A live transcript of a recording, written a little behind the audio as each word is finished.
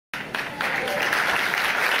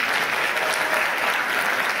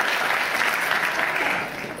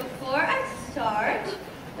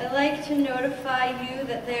notify you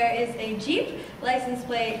that there is a Jeep, license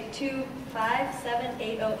plate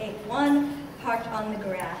 2578081, parked on the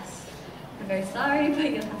grass. I'm very sorry,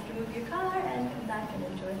 but you'll have to move your car and come back and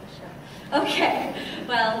enjoy the show. Okay,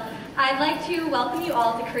 well, I'd like to welcome you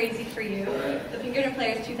all to Crazy for You, the Pinkerton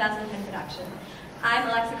Players 2010 production. I'm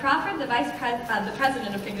Alexa Crawford, the the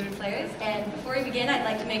president of Pinkerton Players, and before we begin, I'd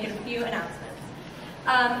like to make a few announcements.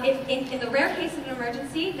 In the rare case of an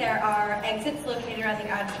emergency, there are exits located around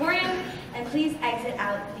the auditorium, and please exit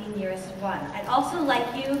out the nearest one. I'd also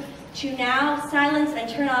like you to now silence and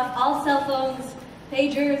turn off all cell phones,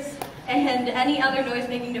 pagers, and any other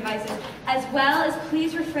noise-making devices, as well as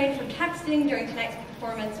please refrain from texting during tonight's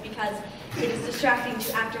performance because it is distracting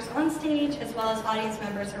to actors on stage as well as audience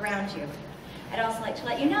members around you. I'd also like to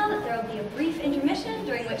let you know that there will be a brief intermission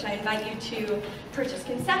during which I invite you to purchase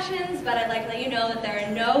concessions, but I'd like to let you know that there are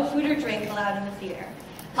no food or drink allowed in the theater.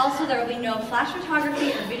 Also, there will be no flash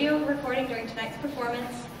photography or video recording during tonight's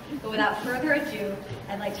performance, but without further ado,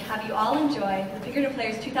 I'd like to have you all enjoy the Pinkerton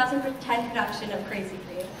Players 2010 production of Crazy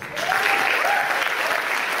for You.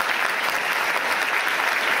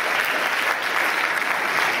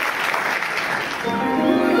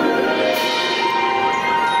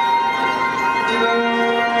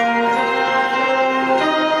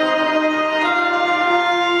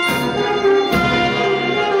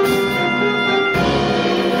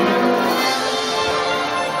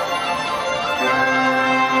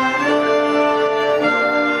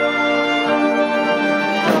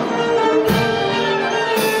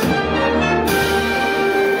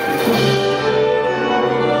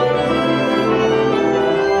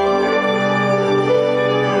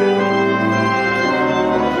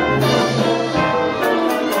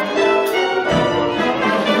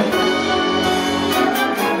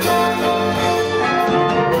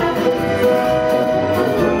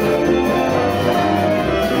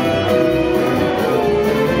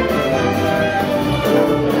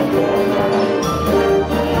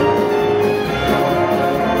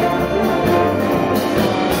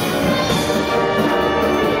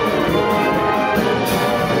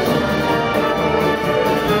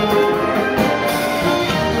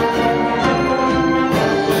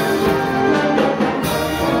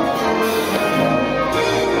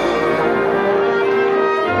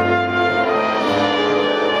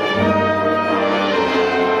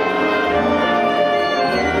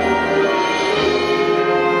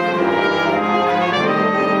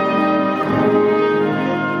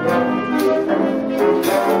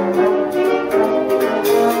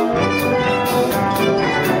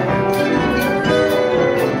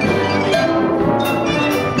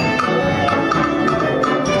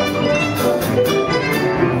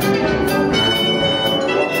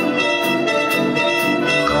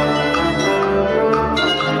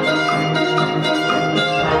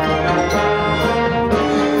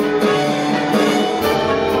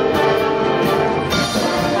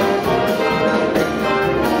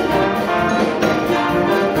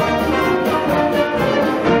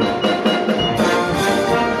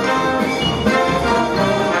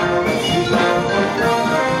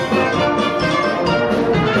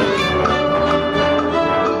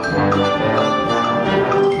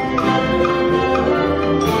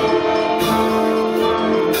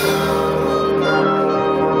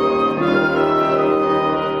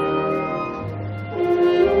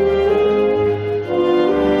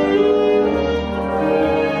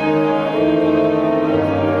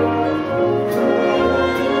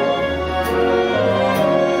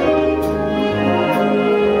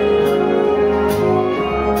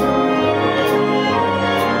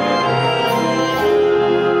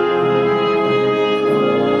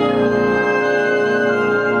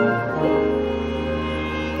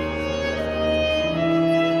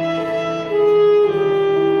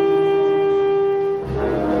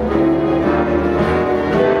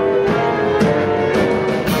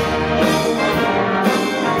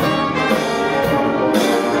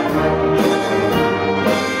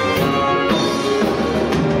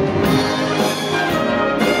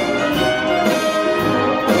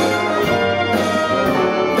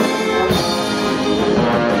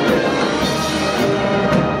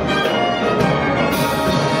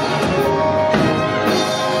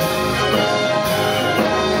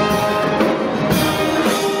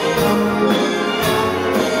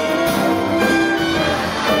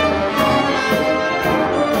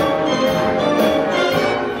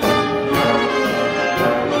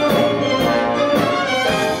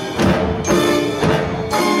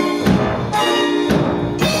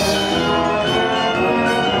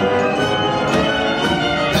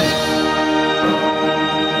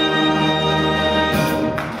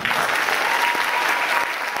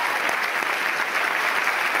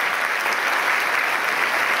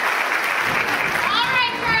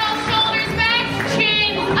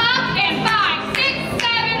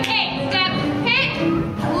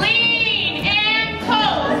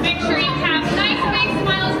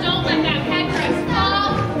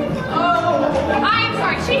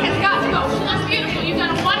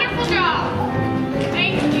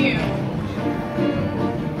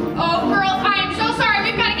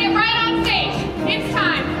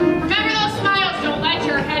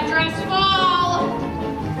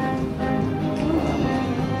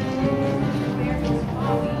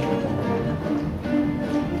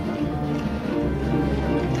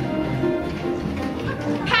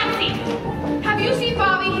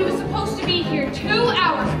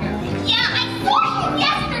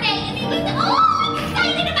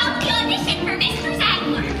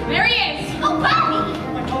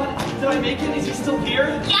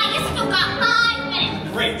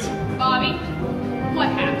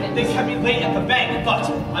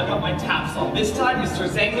 this time Mr.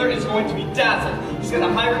 Zangler is going to be dazzled. He's going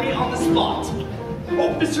to hire me on the spot.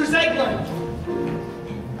 Oh, Mr. Zangler!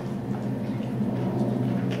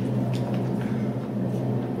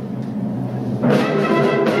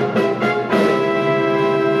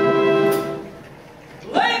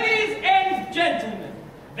 Ladies and gentlemen,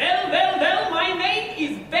 well, my name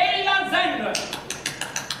is Bela Zangler.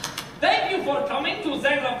 Thank you for coming to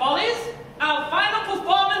Zangler Follies, our final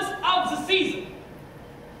performance of the season.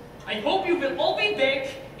 I hope you will all be back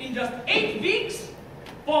in just 8 weeks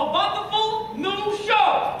for a wonderful new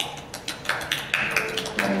show.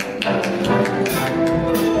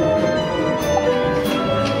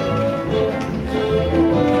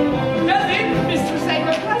 That's it, Mr.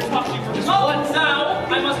 Zangler. Can I talk to you for just one? Now,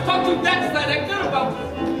 I must talk to that director about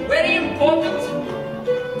very important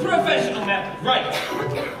professional matters. Right.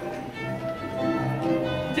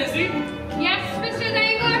 Tessie? Yes, Mr.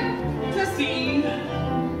 Zangler? Tessie,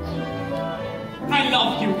 I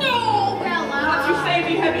love you. No, Bella. Can't you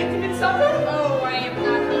say we have intimate supper? Oh, I am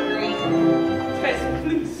not hungry. Tessie,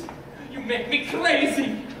 please. You make me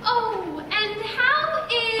crazy. Oh, and how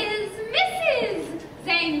is Mrs.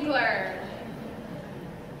 Zangler?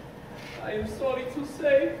 I am sorry to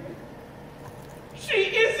say, she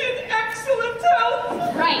is in excellent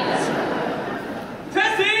health. Right.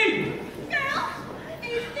 Tessie! Girl,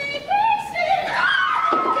 is the person?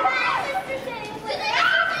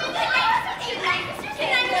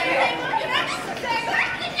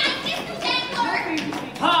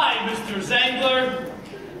 Hi, Mr. Zangler.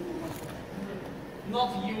 Not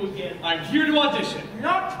you again. I'm here to audition.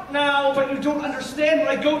 Not now. But you don't understand. When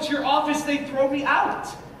I go to your office, they throw me out.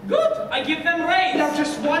 Good. I give them raise. Now,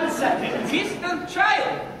 just 1 second. Mr.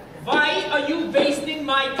 Child, why are you wasting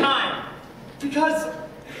my time? Because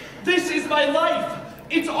this is my life.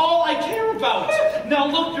 It's all I care about. Now,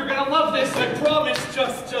 look, you're gonna love this. I promise.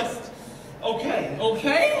 Just, okay.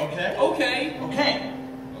 Okay? Okay. Okay. Okay.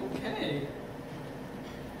 Okay.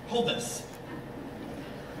 Hold this.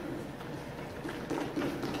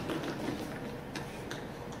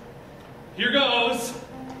 Here goes.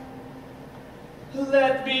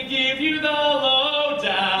 Let me give you the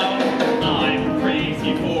lowdown. I'm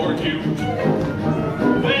crazy for you.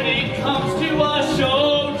 When it comes to a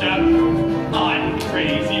showdown, I'm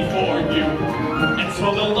crazy for you. And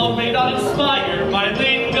so the love may not inspire my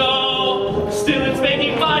lingo, still it's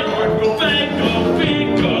making my heart go bango,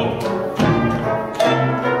 bingo.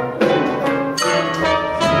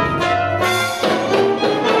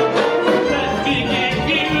 Let me give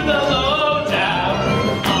you the lowdown.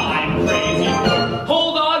 I'm crazy.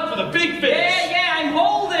 Hold on for the big fish. Yeah, I'm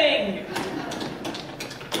holding.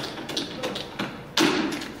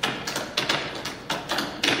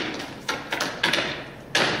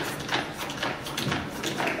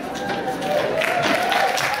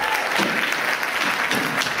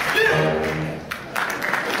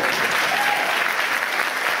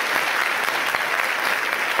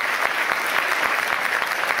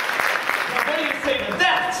 Now, what do you say to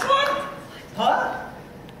that? What? Huh?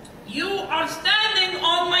 You are standing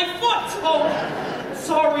on my foot. Oh,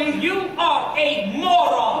 sorry. You are a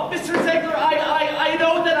moron. Mr. Zangler, I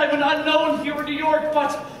know that I'm an unknown here in New York,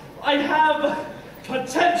 but I have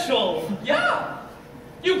potential. Yeah.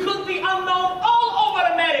 You could be unknown all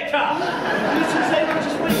over America. Mr. Zangler,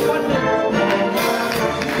 just wait 1 minute.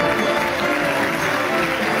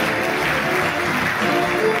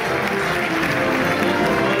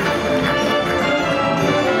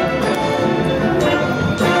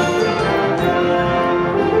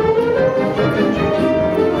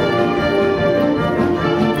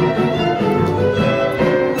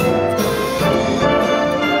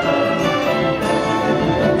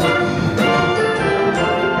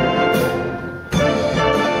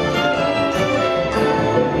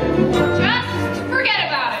 Just forget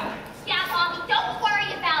about it. Yeah, Mommy, don't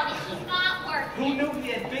worry about it. He's not working. Who knew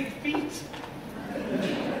he had big feet?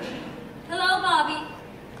 Hello, Bobby.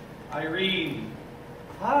 Irene.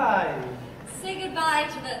 Hi. Say goodbye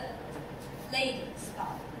to the ladies,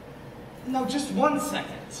 Bobby. No, just 1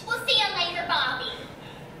 second. We'll see you later, Bobby.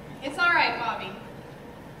 It's all right, Bobby.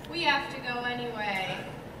 We have to go anyway.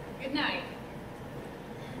 Good night.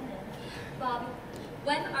 Bobby,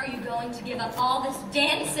 when are you going to give up all this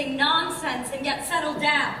dancing nonsense and get settled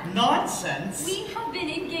down? Nonsense? We have been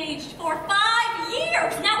engaged for 5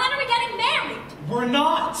 years. Now when are we getting married? We're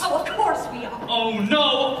not. Oh, of course we are. Oh,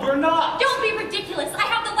 no, we're not. Don't be ridiculous. I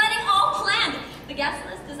have the wedding all planned. The guest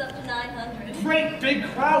list is up to 900. Great big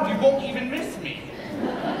crowd. You won't even miss me.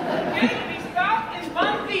 Okay, we start in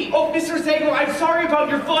 1 week. Oh, Mr. Zangler, I'm sorry about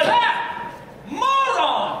your foot. Ah!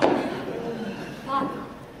 Moron! Bobby,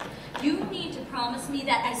 you need to promise promise me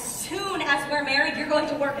that as soon as we're married, you're going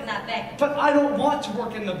to work in that bank? But I don't want to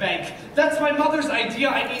work in the bank. That's my mother's idea.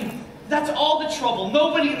 I mean, that's all the trouble.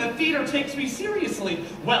 Nobody in the theater takes me seriously.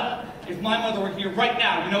 Well, if my mother were here right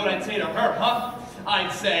now, you know what I'd say to her, huh?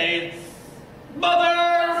 I'd say, Mother!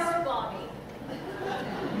 Yes, Bobby.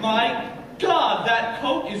 My God, that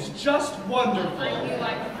coat is just wonderful. I knew I would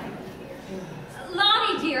like it.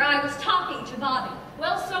 Lonnie, dear, I was talking to Bobby.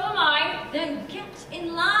 Well, so am I. Then get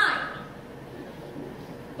in line.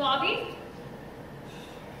 Bobby?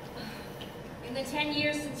 In the 10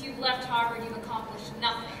 years since you've left Harvard, you've accomplished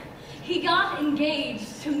nothing. He got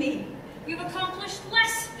engaged to me. You've accomplished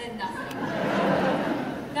less than nothing.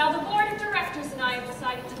 Now, the board of directors and I have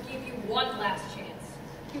decided to give you one last chance.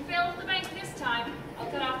 If you fail at the bank this time, I'll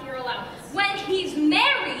cut off your allowance. When he's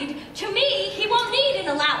married to me, he won't need an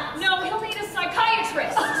allowance. No, he'll need a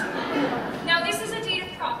psychiatrist. Now, this is a deed of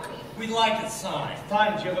property. We'd like it signed.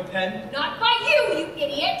 Fine, do you have a pen? Not by you, you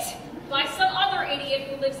idiot! By some other idiot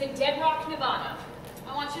who lives in Deadrock, Nevada.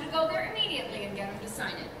 I want you to go there immediately and get him to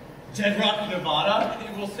sign it. Deadrock, Nevada?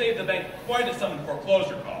 It will save the bank quite a sum in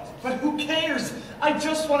foreclosure costs. But who cares? I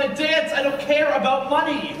just want to dance. I don't care about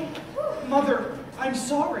money. Mother, I'm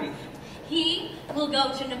sorry. He will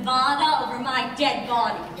go to Nevada over my dead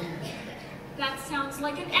body. That sounds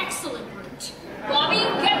like an excellent route. Bobby,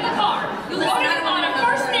 get in the car. You'll go to Nevada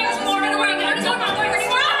first thing tomorrow morning. I'm not going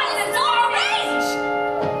anywhere else. It's all arranged.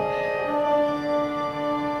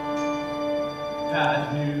 Bad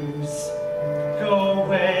news. Go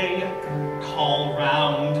away. Call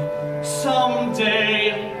round.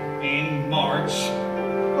 Someday in March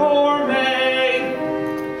or May.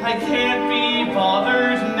 I can't be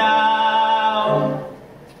bothered now.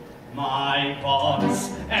 My bonds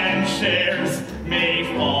and shares may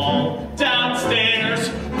fall downstairs.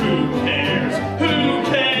 Who cares? Who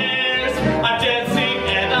cares? I'm dancing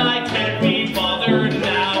and I can't be bothered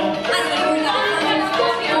now. I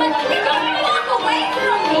don't even know how to walk away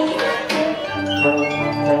from me.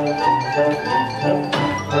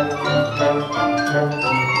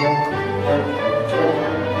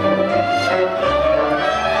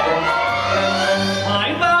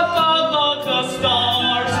 I'm above the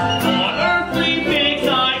stars, on earthly things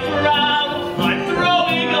I frown. I'm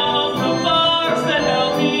throwing off the bars that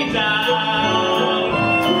held me down.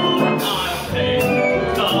 I'll pay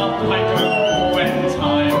the piper when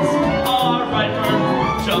times are riper.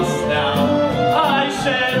 Just now I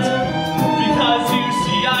shan't, because you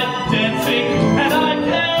see I'm dancing and I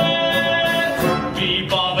can't be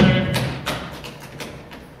bothered.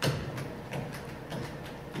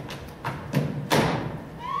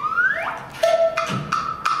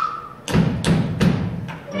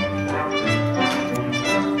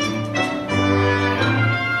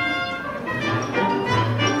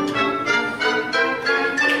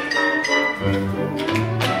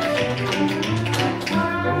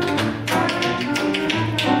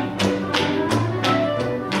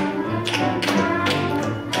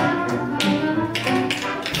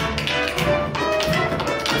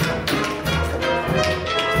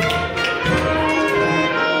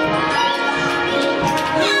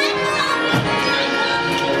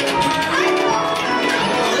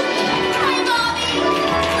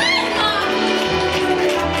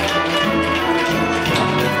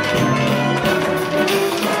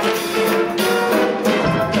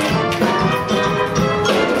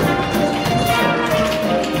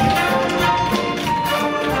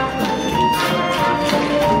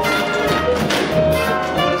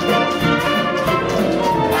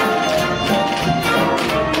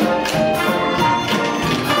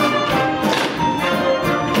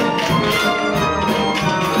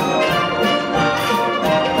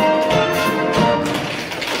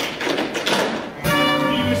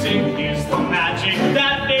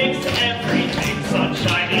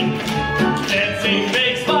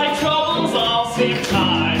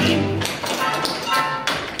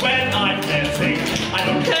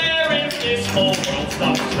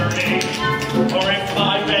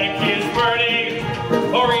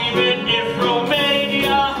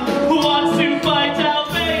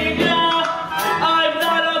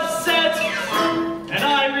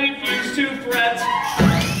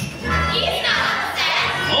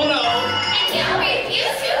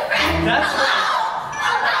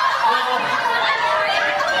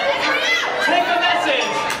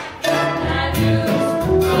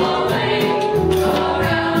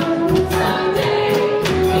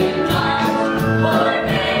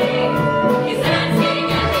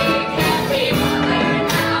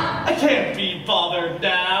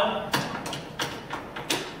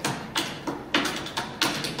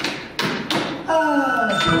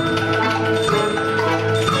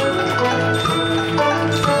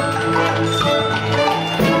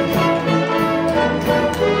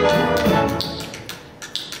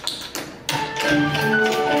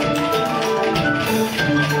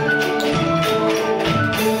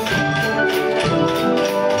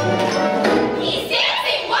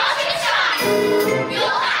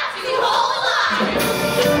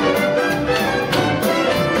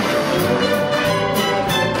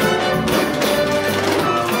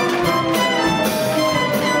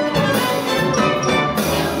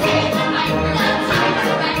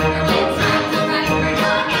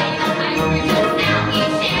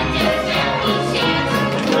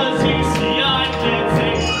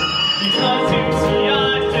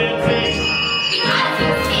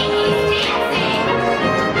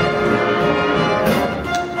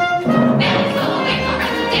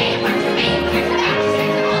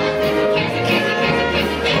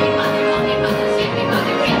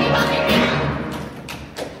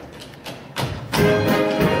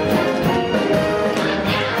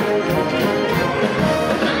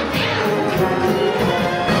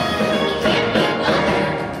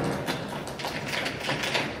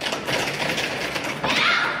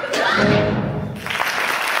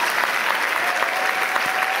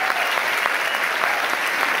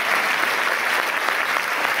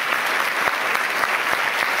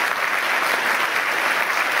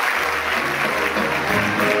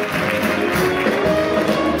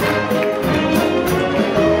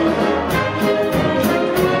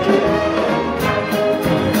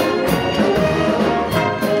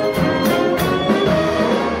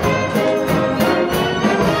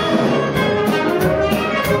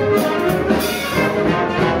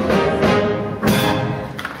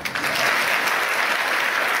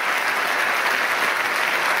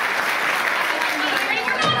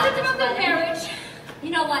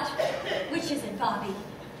 know what? Which is it, Bobby?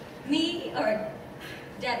 Me or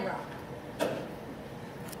Deadrock?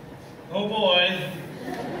 Oh boy.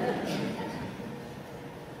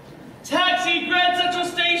 Taxi, Grand Central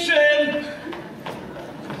Station!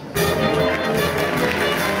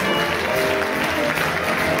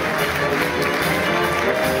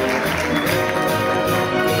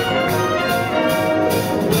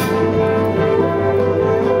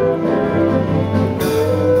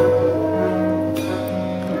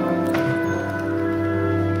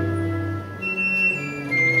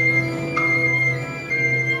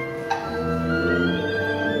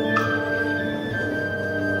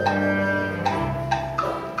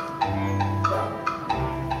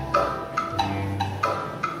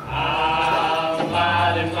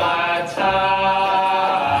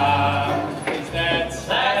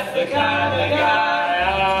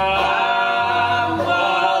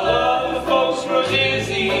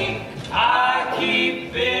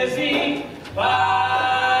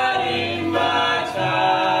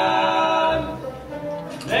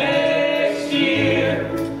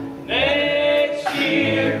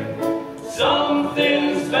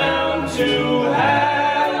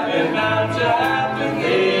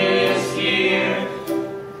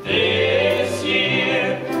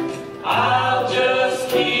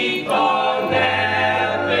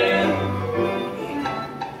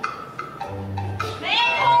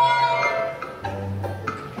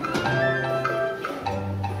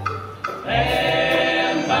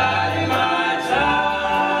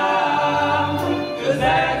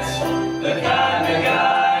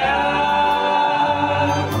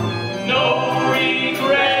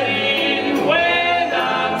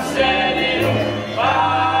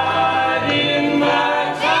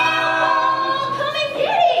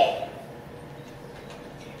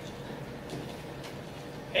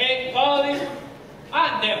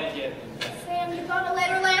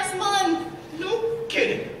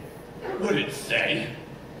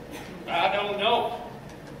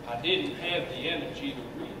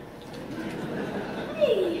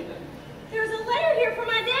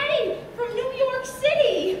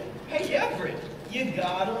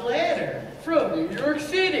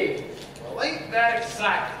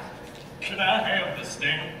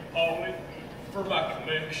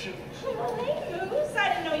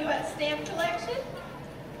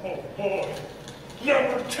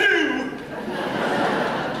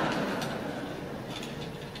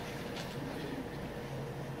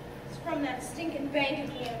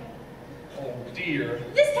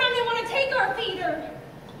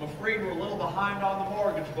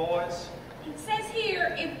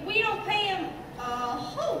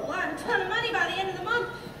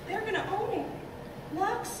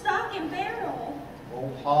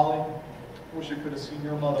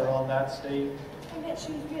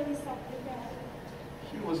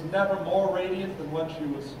 Never more radiant than when she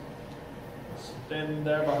was standing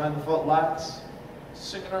there behind the footlights,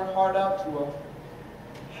 singing her heart out to a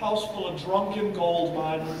house full of drunken gold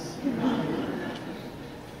miners.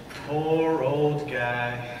 Poor old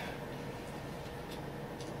guy.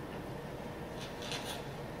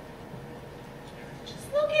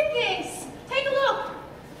 Just look at this. Take a look.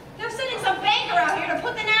 They're sending some banker out here to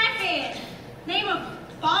put the knife in. Name of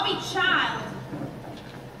Bobby Child.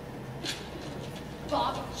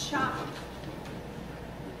 Bobby Child.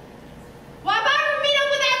 Why, if I ever meet up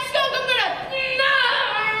with that skunk,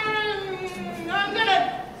 I'm gonna...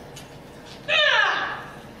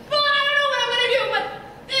 Well, I don't know what I'm gonna do, but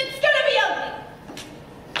it's gonna be ugly.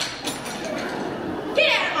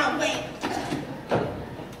 Get out of my way.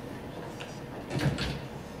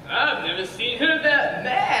 I've never seen her that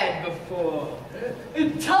mad before.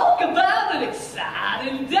 Talk about an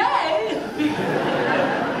exciting day.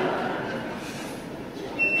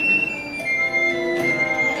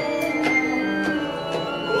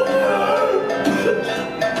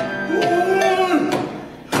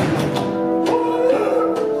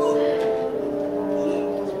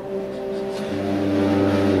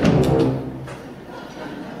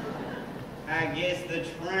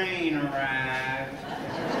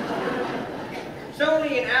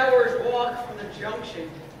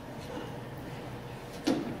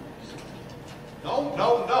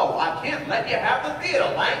 No, I can't let you have the theater,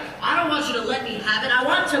 Lank. I don't want you to let me have it. I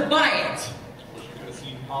want to buy it. Wish you could have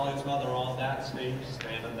seen Polly's mother on that stage,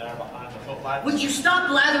 standing there behind the footlights. Would you stop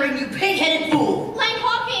blathering, you pig-headed fool? Lank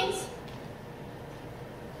Hawkins!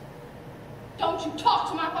 Don't you talk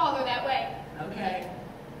to my father that way. Okay.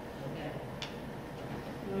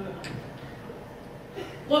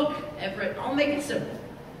 Look, Everett, I'll make it simple.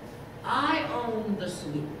 I own the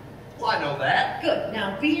saloon. Well, I know that. Good.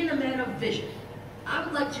 Now, being a man of vision, I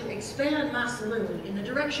would like to expand my saloon in the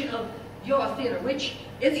direction of your theater, which,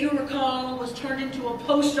 if you recall, was turned into a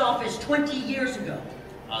post office 20 years ago.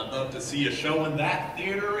 I'd love to see a show in that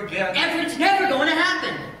theater again. Everett's never going to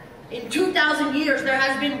happen. In 2,000 years, there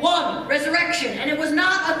has been one resurrection, and it was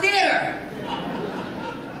not a theater.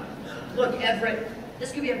 Look, Everett,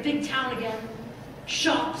 this could be a big town again.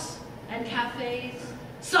 Shops and cafes,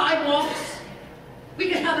 sidewalks. We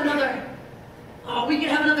could have another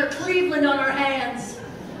Cleveland on our hands.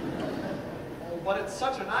 Oh, but it's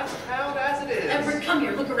such a nice town as it is. Everett, come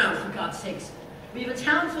here, look around for God's sakes. We have a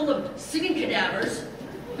town full of singing cadavers.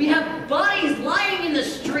 We have bodies lying in the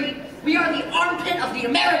street. We are the armpit of the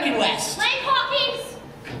American West. Lane Hawkins!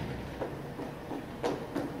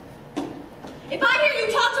 If I hear you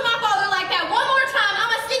talk to my father like that one more time, I'm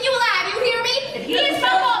gonna skin you alive, you hear me? If He is my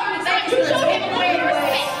father, and that you show him a little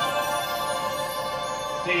respect.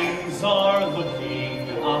 Things are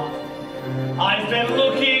looking up. I've been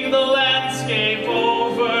looking the landscape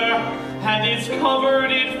over, and it's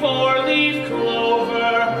covered in four-leaf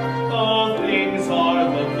clover. Oh, things are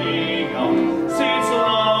looking up since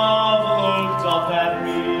love looked up at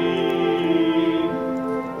me.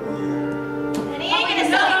 And he ain't gonna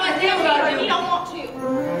sell you a deal if he don't want to.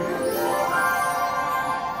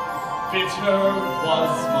 Bitter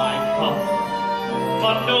was my cup,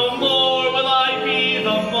 but no more will I be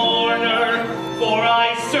the mourner, for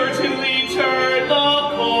I certainly turned the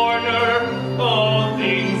corner. Oh,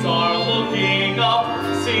 things are looking up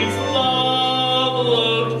since love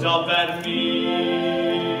looked up at me.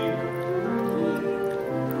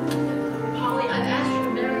 Polly, I've asked you to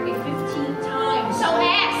marry me 15 times. So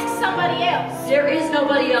ask somebody else. There is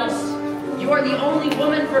nobody else. You are the only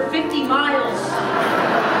woman for 50 miles.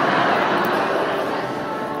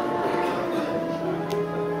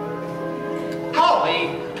 Polly!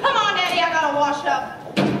 Come on, Daddy, I gotta wash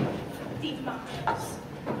up these miles.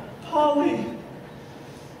 Polly!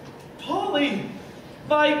 Polly!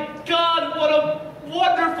 My God, what a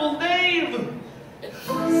wonderful name!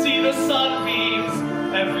 See the sunbeams,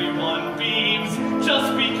 everyone beams,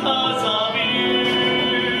 just because of you.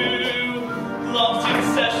 Love's in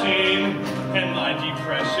session, and my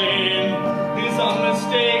depression is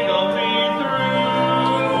unmistakably through.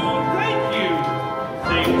 Thank you.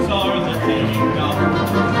 Things are looking up.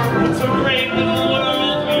 It's a great little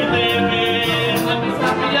world we live in. I'm as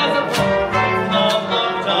happy as a love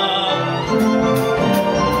looked up.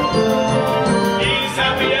 He's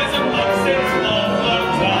happy as a pup since love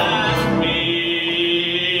looked at me.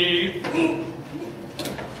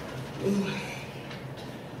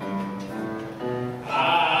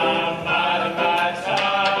 I'm out of my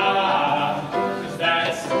time, 'cause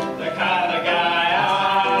that's the kind of guy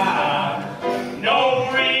I'm. No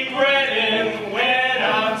regretting when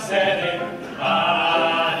I'm setting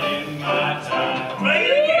out in my time. Play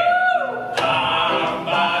it again. I'm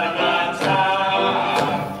out of my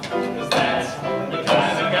time, 'cause that's the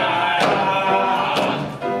kind of guy I'm.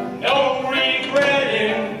 No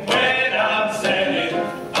regretting when I'm setting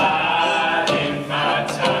out in my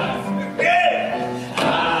time. Yeah.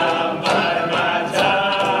 I'm out of my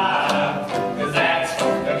time, 'cause that's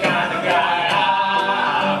the kind of guy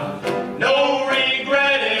I'm. No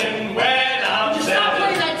regretting when I'm Just stop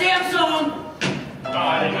playing that damn song.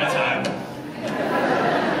 out in my time.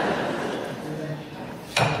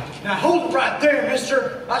 Now hold it right there,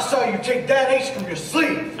 mister. I saw you take that ace from your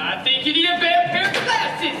sleeve. I think you need a better pair of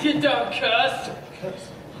glasses, you dumb cuss.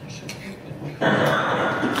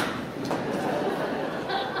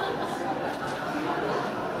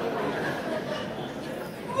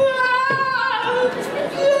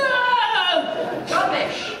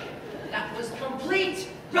 Rubbish. That was complete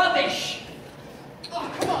rubbish.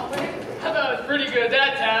 Oh, come on, man. I thought it was pretty good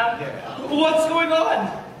that time. What's going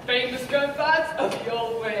on? Famous gunfights of the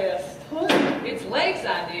Old West. It's Lake's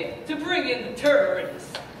idea to bring in the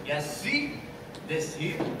terrorists. You see, this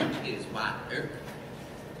here is my earth.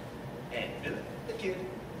 And Billy the Kid.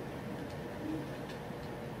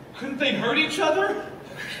 Couldn't they hurt each other?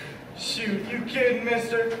 Shoot, you kidding,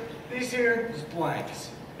 mister? These here is blanks.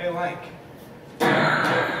 Hey, Lank. No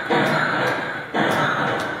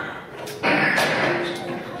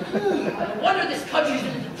wonder this country's in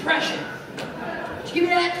a depression. Did you give me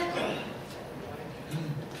that?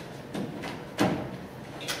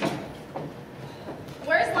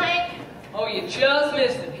 Where's Lank? Oh, you just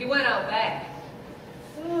missed him. He went out back.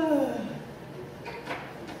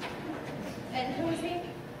 And who is he?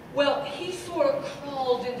 Well, he sort of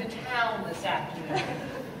crawled into town this afternoon.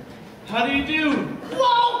 How do you do?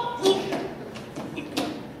 Whoa!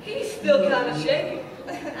 He's still kind of shaky.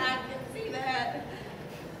 I can see that.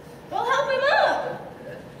 Well, help him up.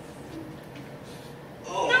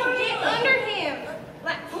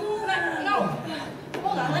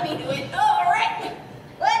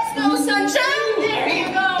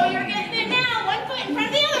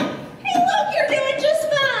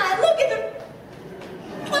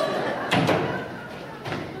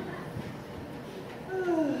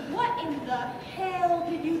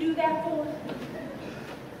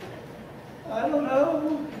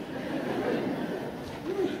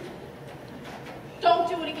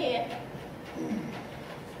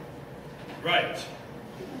 Right.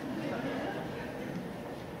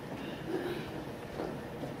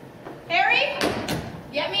 Harry,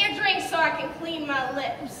 get me a drink so I can clean my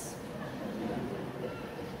lips.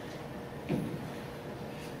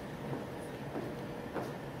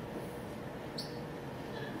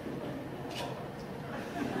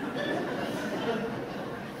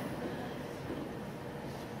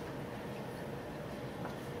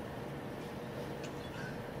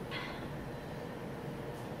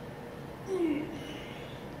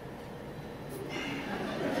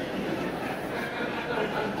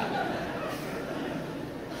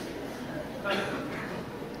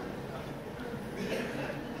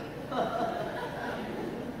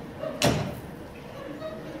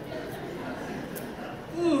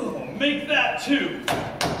 Ooh, make that two.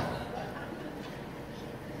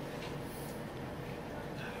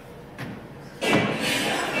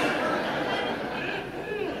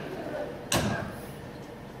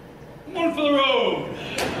 One for the road.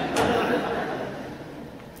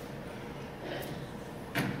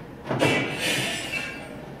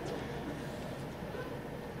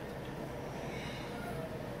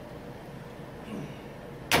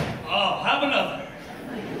 I'll have another.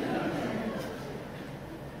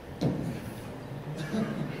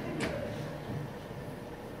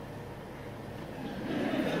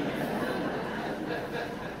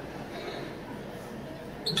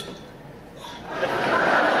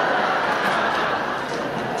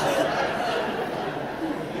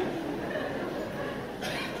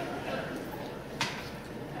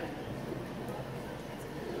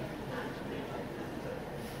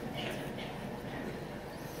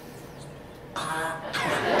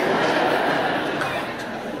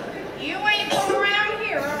 You ain't from around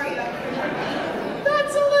here, are you?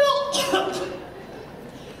 That's a little.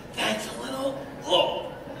 That's a little.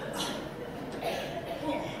 Oh.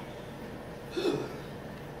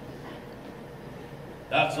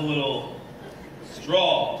 That's a little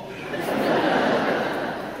strong.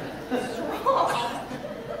 Strong?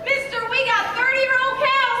 Mister, we got 30-year-old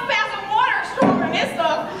cows passing water stronger than this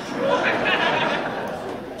stuff.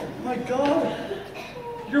 My God,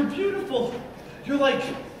 you're beautiful. You're like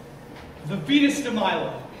the Venus de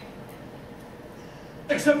Milo.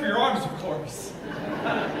 Except for your arms, of course.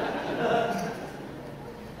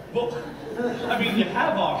 Well, I mean, you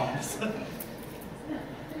have arms.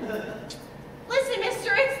 Listen,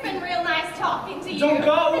 mister, it's been real nice talking to you. Don't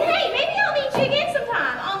go. And hey, maybe I'll meet you again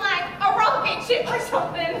sometime on like a rocket ship or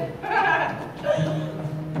something.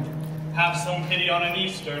 Have some pity on an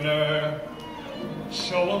Easterner.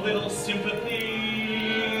 Show a little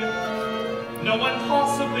sympathy. No one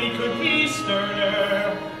possibly could be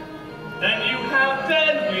sterner than you have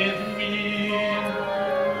been with me.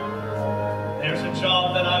 There's a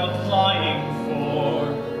job that I'm applying for.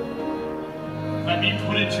 Let me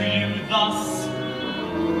put it to you thus.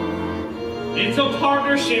 It's a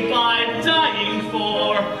partnership I'm dying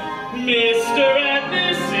for. Mr. and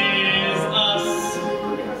Mrs. Us.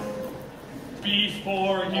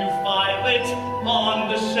 Before you file it on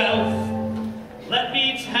the shelf, let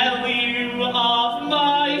me tell you of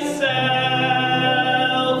myself.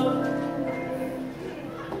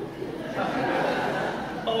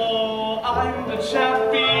 Oh, I'm the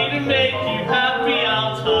chappie to make you happy.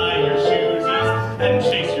 I'll tie your shoesies and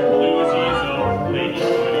chase your bluesies. Oh, lady,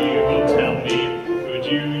 could you go tell me, could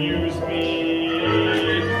you use me?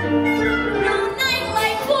 No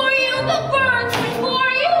nightlight for you, the birds would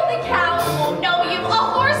bore you, the cows won't know you, a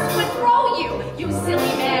horse would throw you. You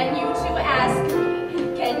silly man, you to ask,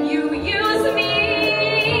 can you use me?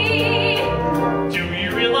 Do you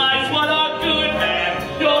realize what a good man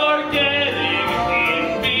you're getting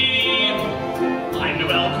in me? I'm no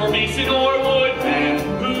elk or mason or woodman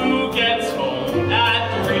who gets home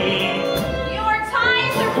at 3. Your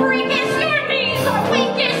ties are freakish, your knees are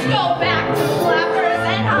weakish. Go back to flappers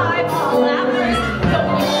and eyeball lappers.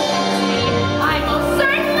 Don't you use me, I most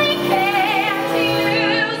certainly can't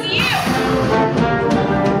use you.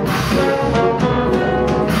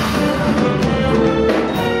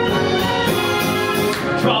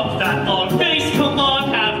 Drop that long face, come on,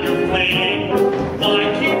 have your fling. Why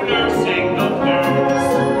keep nursing the blues?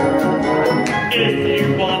 If you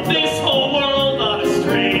want this whole world on a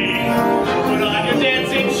string, put on your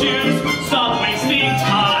dancing shoes, stop wasting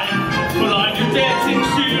time. Put on your dancing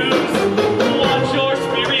shoes, watch your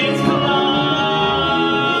spirits collide.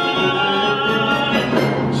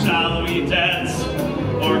 Shall we dance,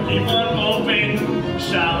 or keep on moping?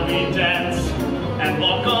 Shall we dance, and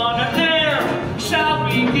walk on air? Shall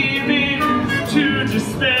we give in to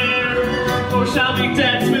despair, or shall we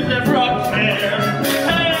dance with never a care?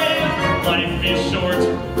 Hey, life is short,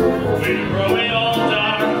 we're growing older.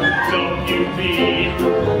 Don't you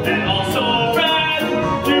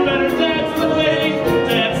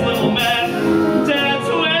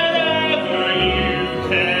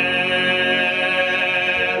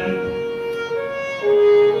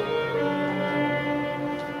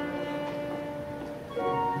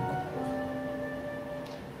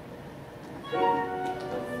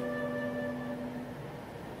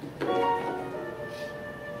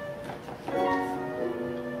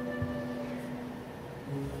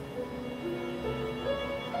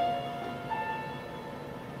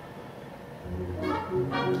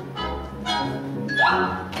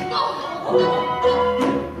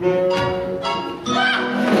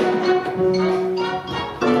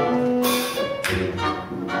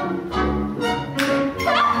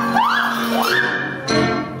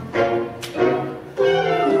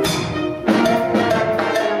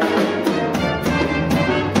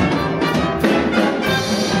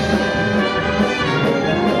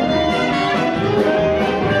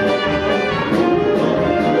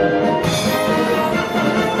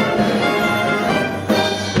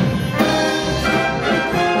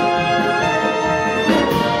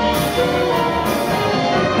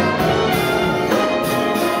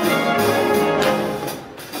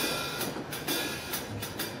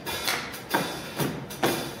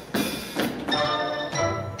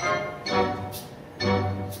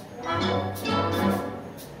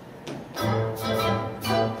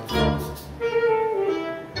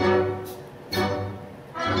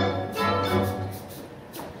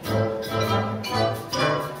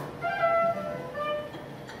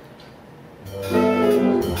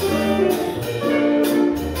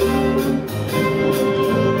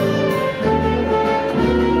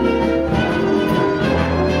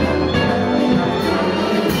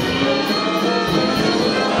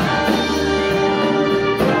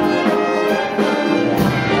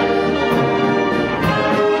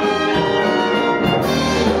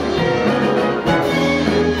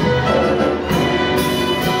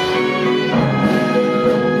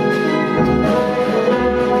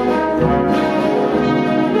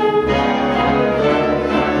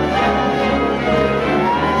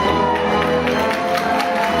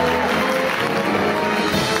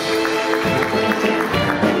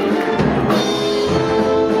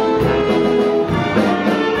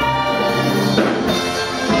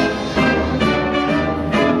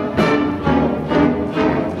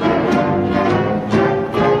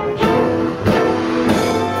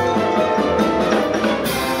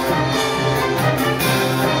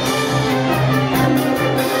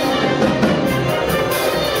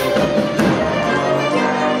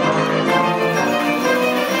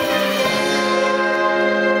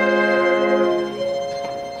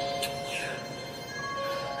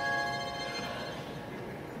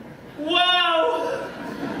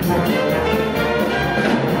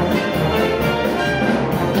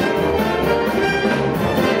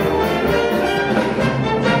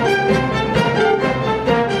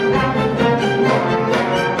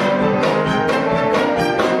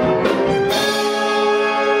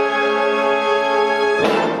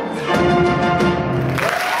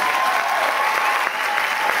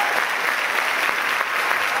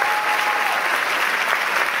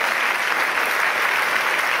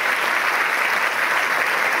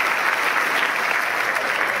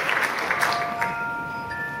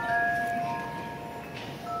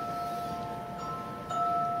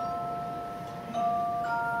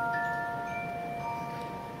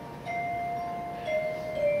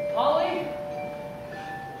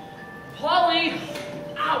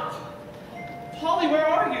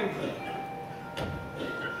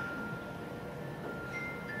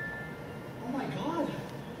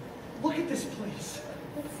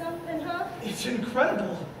It's something, huh? It's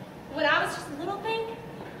incredible. When I was just a little thing,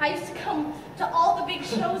 I used to come to all the big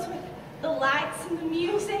shows with the lights and the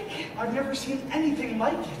music. I've never seen anything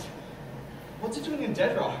like it. What's it doing in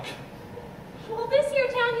Deadrock? Well, this here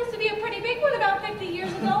town used to be a pretty big one about 50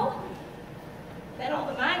 years ago. Then all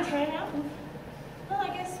the mines ran out, and, well, I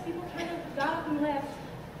guess people kind of got up and left.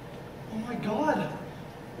 Oh my God.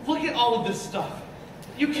 Look at all of this stuff.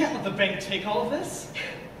 You can't let the bank take all of this.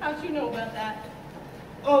 How'd you know about that?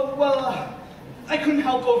 Oh, well, I couldn't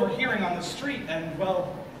help overhearing on the street, and,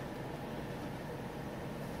 well...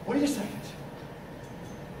 Wait a second.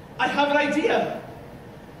 I have an idea.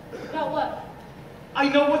 About what? I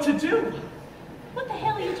know what to do. What the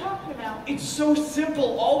hell are you talking about? It's so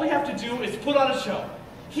simple. All we have to do is put on a show.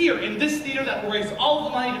 Here, in this theater that will raise all the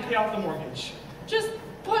money to pay off the mortgage. Just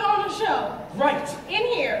put on a show. Right. In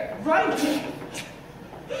here. Right.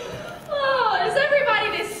 Oh, is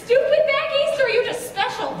everybody this stupid back east, or are you just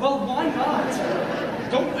special? Well, why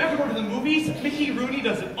not? Don't you ever go to the movies? Mickey Rooney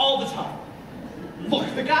does it all the time.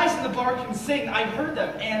 Look, the guys in the bar can sing. I've heard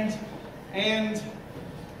them, and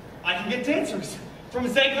I can get dancers. From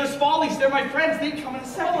Zangler's Follies, they're my friends. They'd come in a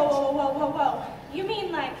second. Whoa. You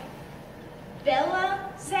mean like Bela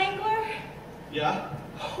Zangler? Yeah?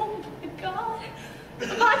 Oh my God.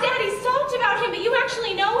 My daddy's talked about him, but you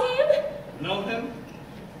actually know him? Know him?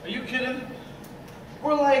 Are you kidding?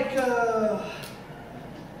 We're like,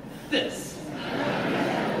 this.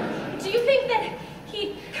 Do you think that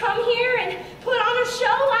he'd come here and put on a show?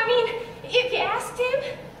 I mean, if you asked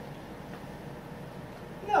him?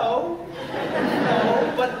 No,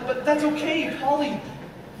 but that's okay, Polly.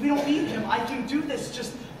 We don't need him. I can do this.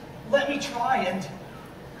 Just let me try and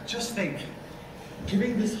just think.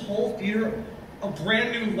 Giving this whole theater a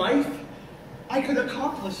brand new life, I could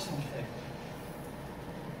accomplish something.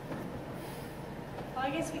 Well, I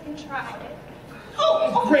guess we can try it.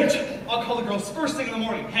 Oh, great. I'll call the girls first thing in the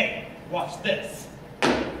morning. Hey, watch this.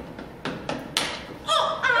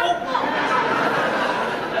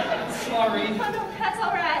 Sorry. Oh, no, that's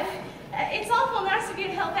all right. It's awful nice of you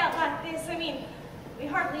to help out like this. I mean, we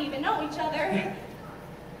hardly even know each other.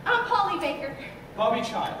 I'm Polly Baker. Bobby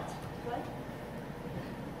Child. What?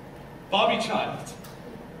 Bobby Child.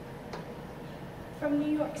 From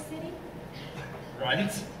New York City?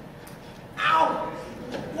 Right? Ow!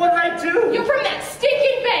 What'd I do? You're from that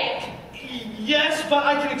stinking bank! Yes, but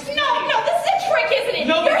I can explain. No, this is a trick, isn't it?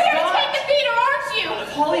 No, You're it's here not. to take the theater, aren't you?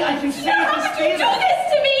 Polly, I can save How this could you theater. do this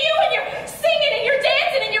to me? You and your singing and your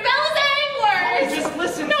dancing and your Bela Zangler! Polly, just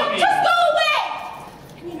listen No, to me. just go away!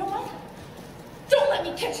 And you know what? Don't let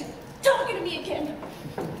me catch you talking to me again.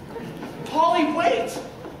 Polly, wait!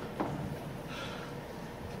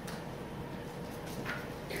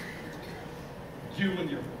 You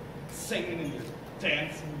and your singing and your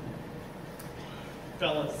dancing.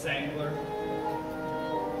 Bela Zangler.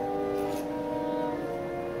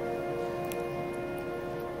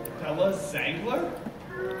 Bela Zangler?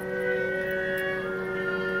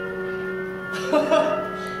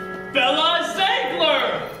 Bela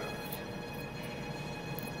Zangler!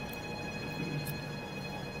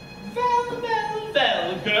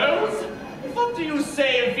 Well, girls. What do you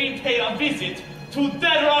say if we pay a visit to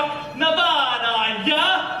Deadrock, Nevada,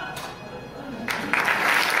 yeah?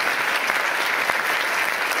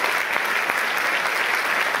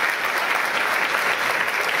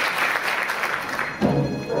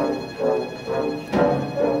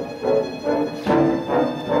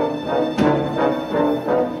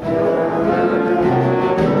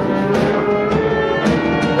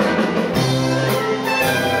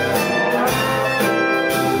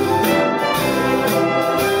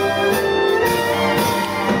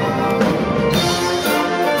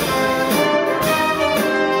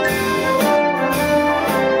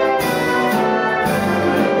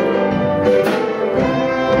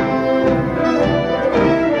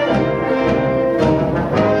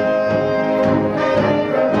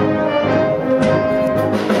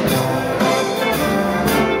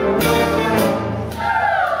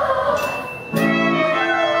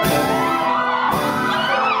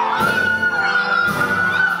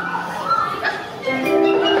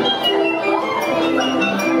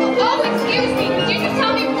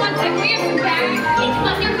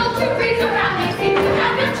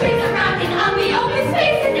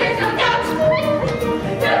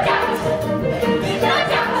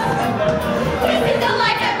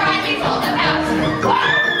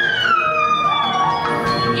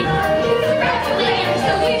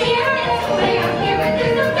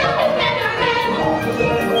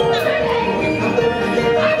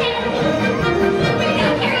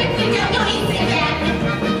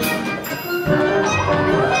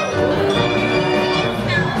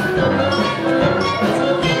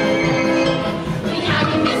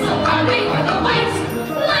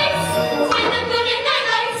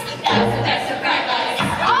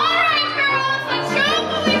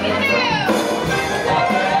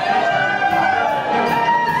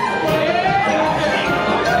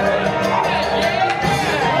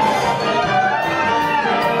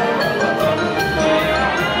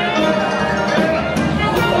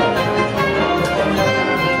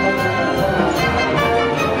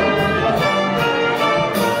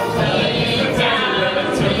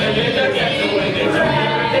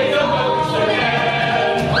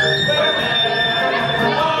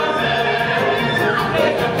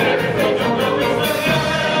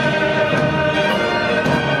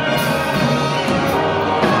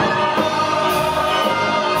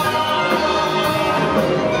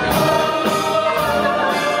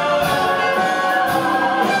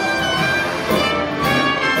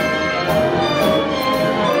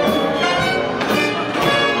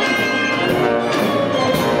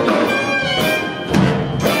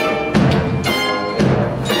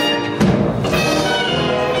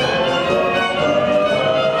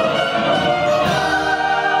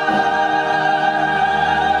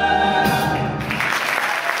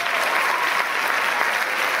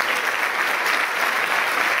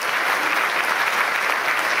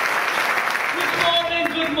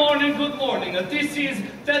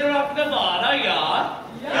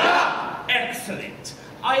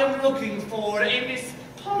 am looking for a Miss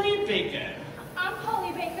Polly Baker. I'm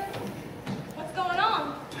Polly Baker. What's going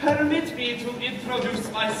on? Permit me to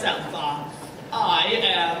introduce myself. I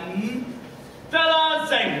am Bela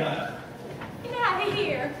Zangler. Get out of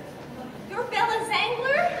here. You're Bela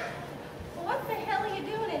Zangler? Well, what the hell are you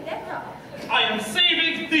doing in Deadrock? I am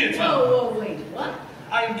saving theater. Whoa, wait, what?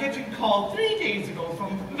 I am getting called 3 days ago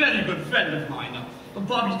from a very good friend of mine,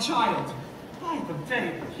 Bobby Child. By the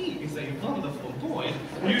way, he is a wonderful boy.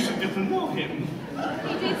 You should get to know him.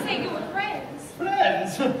 You did say you were friends.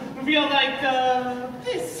 Friends? We are like,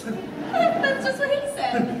 this. That's just what he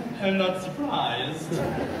said. I'm not surprised.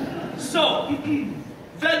 So,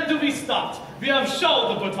 when do we start? We have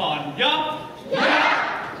show to put on, yeah?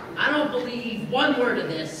 Yeah! I don't believe one word of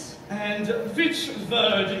this. And which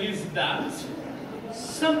word is that?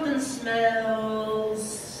 Something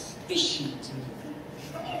smells fishy to me.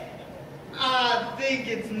 I think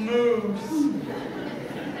it's moose.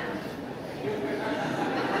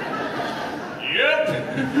 Yep.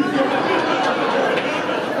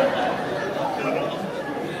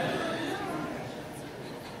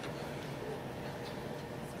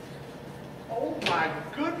 Oh my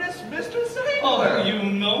goodness, Mr. Zangler! Oh, you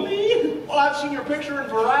know me? Well, I've seen your picture in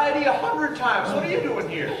Variety 100 times. What are you doing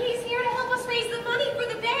here? He's here to help us raise the money for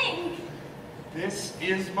the bank. This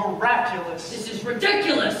is miraculous. This is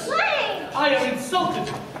ridiculous! Wait! I am insulted.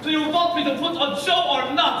 Do you want me to put on show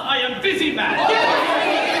or not? I am busy, man.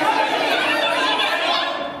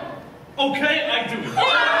 Okay, I do it.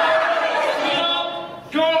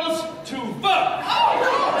 Girls to work.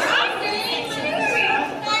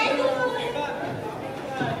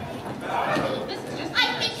 I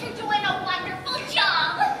think you're doing a wonderful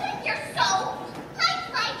job. You're so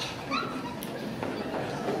like.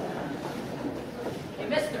 Hey,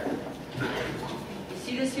 mister. You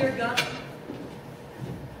see this here gun?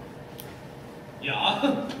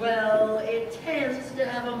 Yeah. Well, it tends to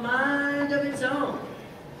have a mind of its own.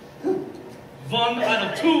 1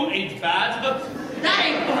 out of 2 ain't bad. That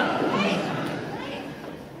ain't fun!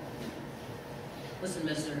 Listen,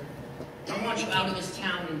 mister. I want you out of this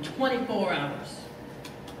town in 24 hours.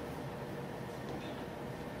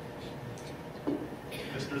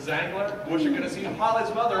 Mr. Zangler, wish you're gonna see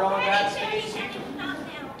Holly's mother on that stage. Not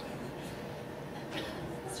now.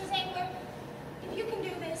 Mr. Zangler, if you can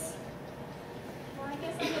do this, well, I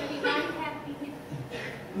guess I'm going to be very happy.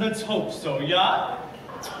 Let's hope so, yeah?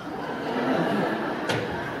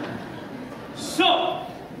 So,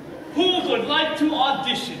 who would like to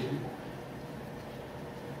audition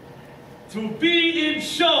to be in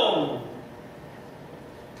show?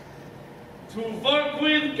 To work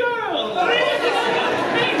with girls?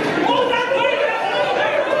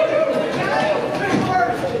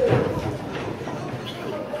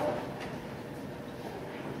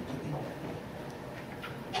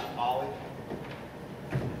 Holly,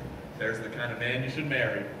 there's the kind of man you should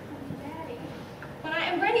marry. Daddy, when I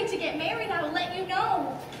am ready to get married, I will let you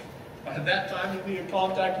know. By that time, you'll need to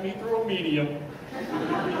contact me through a medium.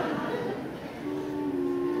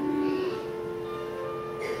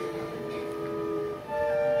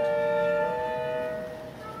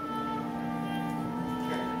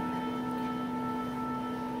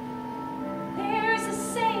 There's a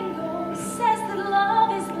saying goes, says that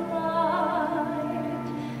love is blind.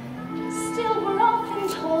 Still we're often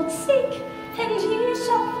told, seek and ye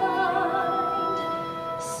shall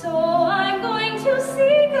find. So I'm going to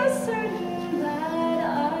seek a certain that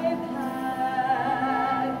I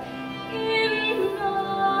pack.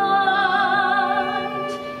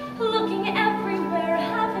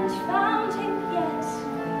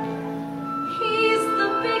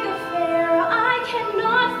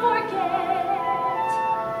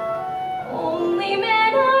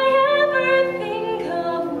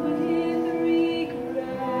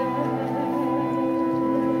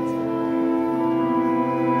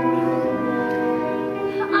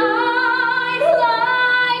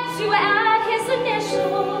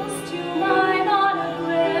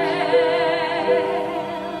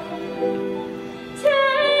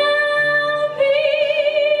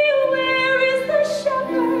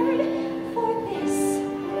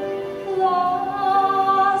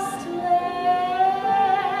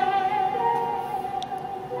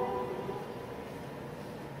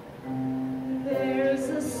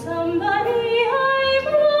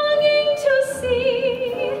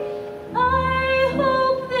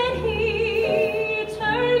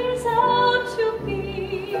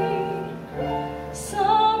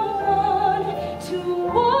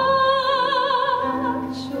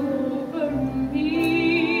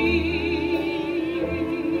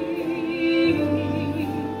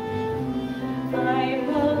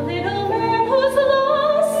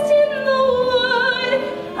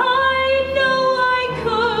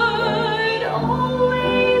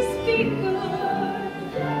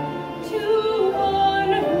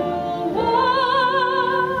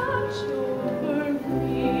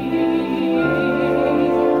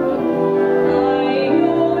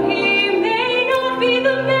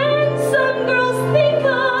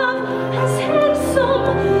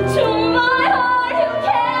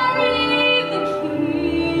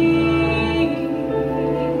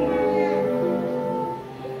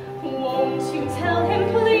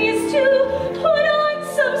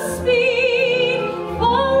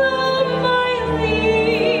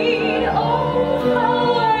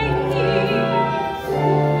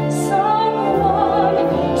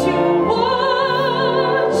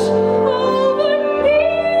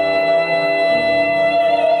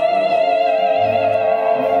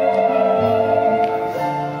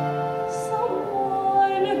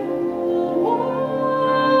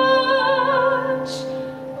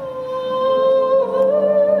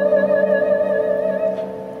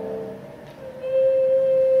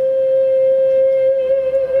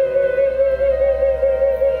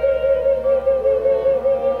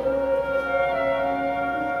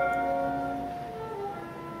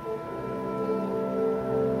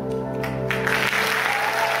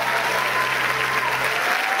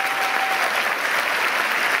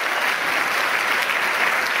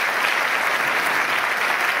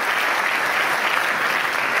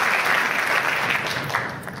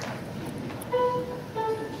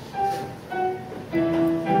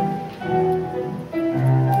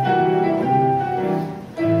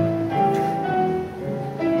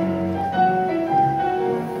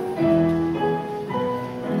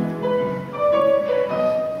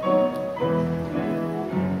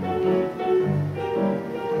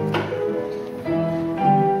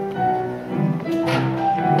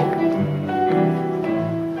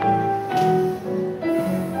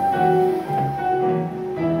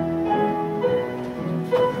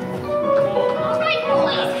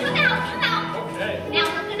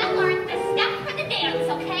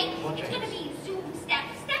 It's gonna be zoom, step,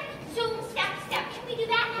 step, zoom, step, step. Can we do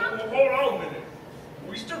that now? Hold on a minute.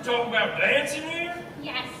 We still talking about dancing here?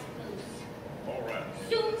 Yes, Moose. All right.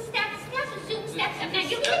 Zoom, step, step, zoom, step, step. Now you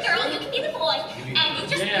be the girl, you can be the boy, and you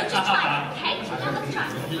just try it, okay? Now let's try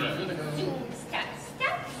it. Zoom, step,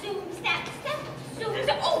 step, zoom, step, step, zoom,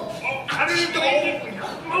 step. Oh! How do you do it?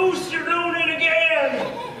 Moose, you're doing it again!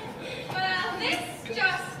 Well, this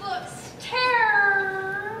just looks terrible.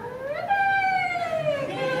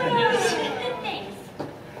 Thanks.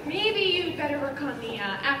 Maybe you'd better work on the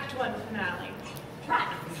Act 1 finale. Right.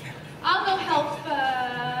 I'll go help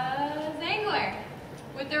Zangler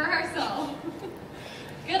with the rehearsal.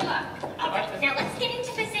 Good luck. All right, now let's get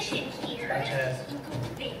into position here. Yes. You go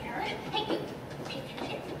there. Hey, you. Pay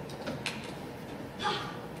attention.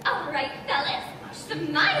 All right, fellas.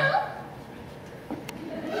 Smile.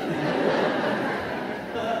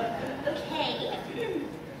 Okay.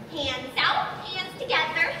 Hands out, hands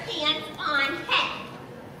together, hands on head.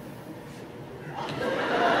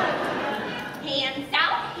 Hands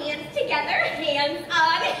out, hands together, hands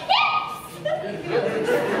on hips.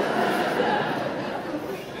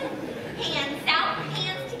 Hands out,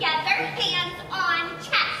 hands together, hands on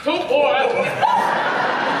chest. Two boys.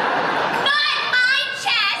 Not my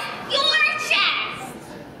chest, your chest.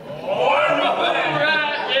 All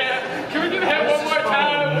right, yeah. Can we do that one more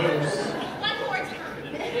time? One more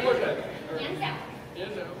time. Hands out. Hands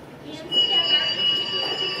together.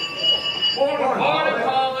 Morning,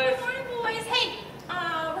 Colin. Morning, boys. Hey,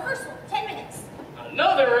 rehearsal, 10 minutes.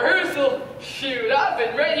 Another rehearsal? Shoot, I've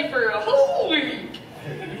been ready for a whole week.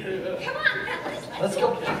 Come on, fellas, Let's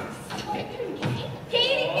go.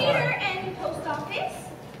 Katie Theater and Post Office.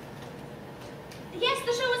 Yes,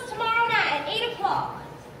 the show is tomorrow night at 8 o'clock.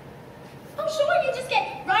 Oh, sure, you just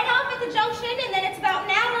get right off at the junction and then it's about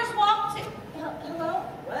an hour's walk to... Hello?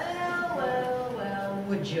 Well,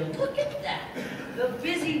 would you look at that? The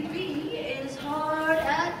busy bee is hard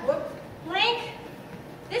at work. Blank,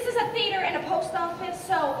 this is a theater and a post office,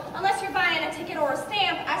 so unless you're buying a ticket or a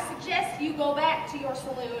stamp, I suggest you go back to your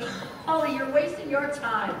saloon. Holly, you're wasting your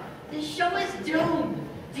time. This show is doomed.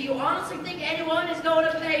 Do you honestly think anyone is going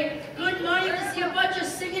to pay good money to see a bunch of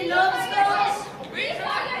singing love songs? Good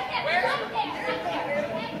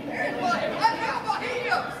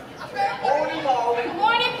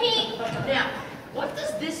morning, Pete. Now, what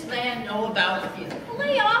does this man know about theater?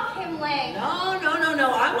 Lay off him, Lang. No.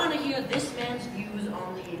 I want to hear this man's views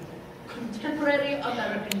on the contemporary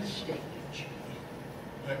American stage.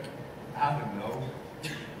 I don't know.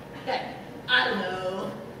 Heck, I don't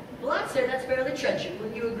know. Well, I'd say that's fairly trenchant,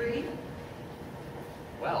 wouldn't you agree?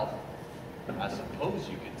 Well, I suppose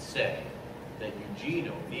you could say that Eugene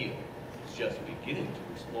O'Neill is just beginning to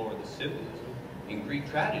explore the symbolism in Greek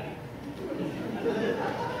tragedy.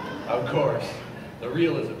 Of course, the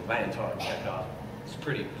realism of Anton Chekhov is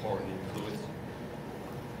pretty important influence.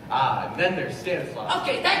 And then there's Stanislav.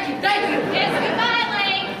 Okay, thank you. Yes, goodbye,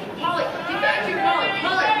 Lang. Holly, get back here, Holly.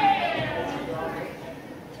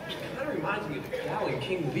 It kind of reminds me of the Gallic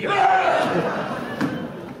King Lear.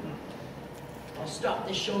 I'll stop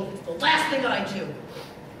this show if it's the last thing I do.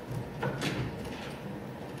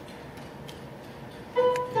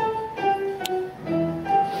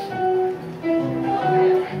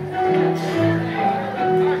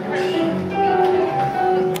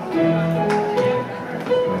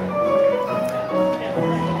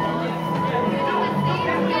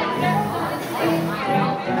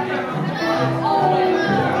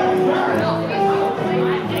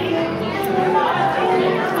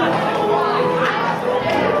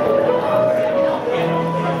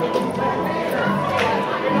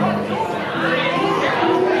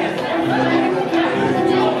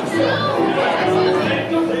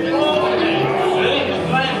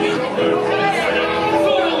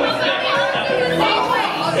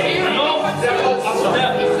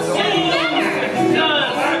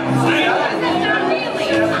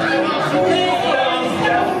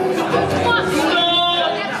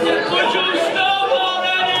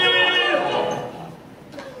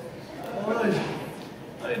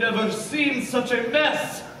 Such a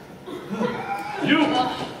mess. You,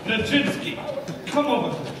 Nijinsky, come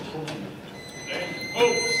over.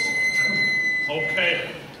 Moose.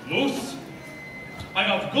 Okay, Moose. I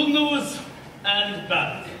have good news and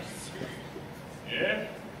bad news. Yeah?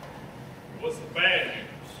 What's the bad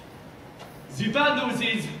news? The bad news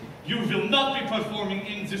is you will not be performing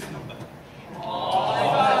in this number.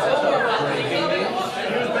 Alrighty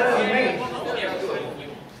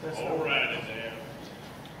then.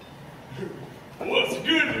 What's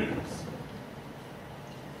good news?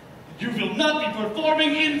 You will not be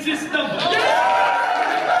performing in this number.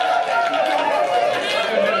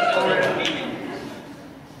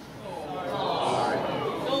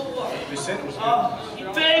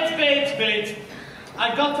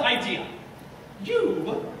 I've got the idea.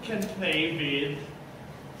 You can play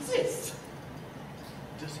with this.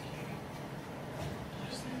 Does he?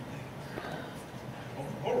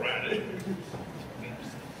 All right.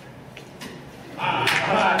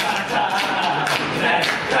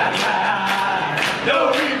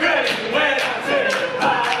 Don't regret it when I say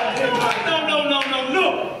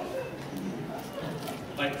No.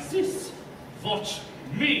 Like this. Watch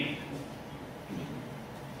me.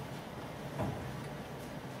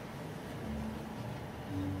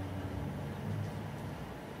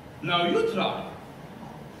 Now you try.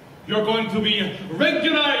 You're going to be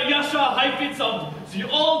regular Yasha Heifetz of the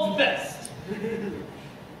Old West.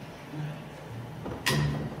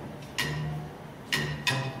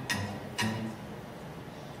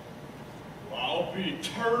 I'll be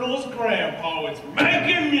Turtle's grandpa. It's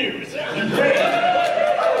making music.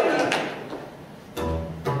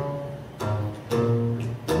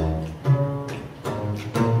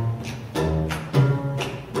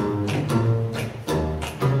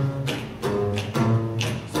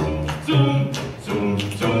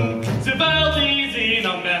 The world is in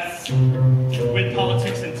a mess. With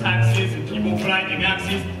politics and taxes and people grinding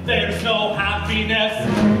axes, there's no happiness.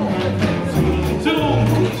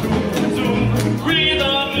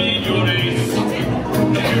 Freedom in your race.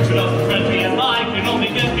 The future of the country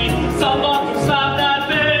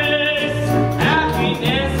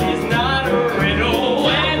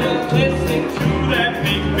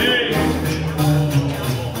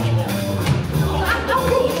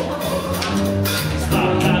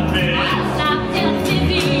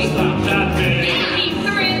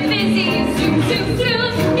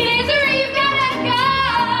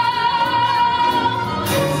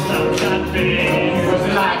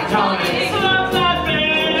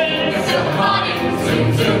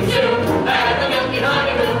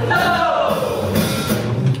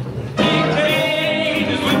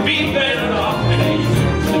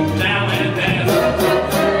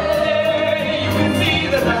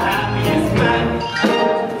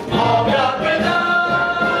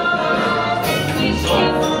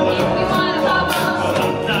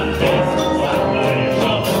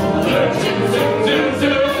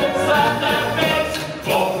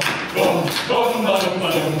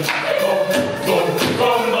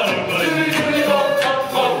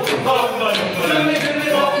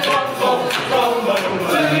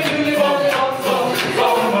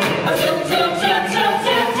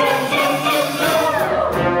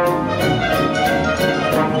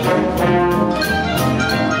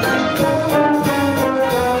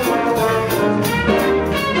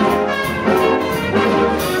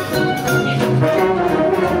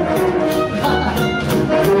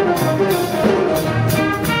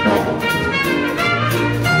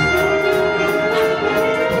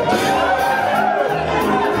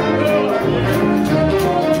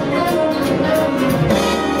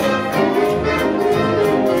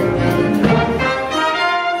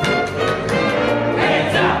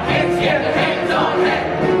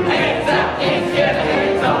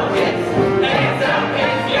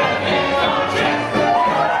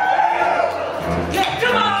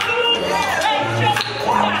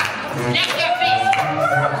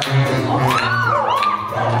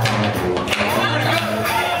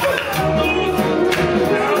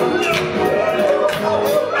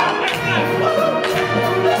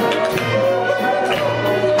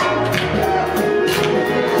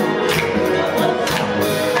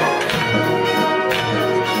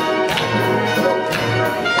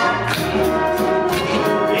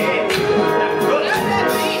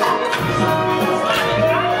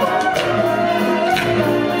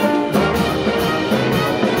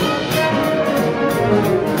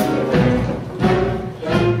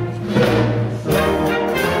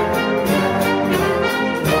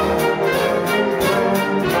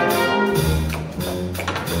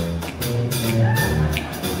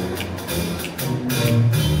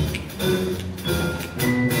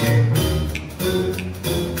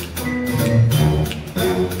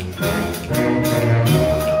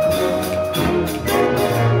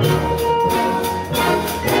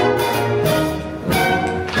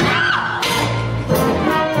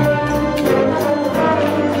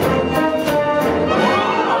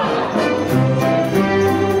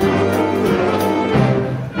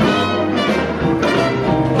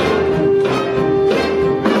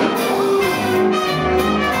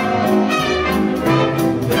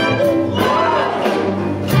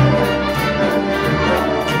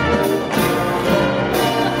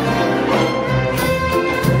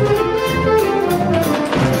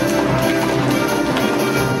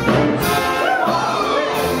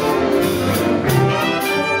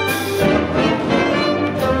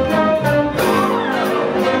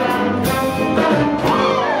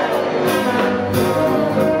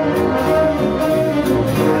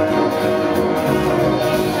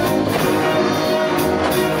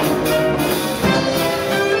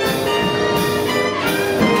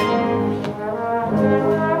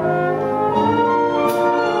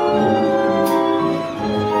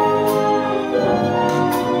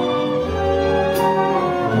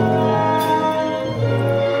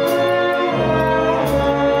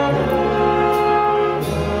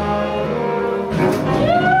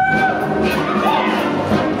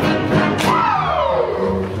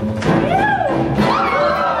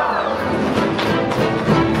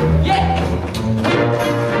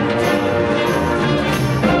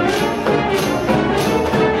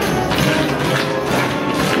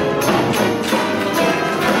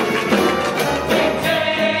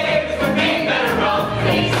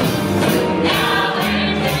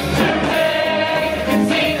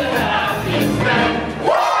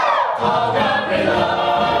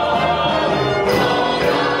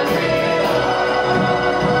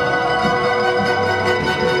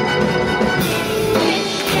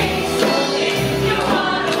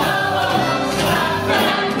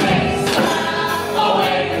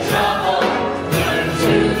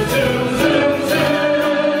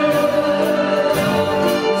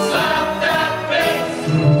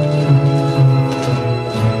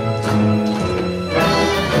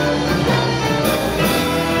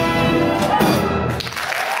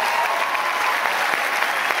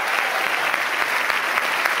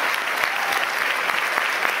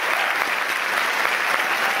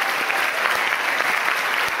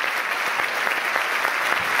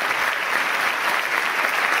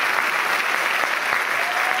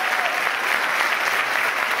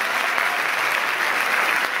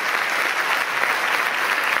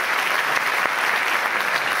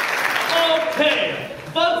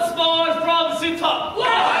sit up. What?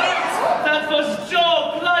 That was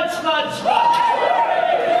joke. Lunch.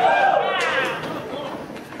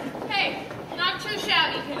 Hey, not too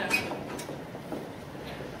shabby, kiddo.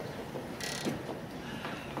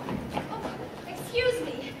 Oh, excuse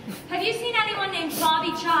me. Have you seen anyone named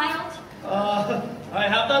Bobby Child? I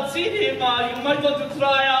have not seen him. You might want to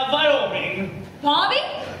try Wyoming. Bobby?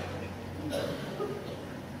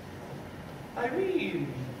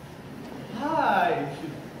 Irene. Hi.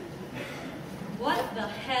 What the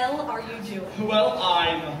hell are you doing? Well,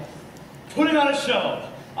 I'm putting on a show.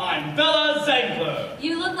 I'm Bela Zangler.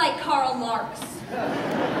 You look like Karl Marx.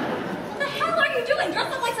 What the hell are you doing?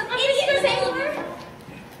 Dressed up like some idiot Mr. Zangler? Zangler?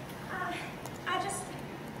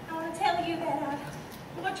 I want to tell you that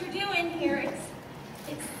what you're doing here, it's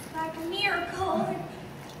like a miracle.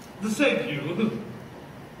 Thank you.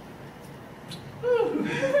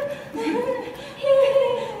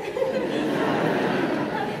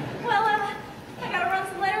 Well, I gotta run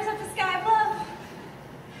some letters up to Sky Bluff.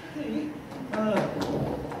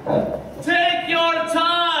 Take your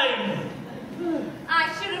time.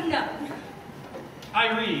 I should have known.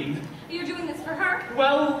 Irene. You're doing this for her?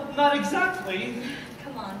 Well, not exactly.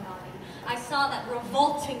 Come on, Bobby. I saw that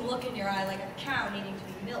revolting look in your eye like a cow needing to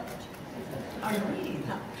be milked. Irene.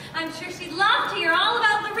 I'm sure she'd love to hear all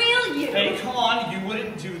about the real you. Hey, come on, you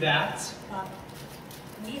wouldn't do that. Bobby,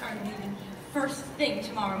 we are leaving here first thing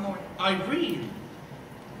tomorrow morning. Irene.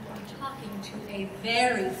 I'm talking to a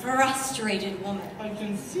very frustrated woman. I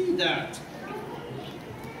can see that.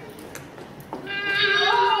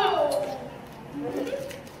 Oh!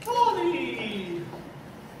 Polly,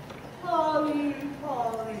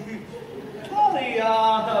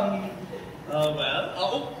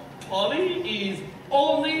 Polly is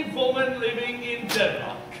only woman living in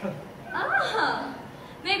Deadrock. Ah,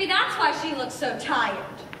 maybe that's why she looks so tired.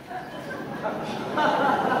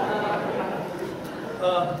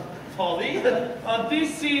 Polly,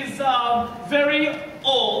 this is a very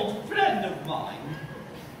old friend of mine.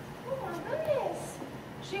 Oh my goodness.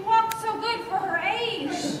 She walks so good for her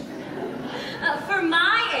age. For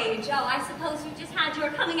my age, oh, I suppose you just had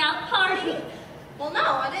your coming out party? Well, no,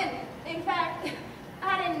 I didn't. In fact,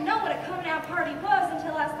 I didn't know what a coming out party was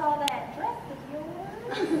until I saw that dress of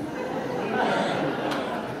yours.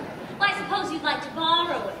 Well, I suppose you'd like to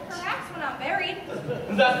borrow it. Perhaps when I'm married.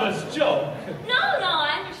 That was a joke. No,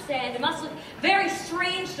 I understand. It must look very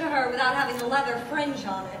strange to her without having a leather fringe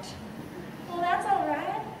on it. Well, that's all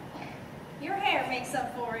right. Your hair makes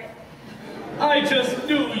up for it. I just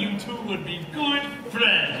knew you two would be good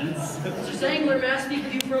friends. Mr. Zangler, may I speak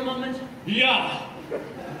with you for a moment? Yeah.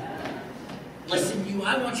 Listen, you,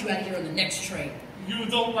 I want you out of here on the next train. You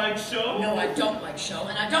don't like show? No, I don't like show,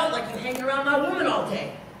 and I don't like you hanging around my woman all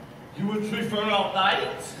day. You would prefer all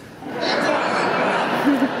night? I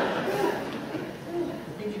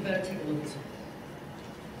think you better take a look at something.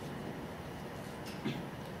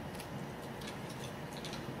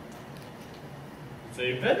 It's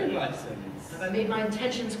a wedding license. Have I made my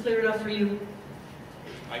intentions clear enough for you?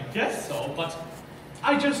 I guess so, but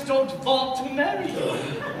I just don't want to marry you.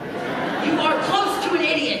 You are close to an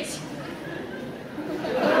idiot.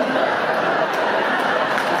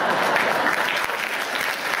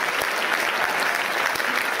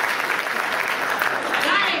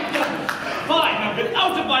 That ain't good. Fine, now get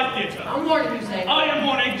out of my theater. I'm warning you, Zangler. I am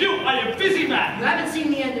warning you. I am a busy man. You haven't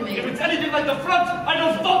seen the end of me. If it's anything like the front, I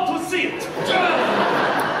don't want to see it. Excuse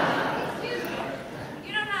me.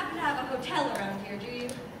 You don't happen to have a hotel around here, do you?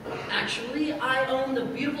 Actually, I own the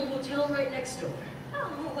beautiful hotel right next door.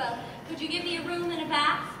 Oh, well, could you give me a room and a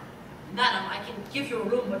bath? Madam, I can give you a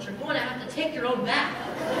room, but you're going to have to take your own bath.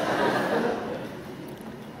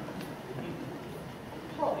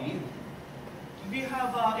 Polly, we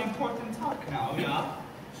have important talk now, yeah?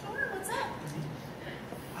 Sure, what's up?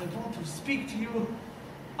 I want to speak to you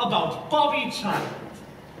about Bobby Child.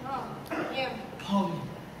 Oh, yeah. Polly,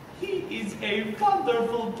 he is a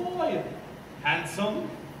wonderful boy. Handsome,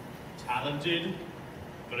 talented,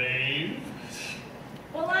 brave.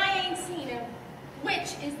 Well, I ain't seen him,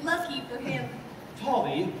 which is lucky for him.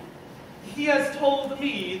 Polly, he has told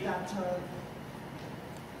me that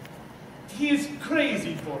he is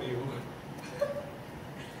crazy for you.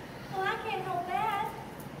 Well, I can't help that.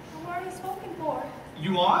 I'm already spoken for.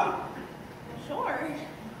 You are? Well, sure.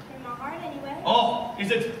 In my heart, anyway. Oh, is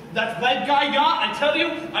it that red guy? Yeah, I tell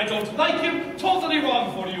you, I don't like him. Totally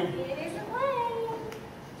wrong for you. It isn't way.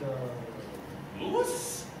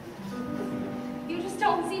 Louis? You just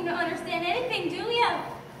don't seem to understand anything, do you?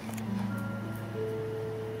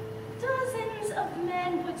 Dozens of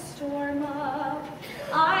men would storm up.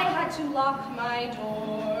 I had to lock my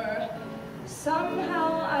door.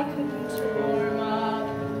 Somehow I couldn't warm up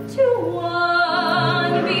to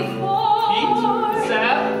one before. Pete?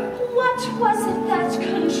 Sam? What was it that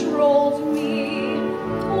controlled me?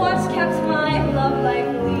 What kept my love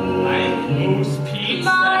lively? Who's Pete?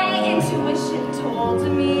 My intuition told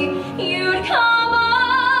me you'd come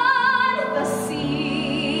on the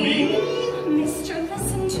scene. Me? Mister,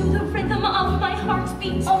 listen to the rhythm of my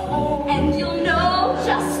heartbeat, and you'll know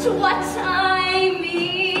just what I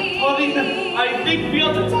mean. Holly, I think we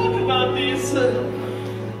ought to talk about this.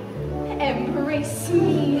 Embrace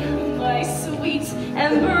me, my sweet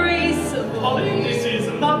embraceable. Holly, this is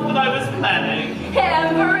not what I was planning.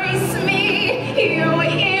 Embrace me, you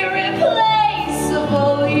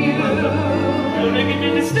irreplaceable you. You're making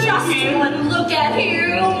me mistaken. Just one look at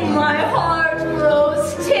you, my heart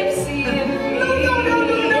grows tipsy in me.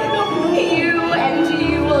 You and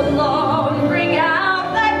you alone bring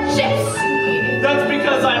out that gypsy. That's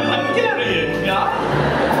because I'm Hungarian, yeah? I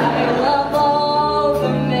love all the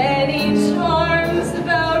many charms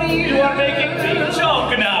about you. You are making me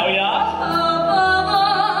joke now, yeah? Above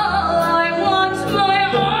all, I want my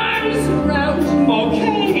arms around you.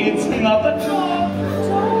 Okay, it's not a joke.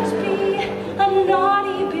 Don't be a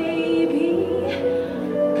naughty baby.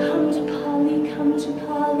 Come to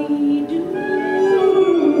Polly, do.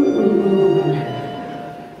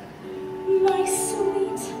 My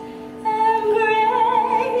sweet,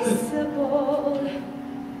 embraceable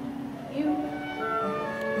you.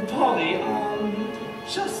 Polly,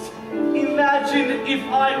 just imagine if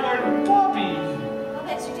I were Bobby. I'll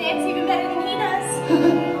bet you dance even better than he does.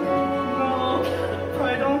 No, I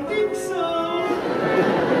don't think so.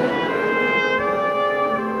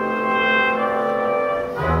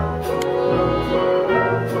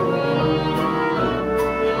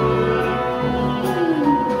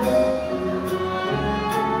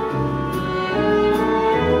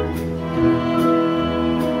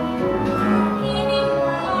 In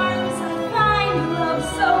your arms I find love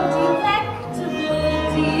so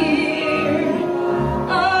delectable, dear.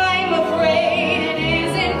 I'm afraid it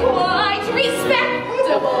isn't quite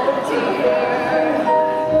respectable, dear.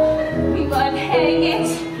 But hang it,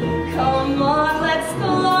 come on, let's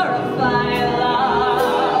glorify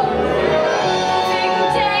love.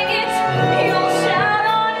 Dang it, you'll shout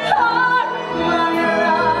on my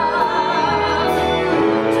love.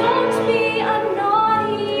 Don't be a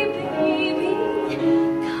naughty baby.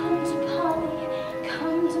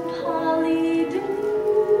 Come to Polly, do.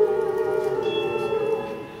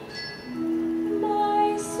 My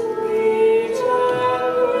sweet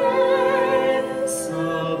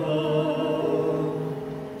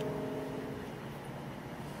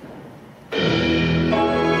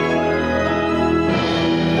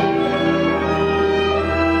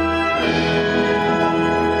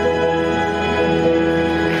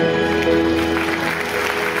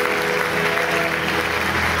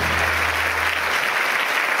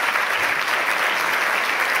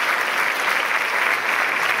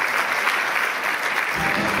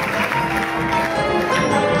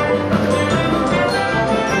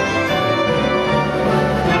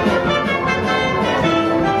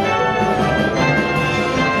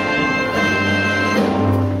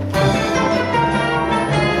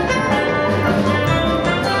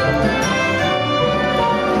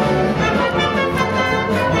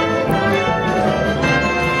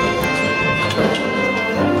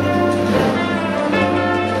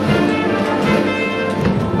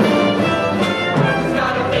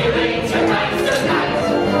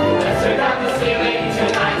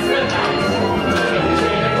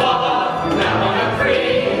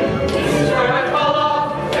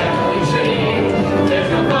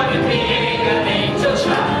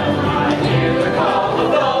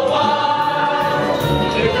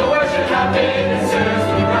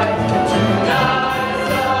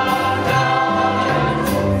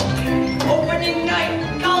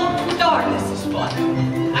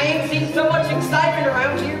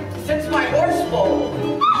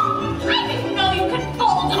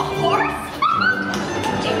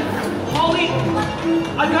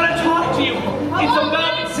I gotta talk to you. It's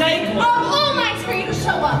about Zangler. All nights for you to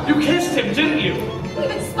show up. You kissed him, didn't you? You've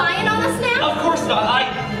been spying on us now? Of course not.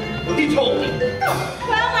 He told me.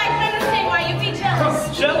 Well, I can understand why you'd be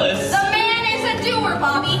jealous. Jealous? The man is a doer,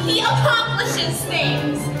 Bobby. He accomplishes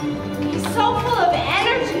things. He's so full of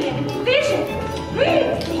energy and vision.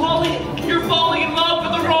 Polly, you're falling in love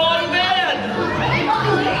with the wrong man.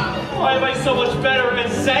 Why am I so much better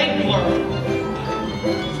as Zangler?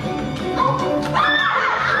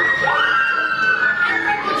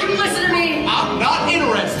 Would you listen to me? I'm not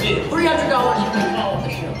interested.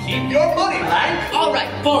 $300. Keep your money, Lank. All right,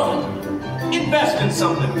 400. Invest in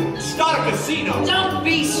something. Start a casino. Don't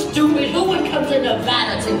be stupid. Who would come to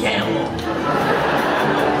Nevada to gamble?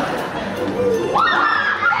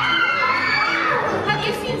 Have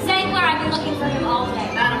you seen Zangler? I've been looking for him all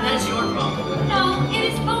day. Madam, that is your problem. No, it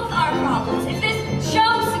is both our problems. If this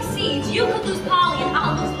show succeeds, you could lose Polly and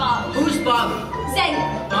I'll lose Bobby. Who's Bobby?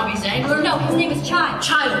 Zangler. Bobby Zangler? No, his name is Child.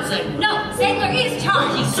 Child Zangler. No, Zangler is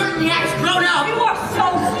Child. He certainly acts grown up. You are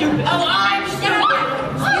so stupid. Oh, I'm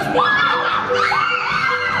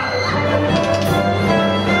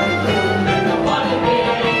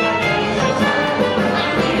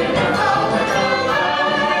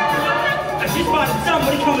I just spotted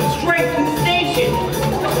somebody coming straight from the station.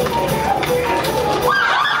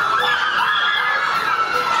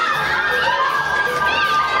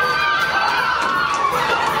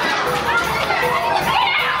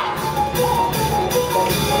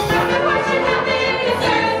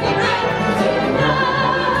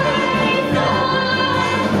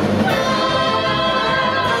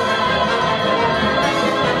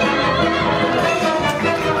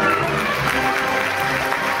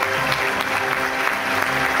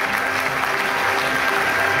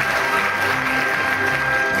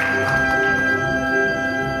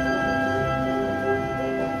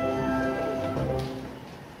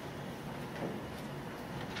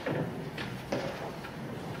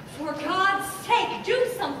 For God's sake, do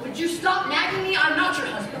something. Would you stop nagging me? I'm not your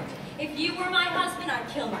husband. If you were my husband, I'd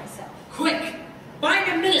kill myself. Quick,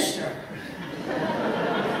 find a minister.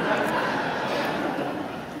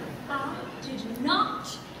 I did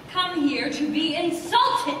not come here to be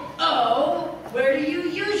insulted. Oh, where do you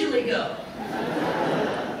usually go?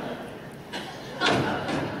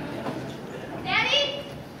 Daddy?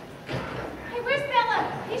 Hey, where's Bella?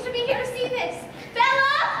 He should be here to see this.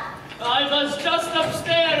 Bella! I was just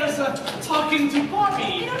upstairs talking to Bobby.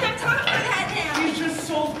 You don't have time for that now. He's just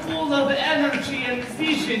so full of energy and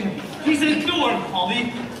vision. He's a dork,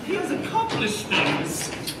 Polly. He has accomplished things.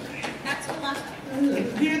 That's a lot.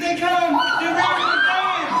 Here they come. They're ready to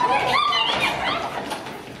dance.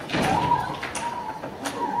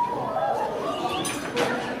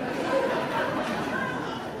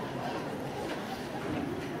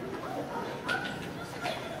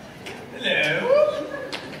 Hello.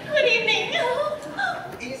 Good evening.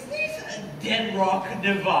 Is this Deadrock,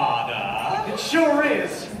 Nevada? It sure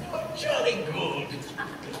is. Jolly good.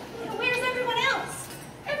 Where's everyone else?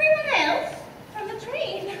 Everyone else? From the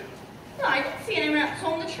train? Well, I didn't see anyone else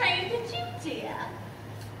on the train, did you, dear?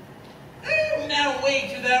 Oh, now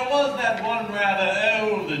wait, there was that one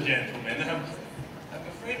rather older gentleman. I'm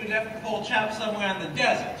afraid we left the poor chap somewhere in the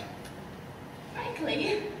desert.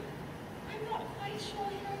 Frankly, I'm not quite sure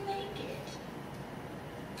he'll make it.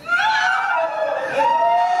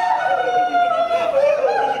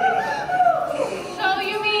 So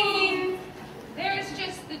you mean there's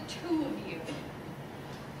just the two of you?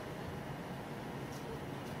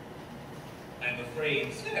 I'm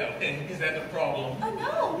afraid so. Is that a problem? Oh,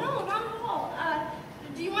 no, not at all.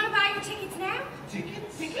 Do you want to buy your tickets now?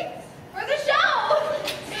 Tickets? Tickets? For the show!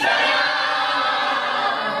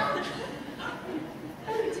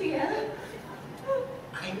 Oh, dear.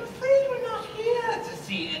 I'm afraid we're not here to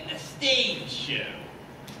see a stage show.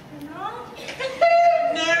 Not?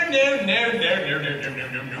 No.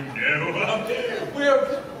 We're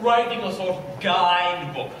writing a sort of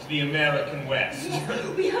guidebook to the American West.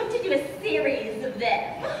 We hope to do a series of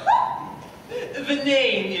them. The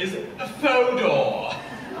name is Fodor.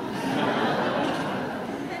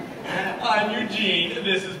 I'm Eugene.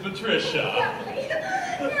 This is Patricia. Lovely.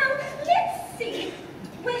 Now, let's see.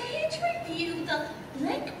 We're here to review the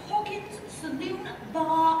Lake Hawkins Saloon,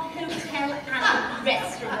 Bar, Hotel, and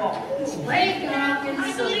Restaurant. Lake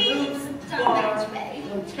Hawkins Saloon, Bar,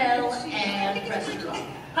 Hotel, and Restaurant.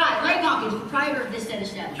 Hi, Lake Hawkins, proprietor of this said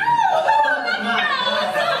establishment.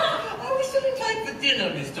 Are we sitting tight for dinner,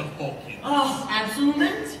 Mr. Hawkins? Oh,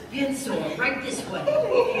 absolutely. Bien sûr, right this way.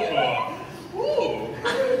 Ooh.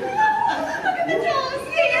 Look at the doors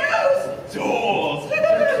here. Doors. The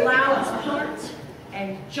clouds part,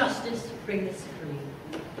 and justice rings free.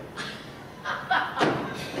 I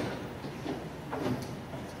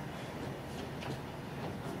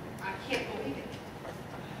can't believe it.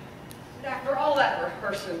 And after all that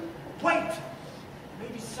rehearsing, Wait!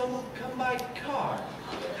 Maybe someone come by car.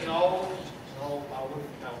 No, I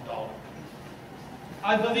wouldn't count on it.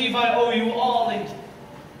 I believe I owe you all a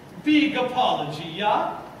big apology,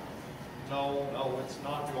 yeah? No, it's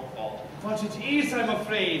not your fault. But it is, I'm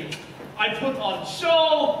afraid. I put on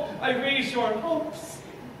show, I raise your hopes.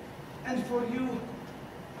 And for you,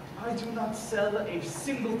 I do not sell a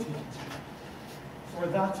single ticket. For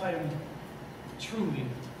that I am truly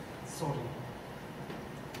sorry.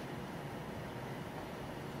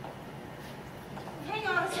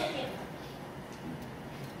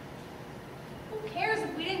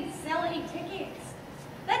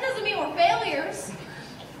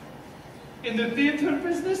 in the theater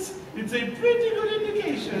business, it's a pretty good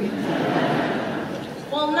indication.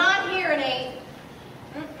 Well, not here, it ain't.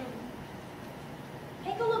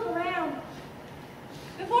 Take a look around.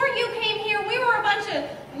 Before you came here, we were a bunch of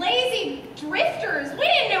lazy drifters. We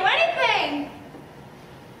didn't know anything.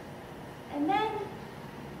 And then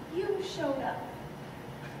you showed up.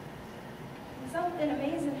 And something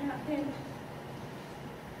amazing happened.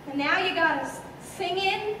 And now you got us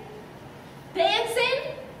singing,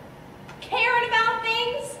 dancing, caring about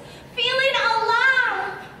things, feeling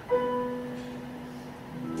alive.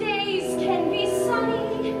 Days can be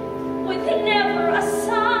sunny with never a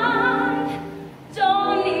sigh.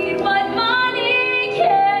 Don't need what money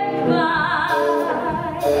can buy.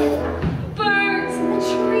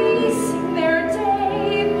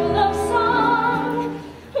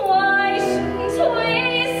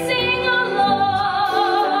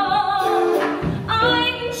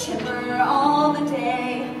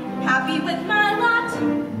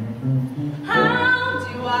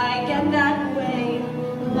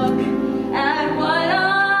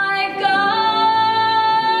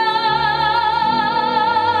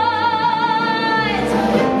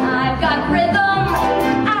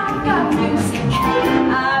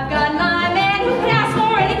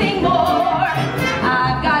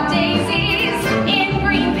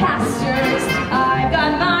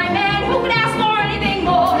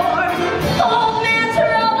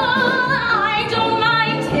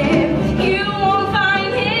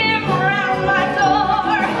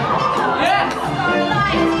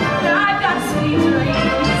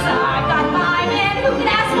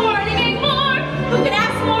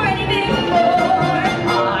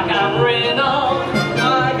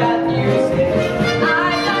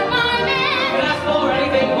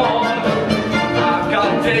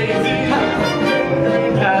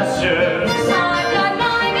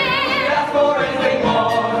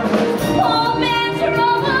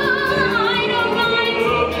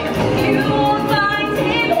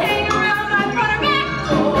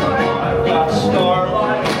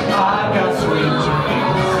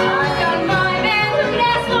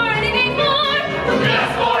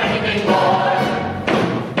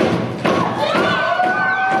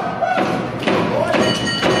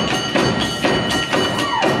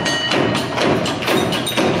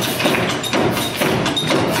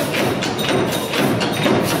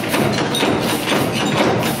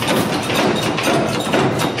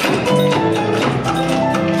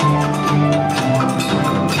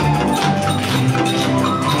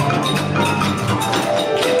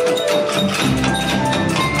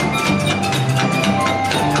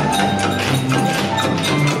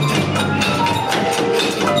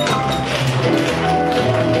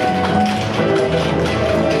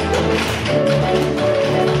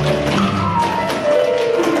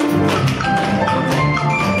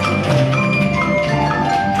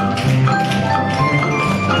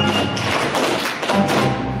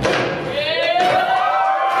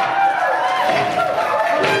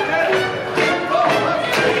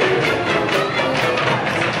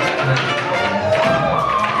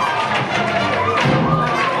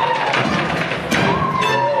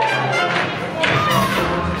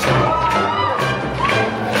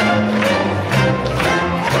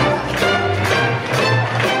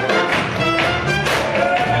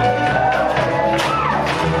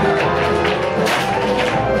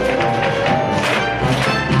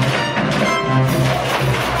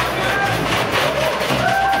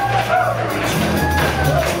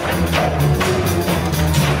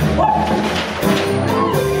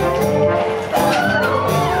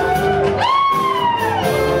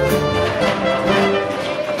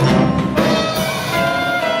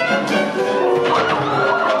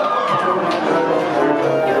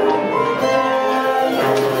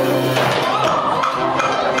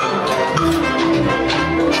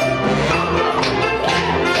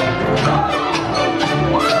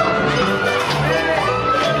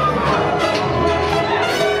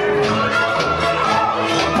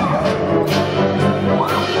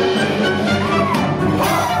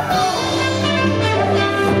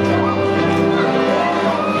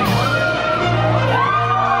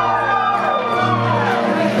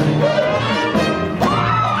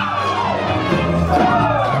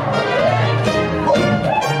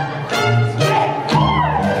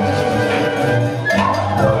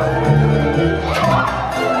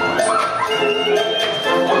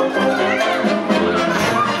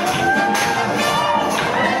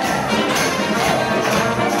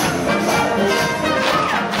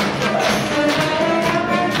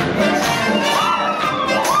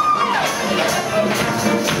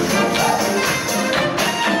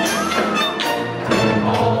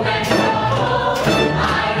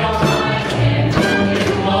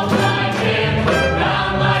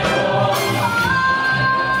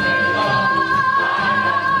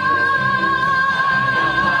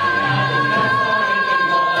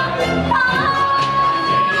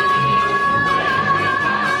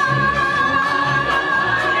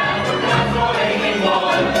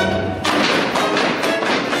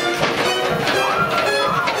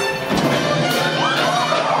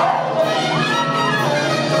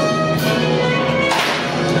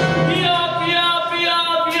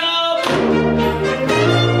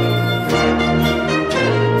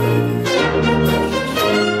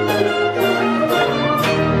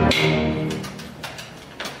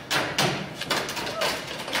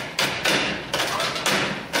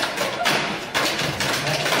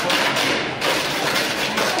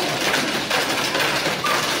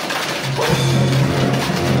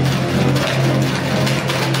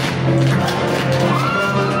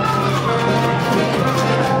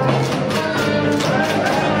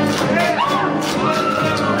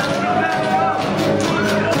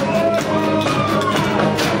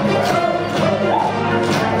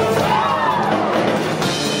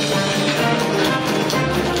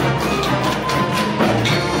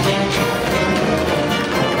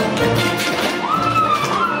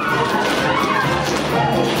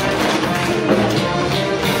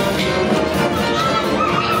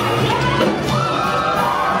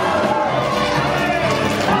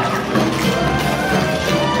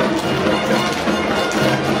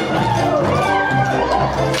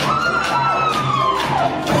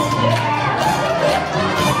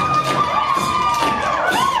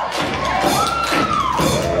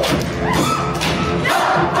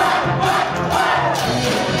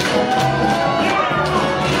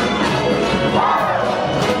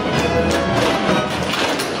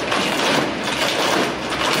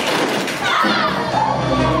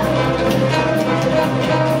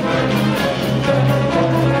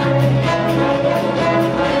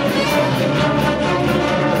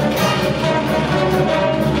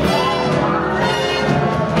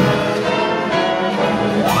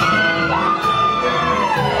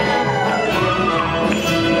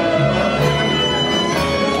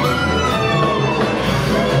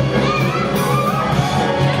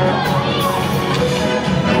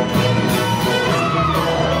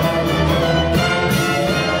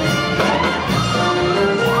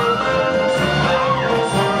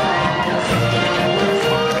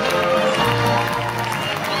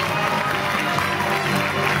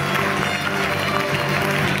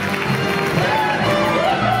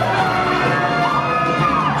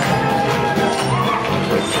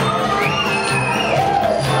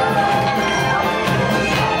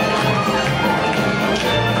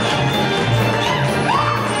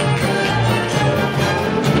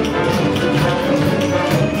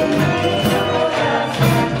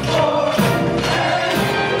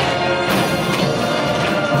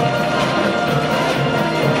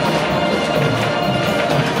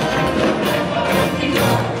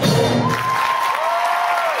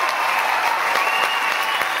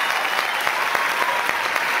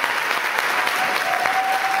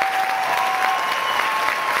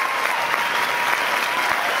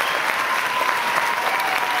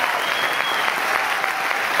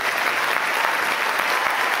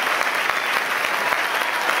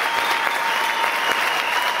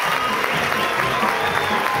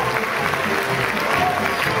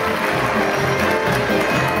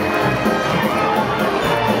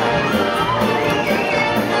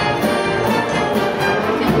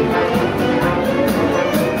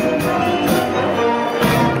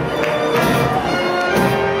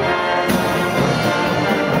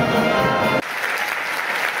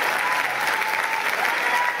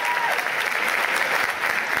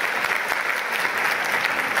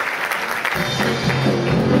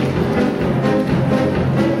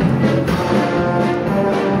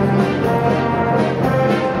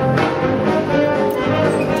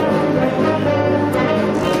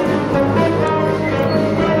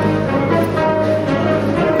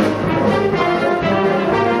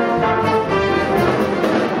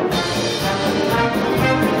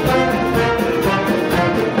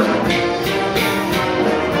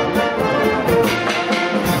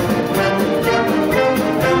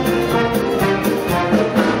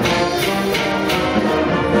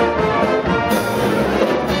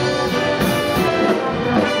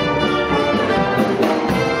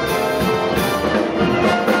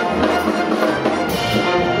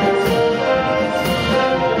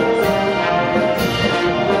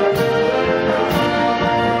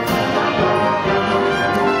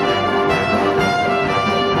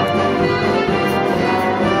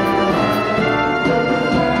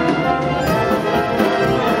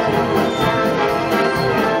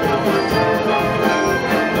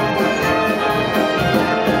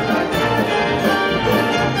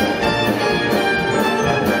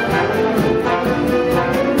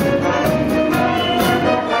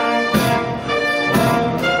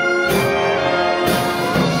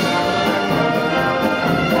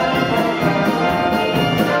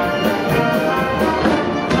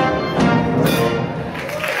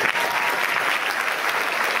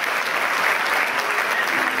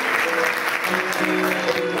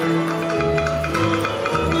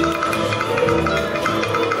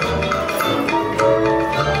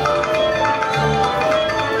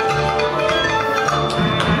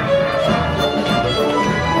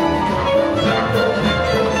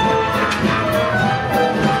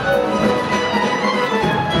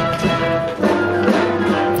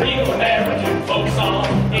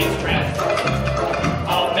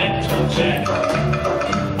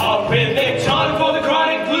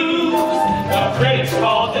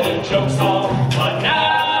 a joke song, but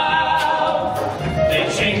now they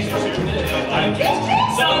changed it to the like it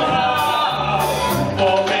somehow.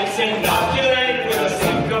 For it's inoculated with a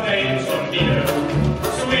syncopated some meter,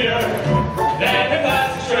 sweeter than a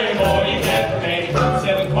glass of stray boy you get from any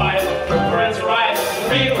sailing quiet. For it's right, the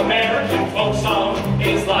real American folk song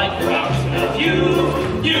is like a fountain of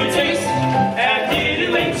you taste, and it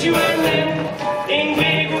elates you and then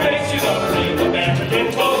invigorates you. The real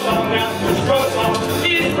American folk song, now the folk song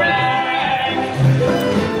is rag.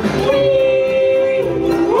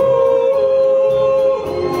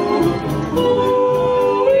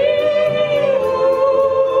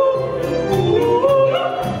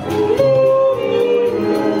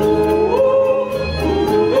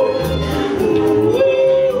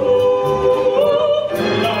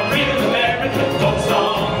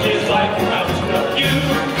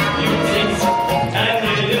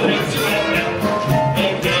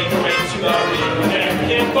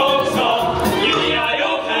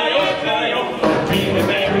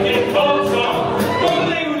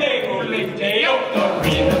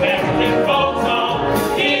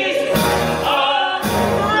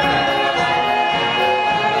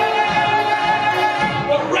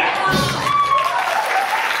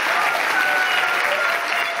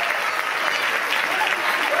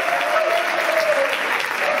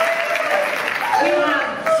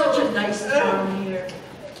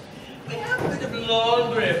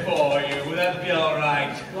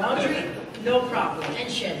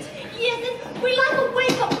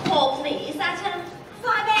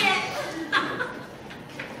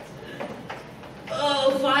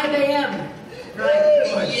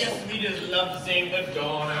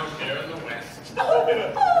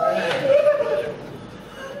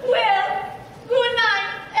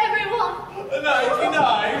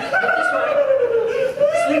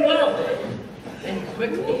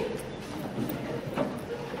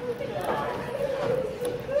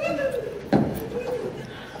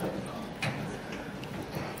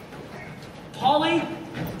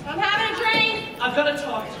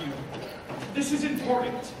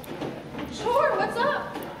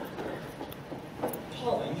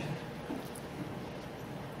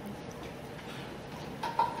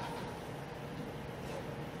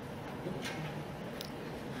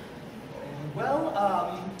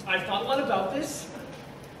 I thought a lot about this,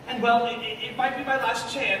 and well, it might be my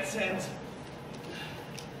last chance, and...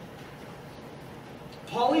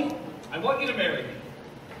 Polly, I want you to marry me.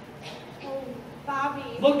 Oh, Bobby.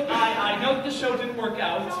 Look, I know the show didn't work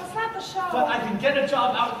out. No, it's not the show. But I can get a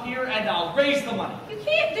job out here, and I'll raise the money. You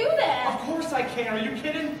can't do that. Of course I can. Are you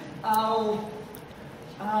kidding? I'll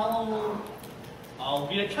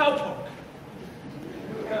be a cowpoke.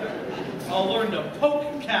 I'll learn to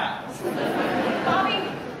poke cows. Bobby,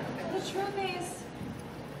 the truth is,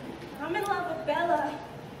 I'm in love with Bela.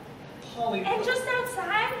 Polly. And just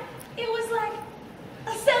outside, it was like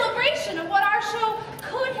a celebration of what our show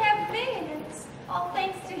could have been. And it's all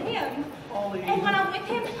thanks to him. Polly. And when I'm with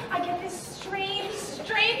him, I get this strange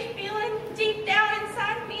feeling deep down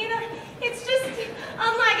inside me. And it's just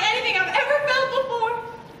unlike anything I've ever felt before.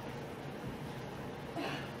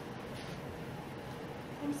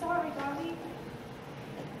 I'm sorry, Bobby.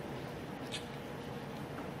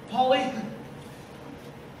 Polly,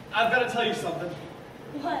 I've got to tell you something.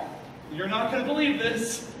 What? You're not going to believe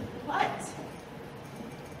this. What?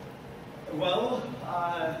 Well,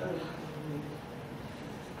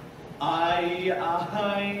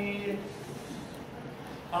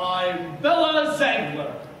 I'm Bela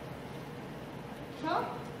Zangler. Huh?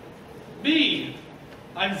 Me.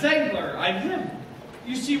 I'm Zangler. I'm him.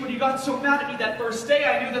 You see, when you got so mad at me that first day,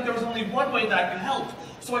 I knew that there was only one way that I could help.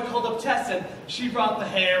 So I called up Tess, and she brought the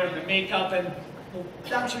hair and the makeup, and well,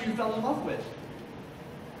 that's who you fell in love with.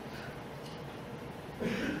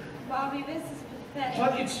 Bobby, this is pathetic.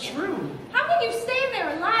 But it's true. How can you stand there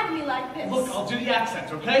and lie to me like this? Look, I'll do the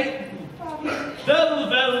accent, okay? Bobby.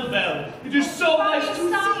 Well. It is so Bobby, nice to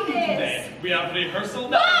stop see you this. today. We have rehearsal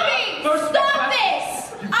now. Bobby, stop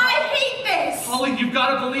this! I hate this! Polly, you've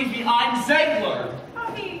got to believe me. I'm Zangler.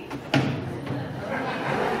 Bobby.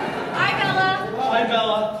 Hi, Bela. Hi,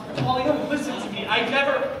 Bella. Polly, listen to me. I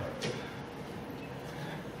never...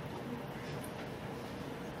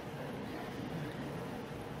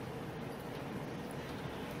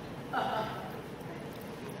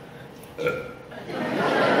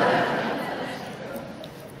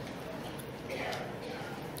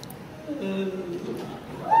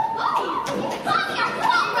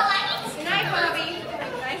 Good night, Bobby.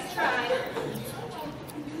 Nice try.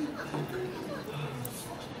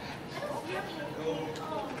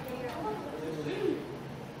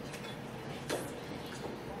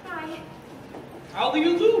 Hi. How do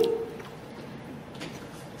you do?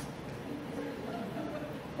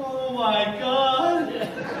 Oh my God.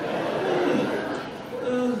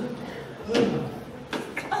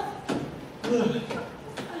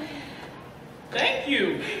 Thank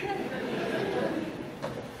you.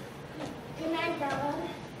 Good night, Bella.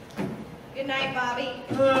 Good night, Bobby.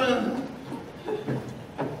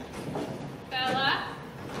 Bella,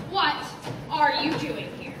 what are you doing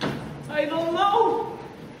here? I don't know,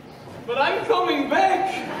 but I'm coming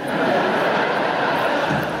back.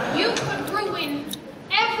 You could ruin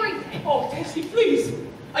everything. Oh, Tessie, please.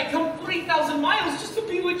 I come 3,000 miles just to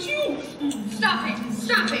be with you. Stop it.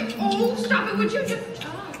 Stop it. Oh, stop it. Would you just...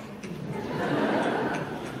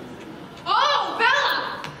 Oh,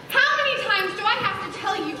 Bella! How many times do I have to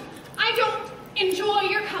tell you I don't enjoy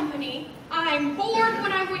your company, I'm bored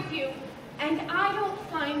when I'm with you, and I don't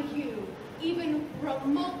find you even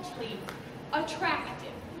remotely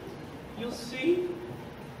attractive? You see?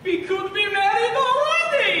 We could be married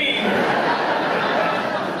already!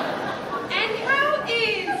 And how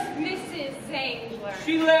is Mrs. Zangler?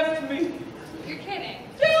 She left me. You're kidding.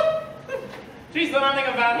 Yeah. She's running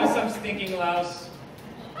about with some stinking louse.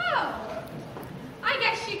 Oh, I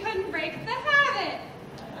guess she couldn't break the habit.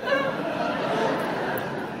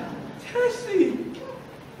 Tessie,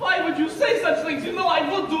 why would you say such things? You know I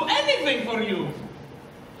would do anything for you.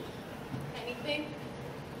 Anything?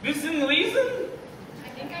 Within reason? I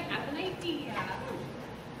think I have an idea.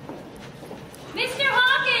 Mr.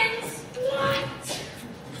 Hawkins! What?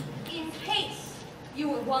 In case you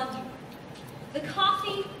were wondering, the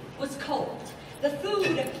coffee was cold, the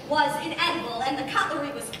food was inedible, and the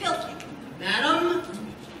cutlery was filthy. Madam,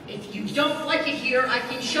 if you don't like it here, I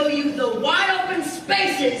can show you the wide open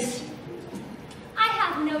spaces. I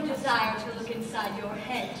have no desire to look inside your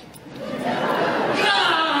head.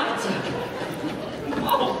 God!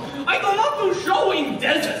 Oh, I do not do show in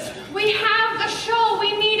deserts. We have a show.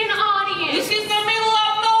 We need an audience. This is the middle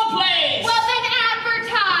of no place. Well, then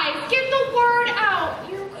advertise. Get the word out.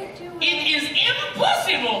 You could do it. It is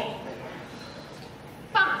impossible.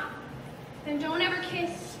 Fine. Then don't ever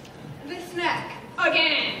kiss this neck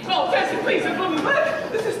again. Oh, Tessie, please, I'm coming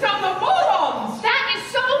back. This is town of morons. That is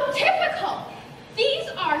so typical. These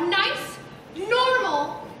are nice,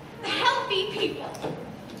 normal, healthy people.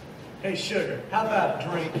 Hey, sugar, how about a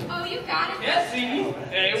drink? Oh, you got it. Tessie.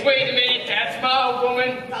 Hey, wait a minute. That's my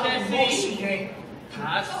woman. No, Tessie. she ain't.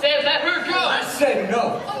 I said let her go. I said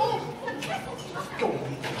no. Oh. Go.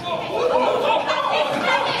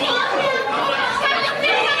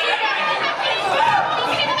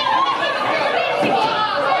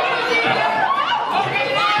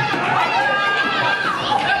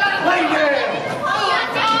 Lay down.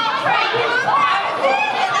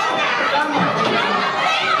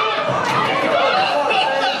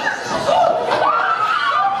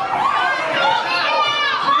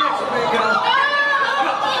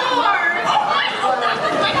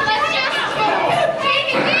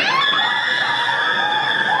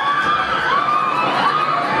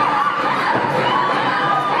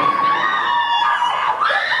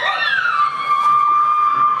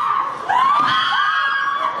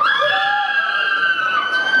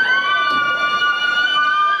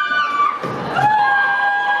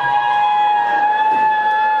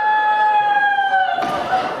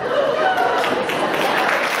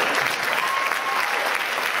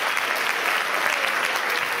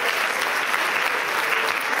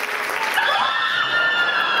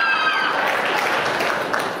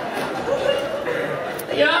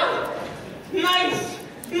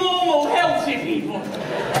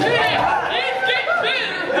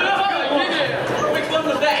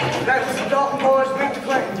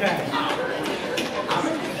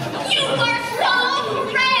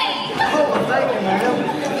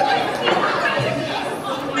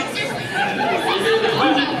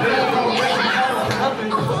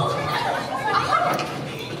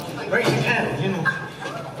 Raising cattle, you know.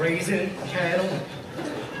 Raising cattle.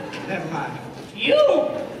 Never mind. You!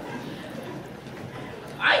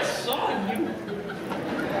 I saw you.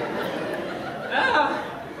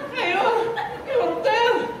 Hey, you're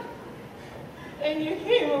there. And you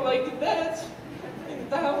came like that. And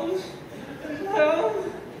down. And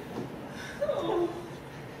down. Oh.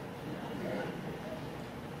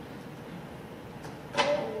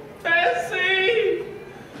 Tessie!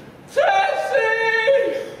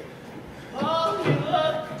 Tessie! Oh,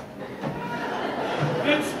 look.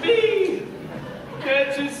 It's me.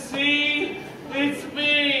 Can't you see? It's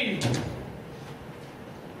me.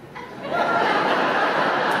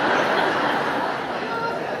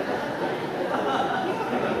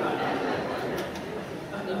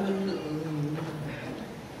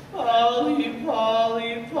 Polly, Polly.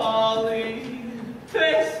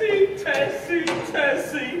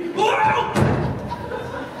 Tessie. Whoa!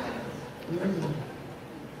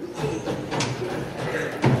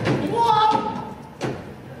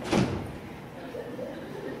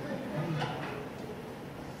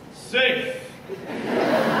 Safe.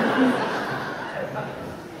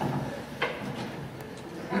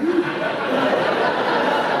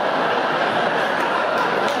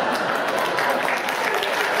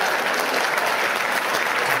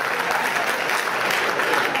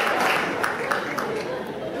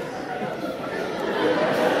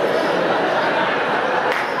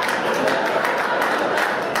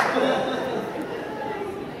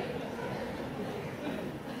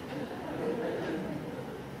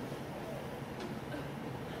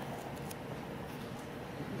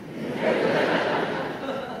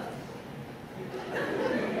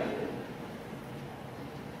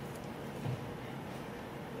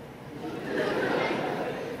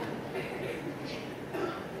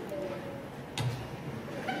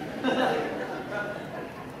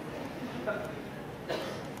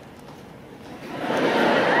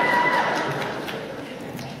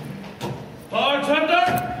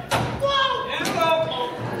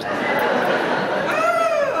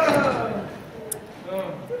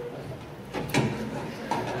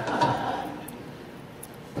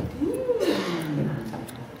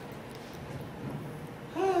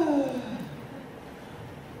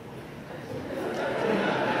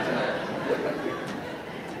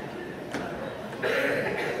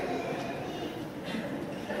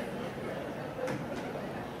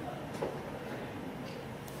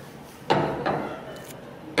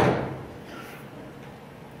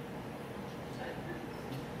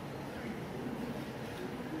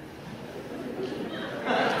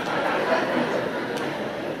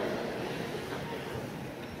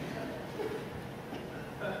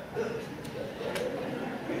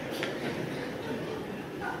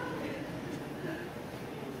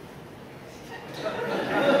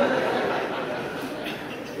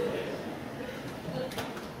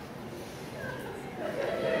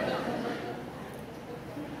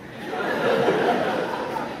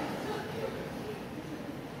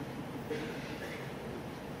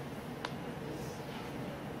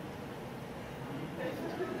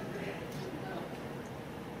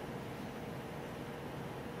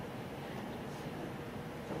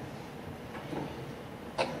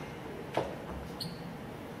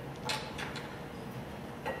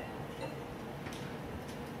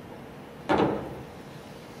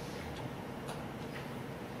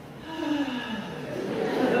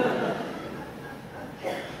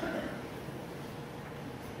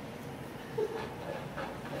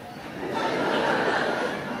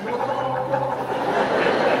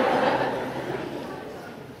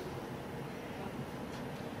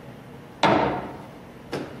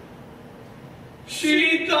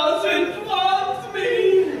 She doesn't want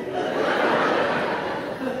me.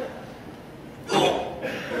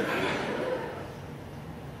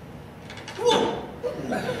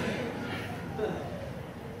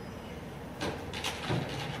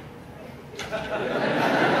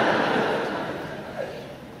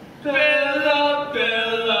 Bela,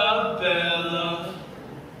 Bela, Bela.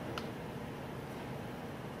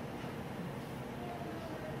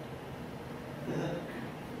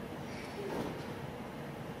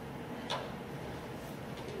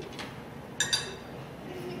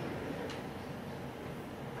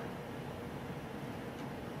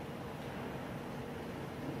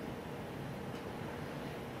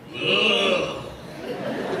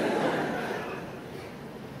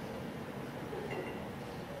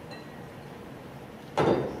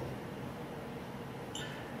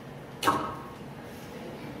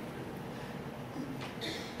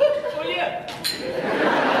 Oh yeah.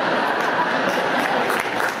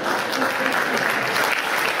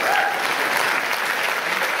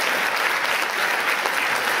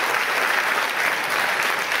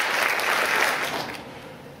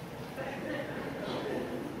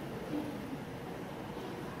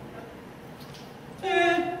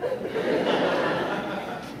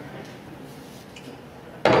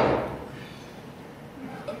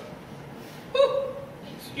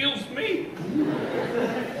 Excuse me.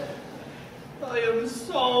 I am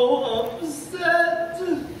so upset.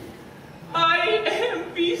 I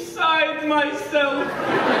am beside myself.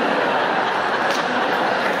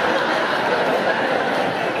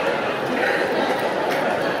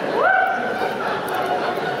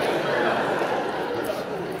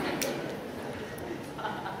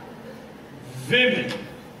 Women.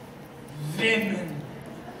 Women.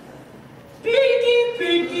 Piggy,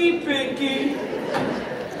 piggy, piggy.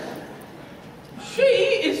 She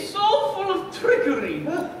is so full of trickery.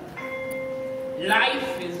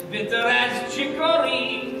 Life is bitter as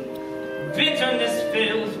chicory. Bitterness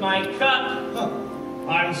fills my cup.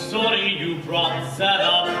 I'm sorry you brought that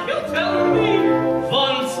up. You tell me.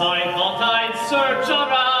 Once I thought I'd search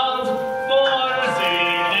around for a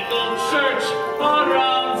little church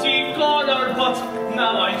around the corner, but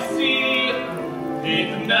now I see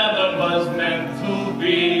it never was meant to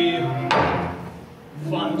be.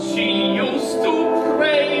 Once she used to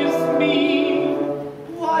praise me.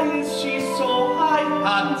 Why is she so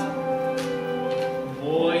high-hat?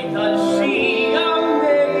 Boy, does she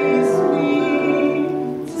amaze me.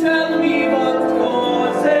 Tell me what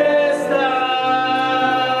causes that.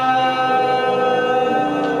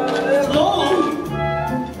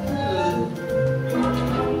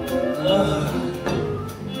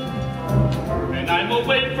 When I'm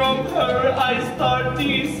away from her, I start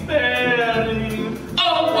despairing.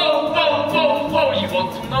 Oh, whoa, whoa, whoa, whoa. You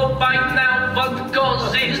want to know by now what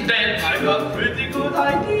causes that? I got pretty good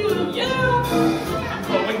idea. Yeah. I'm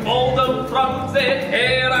growing bolder from the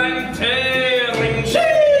hair I'm tearing. Gee!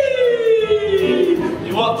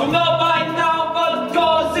 You want to know by now what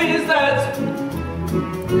causes that?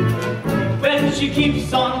 When she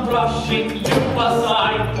keeps on brushing you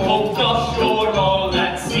aside, oh gosh, you're all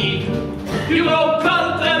at sea. You know,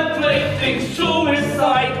 contemplating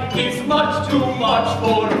suicide is much too much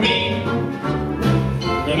for me.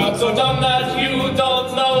 You're not so dumb that you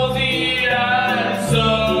don't know the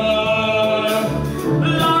answer.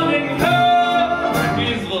 Loving her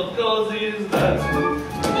is what causes that.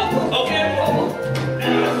 Okay.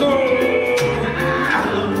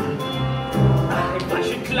 If I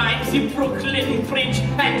should climb the Brooklyn Bridge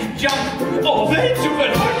and jump Oh, then you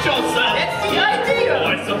will hurt yourself. That's the idea.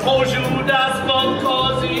 I suppose you'd ask what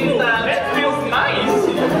causes that. That feels nice.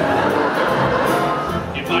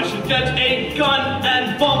 If I should get a gun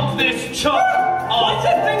and bump this chop What's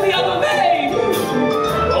that thing the other way?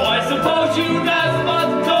 Oh, I suppose you'd ask what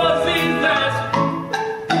causes that.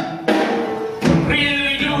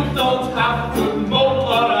 Really, you don't have to mope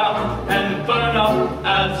around and burn up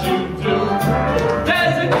as you do.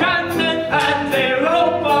 There's a cannon and a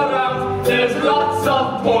rope around. There's lots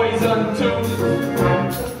of poison too.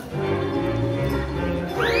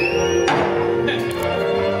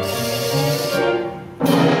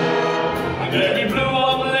 I'm very blue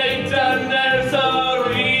of late and there's a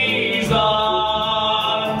reason.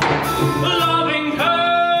 Loving her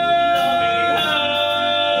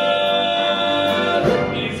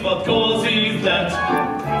is what causes that.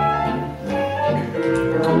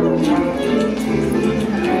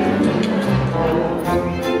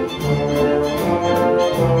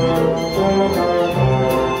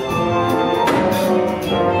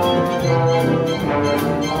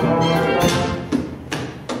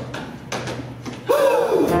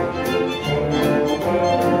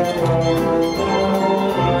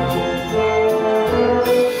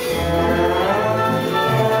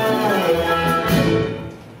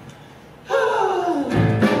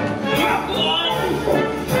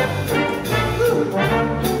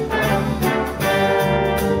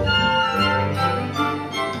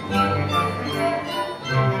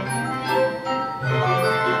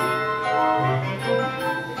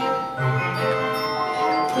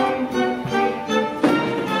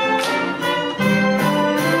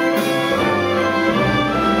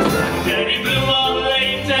 Very blue of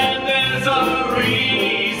late and there's a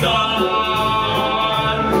reason.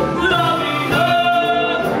 Loving her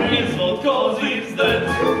is what causes that.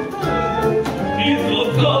 Is what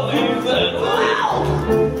causes that.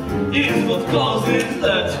 Is what causes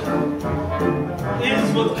that. Is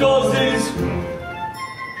what causes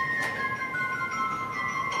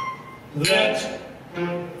that.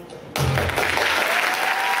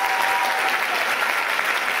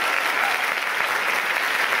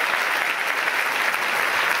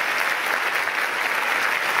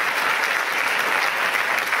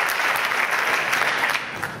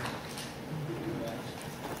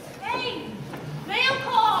 Hey, mail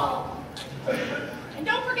call. And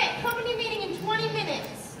don't forget, company meeting in 20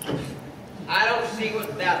 minutes. I don't see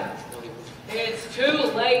what that is. It's too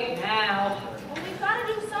late now. Well, we've got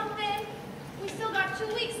to do something. We still got 2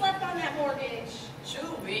 weeks left on that mortgage.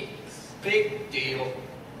 2 weeks. Big deal.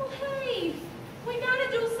 Well, hey, we got to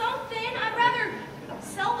do something. I'd rather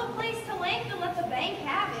sell the place to Link than let the bank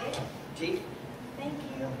have it. Gee. Thank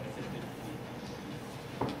you.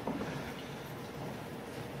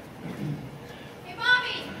 Hey,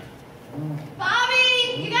 Bobby.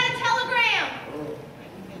 Bobby, you got a telegram.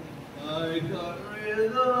 I got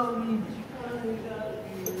rhythm. I got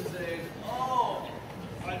music. Oh,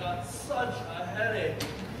 I got such a headache.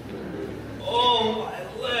 Oh, my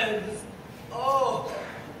legs. Oh,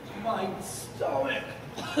 my stomach.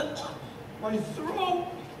 My throat.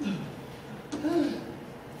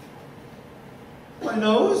 My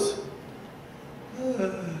nose.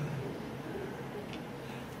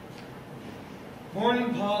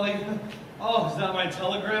 Morning, Polly. Oh, is that my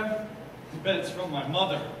telegram? I bet it's from my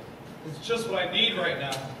mother. It's just what I need right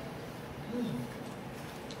now.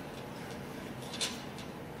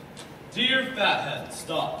 Dear Fathead,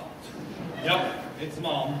 stop. Yep, it's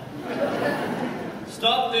Mom.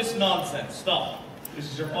 Stop this nonsense, stop. This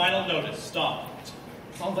is your final notice, stop.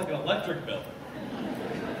 Sounds like an electric bill.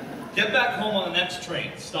 Get back home on the next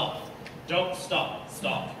train, stop. Don't stop,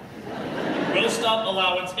 stop. Will stop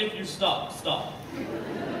allowance if you stop, stop.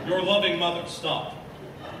 Your loving mother, stop.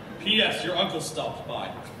 P.S. Your uncle stopped by.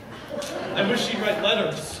 I wish he'd write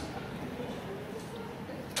letters.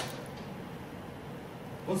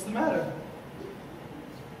 What's the matter?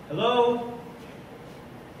 Hello?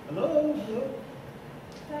 Hello? Hello?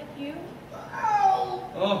 Is that you?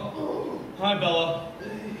 Oh, hi, Bella.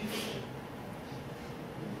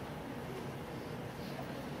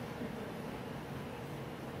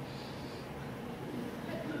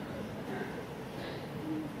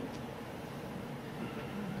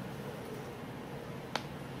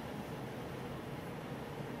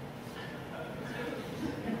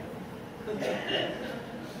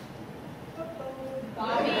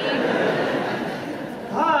 Bobby.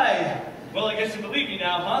 Hi. Well, I guess you believe me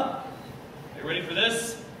now, huh? You ready for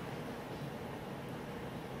this?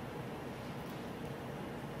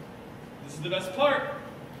 This is the best part.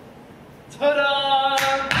 Ta-da!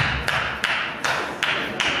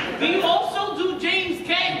 We also do James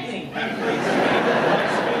Cagney.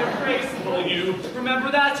 Irreplaceable you.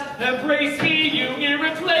 Remember that? Embrace me, you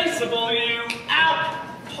irreplaceable you.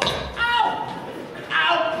 Ow! Ow!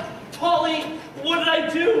 Ow! Polly, what did I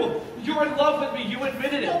do? You're in love with me. You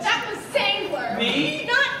admitted it. No, that was Zangler. Me?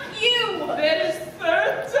 Not you. That is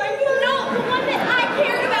third Zangler? No, the one that I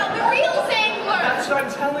cared about, the real Zangler. That's what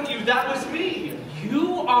I'm telling you. That was me.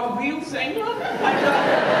 You are real Zangler? I'm not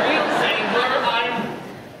real Zangler. I'm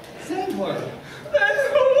Zangler. That's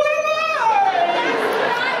who am I? That's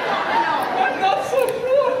what I want to know. I'm not so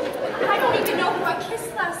sure. I don't even know who I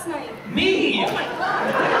kissed last night. Me? Oh my God.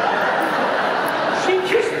 She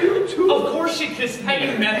kissed you too? Of course she kissed me. Have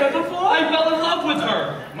you met her before? I fell in love with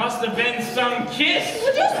her. Must have been some kiss.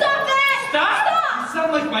 Would you stop that? Stop! You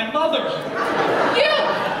sound like my mother.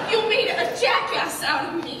 You made a jackass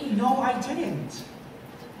out of me. No, I didn't.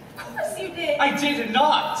 Of course you did. I did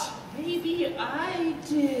not. Maybe I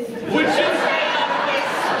did. Would you say this?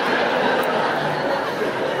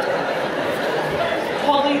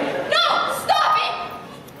 Polly? No, stop it!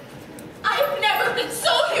 I've never been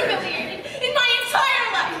so humiliated in my entire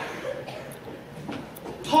life.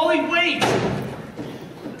 Polly, wait!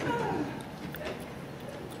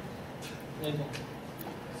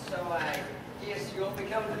 So I guess you won't be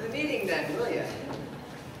coming to the meeting then, will you?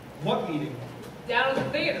 What meeting? Down at the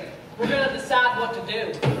theater. We're gonna decide what to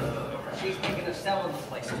do. She's thinking of selling the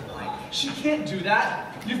place tonight. She can't do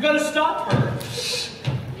that. You've got to stop her.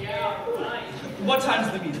 Yeah, right. What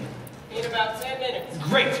time's the meeting? In about 10 minutes.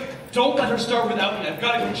 Great. Don't let her start without me. I've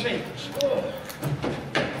got to go change.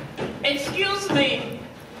 Excuse me.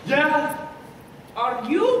 Yeah? Are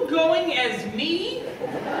you going as me?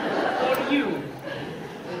 Or you?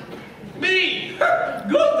 Me!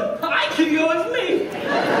 Good! I can go as me!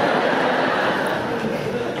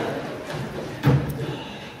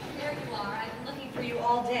 There you are. I've been looking for you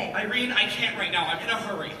all day. Irene, I can't right now. I'm in a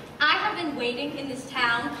hurry. I have been waiting in this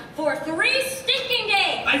town for 3 stinking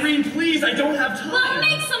days. Irene, please, I don't have time. Well,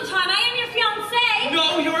 make some time. I am your fiancé.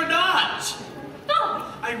 No, you're not.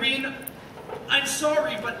 Oh, Irene, I'm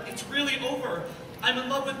sorry, but it's really over. I'm in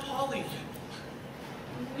love with Polly.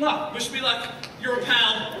 Mwah, wish me luck. You're a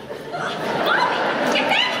pal. Bobby, get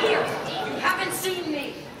back here. You haven't seen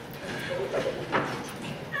me.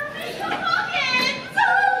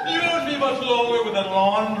 You won't be much longer with that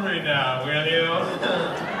laundry now, will you?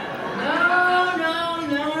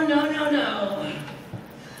 No.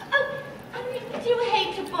 Oh, I do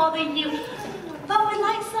hate to bother you, but we'd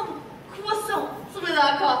like some croissants with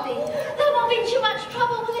our coffee. There won't be too much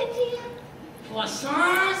trouble with it, dear.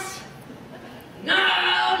 Croissants? No.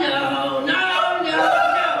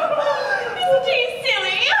 Isn't she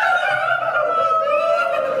silly?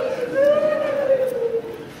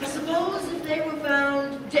 I suppose if they were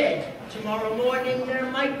found dead tomorrow morning, there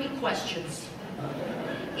might be questions.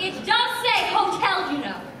 it does say hotel, you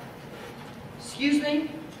know, Excuse me?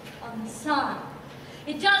 on the sign.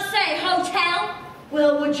 It does say hotel.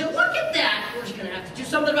 Well, would you look at that? We're just gonna have to do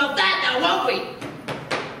something about that now, won't we?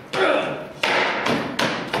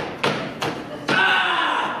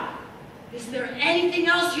 Ah! Is there anything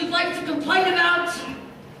else you'd like to complain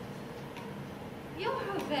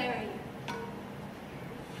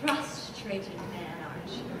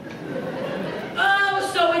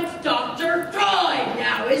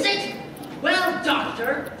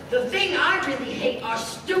doctor. The thing I really hate are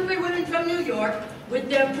stupid women from New York with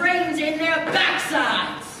their brains in their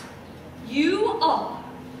backsides. You are,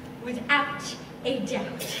 without a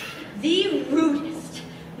doubt, the rudest,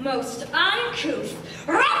 most uncouth,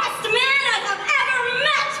 roughest man I've ever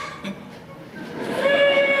met!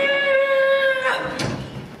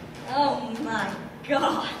 Oh my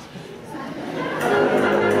God.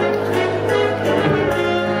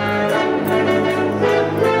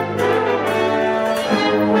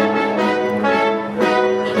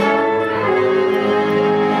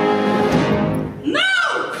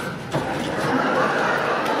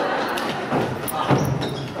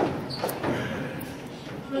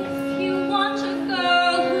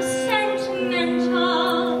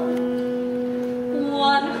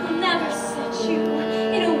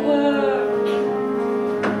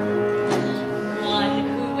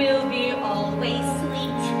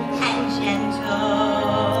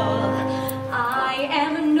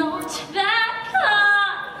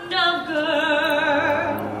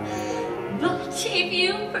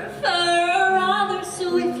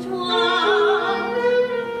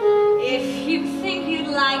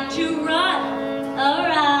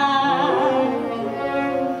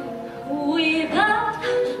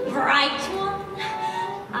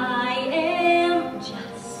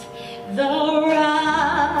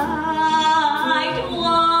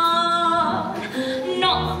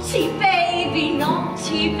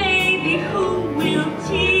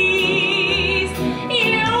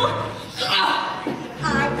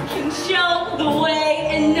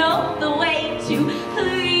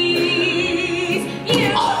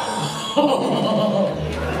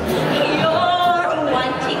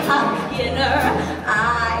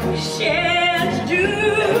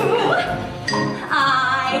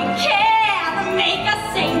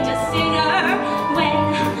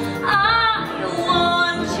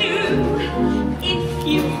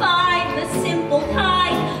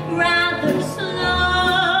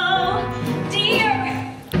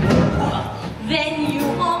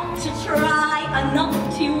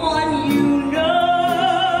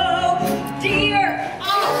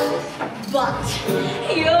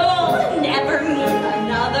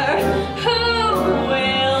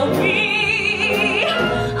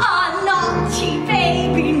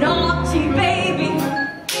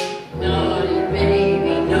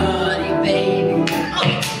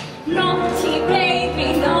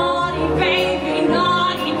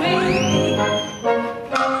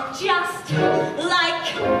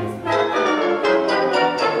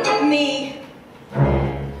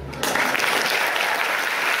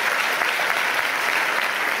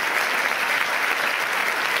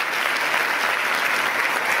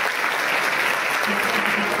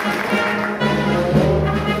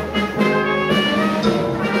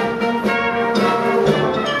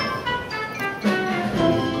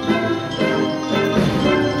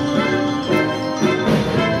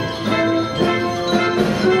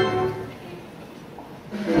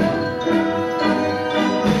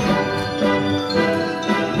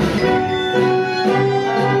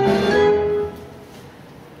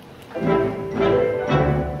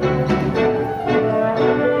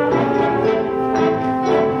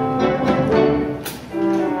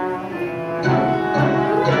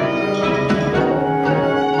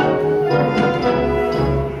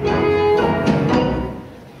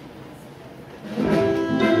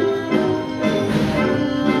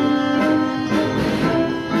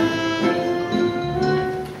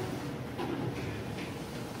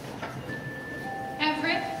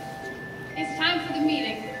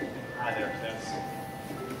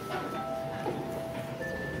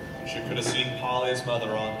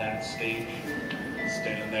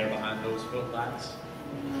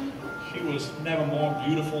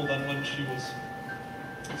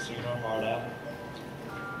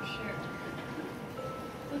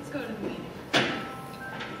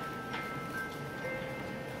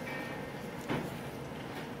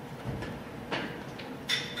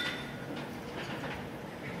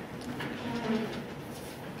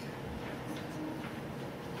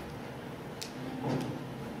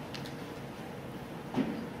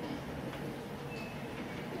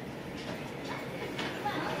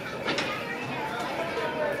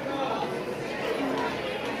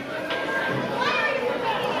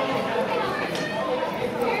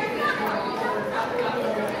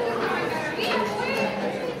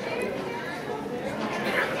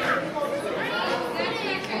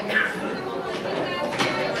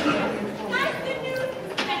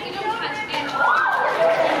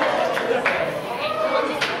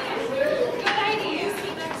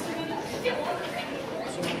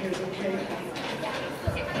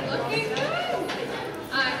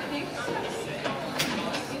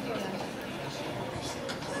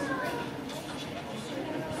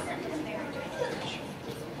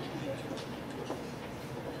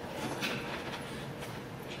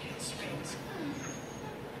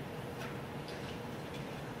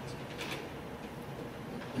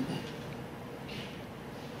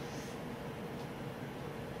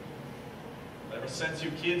 since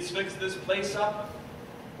you kids fixed this place up,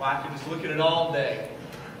 well, I can just look at it all day.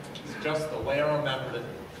 It's just the way I remembered it.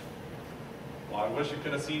 Well, I wish I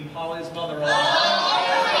could have seen Polly's mother alive.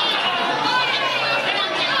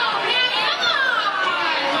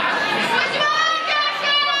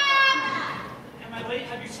 Am I late?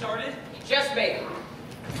 Have you started? Just me.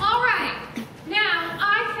 All right. Now,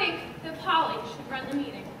 I think that Polly should run the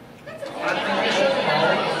meeting.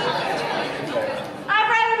 I'd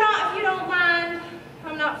rather not, if you don't mind.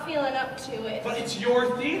 I'm not feeling up to it. But it's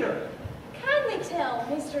your theater. Kindly tell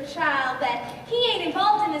Mr. Child that he ain't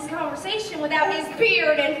involved in this conversation without his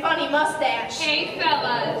beard and funny mustache. Hey,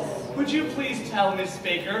 fellas. Would you please tell Miss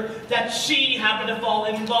Baker that she happened to fall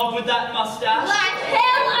in love with that mustache? Like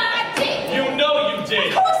hell I did! You know you did!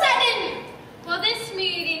 Of course I didn't! Well, this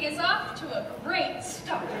meeting is off to a great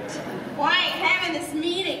start. Well, I ain't having this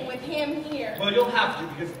meeting with him here. Well, you'll have to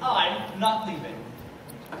because I'm not leaving.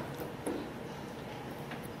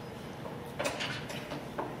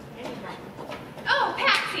 Oh,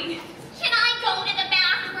 Patsy. Can I go to the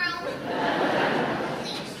bathroom?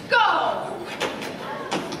 Go!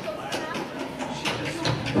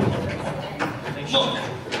 Look,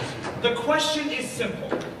 the question is simple.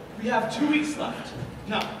 We have 2 weeks left.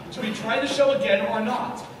 Now, do we try the show again or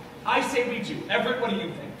not? I say we do. Everett, what do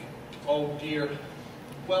you think? Oh dear.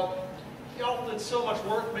 Well, y'all did so much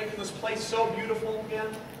work making this place so beautiful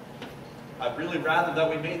again. I'd really rather that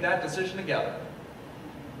we made that decision together.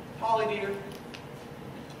 Polly, dear.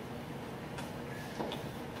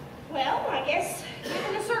 Well, I guess,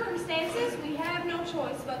 given the circumstances, we have no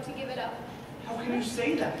choice but to give it up. How can you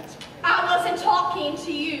say that? I wasn't talking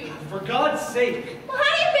to you. For God's sake. Well, how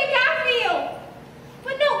do you think I feel?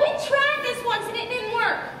 But no, we tried this once and it didn't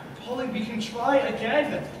work. Polly, we can try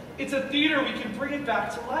again. It's a theater. We can bring it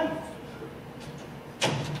back to life.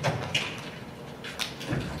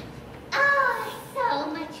 Oh, so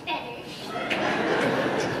much better.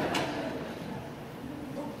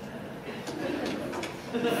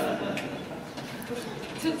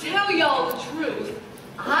 To tell y'all the truth,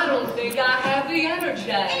 I don't think I have the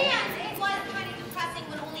energy. And it was kind of depressing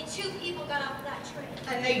when only 2 people got off that train.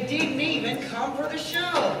 And they didn't even come for the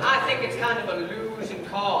show. I think it's kind of a losing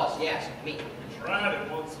cause, yes, me. Tried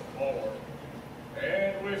it once before,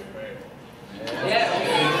 and we failed.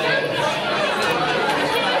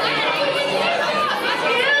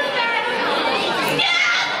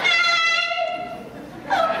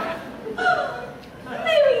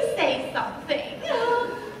 May we say something?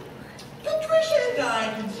 Patricia and I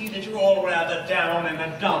can see that you're all rather down in the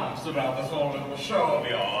dumps about this whole little show of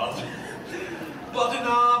yours. But in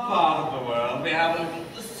our part of the world, we have a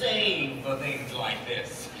saying for things like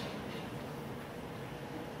this.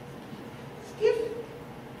 Stiff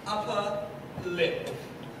upper lip.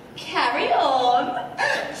 Carry on.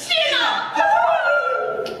 Chin up!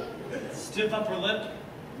 Stiff upper lip.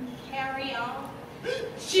 Carry on.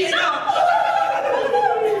 Chin up!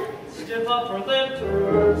 Stiff upper lip.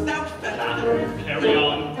 Stout fella. Carry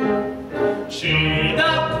on. Chin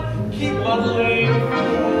up. Keep muddling.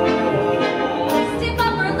 Stiff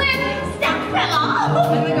upper lip. Stout fella.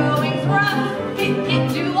 When the going's rough, it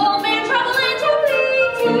do old man trouble and to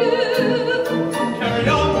bleed too. Carry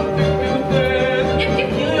on. If you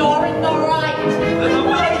feel you're in the right, Then the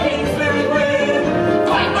way is very great.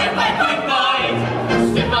 fight.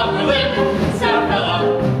 Stiff upper lip. Stout fella.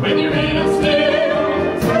 When you're in a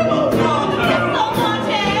still. Trouble pronto.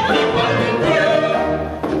 Keep muddling through.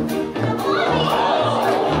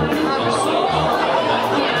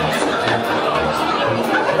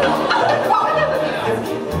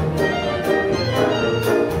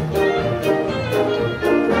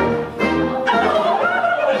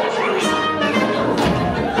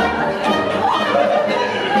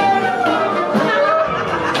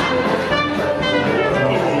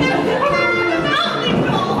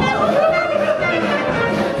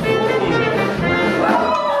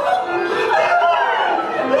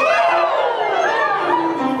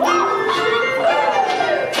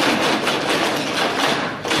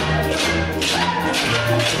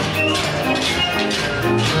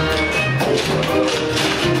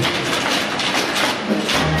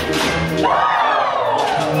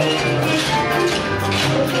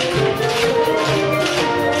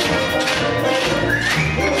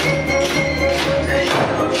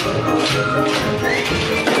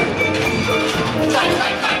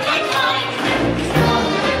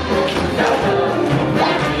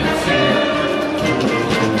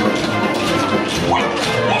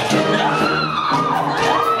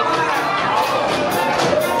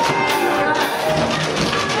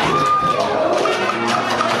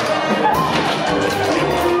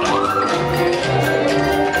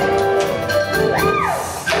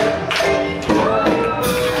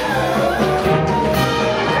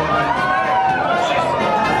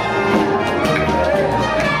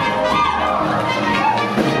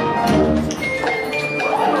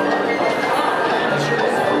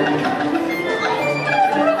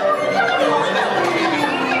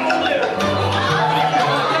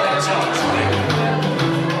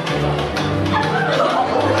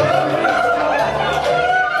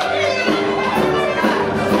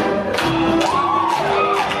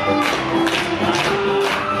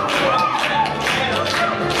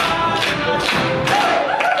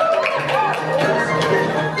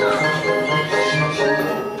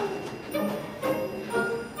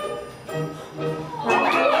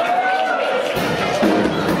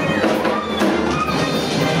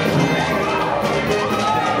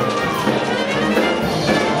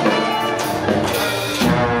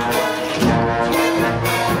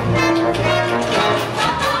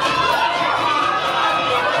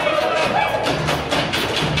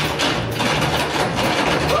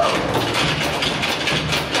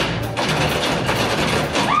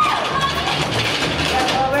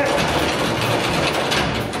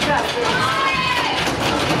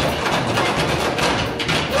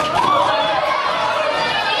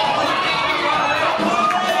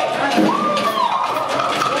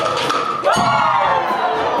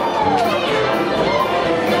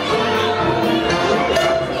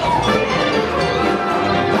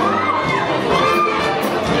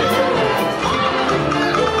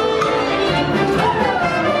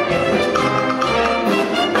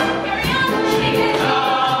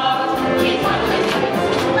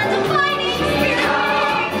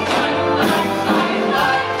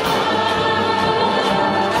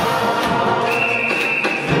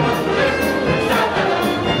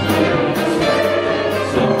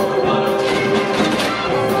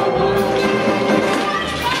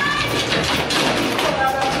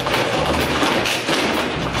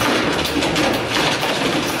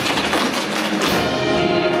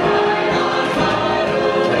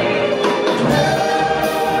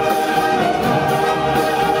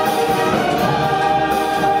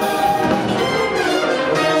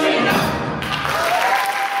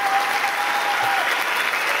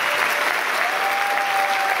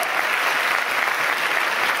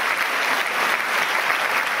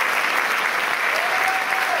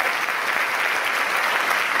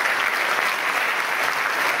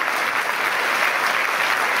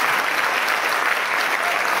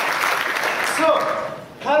 So,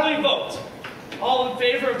 how do we vote? All in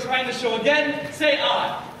favor of trying the show again, say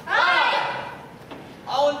aye. Aye!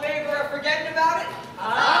 All in favor of forgetting about it?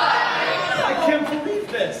 Aye! I can't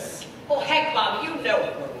believe this. Well, heck, Bobby, you know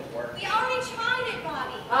it wouldn't work. We already tried it,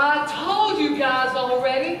 Bobby. I told you guys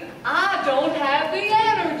already, I don't have the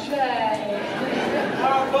energy.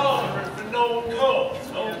 How about if there's no coat?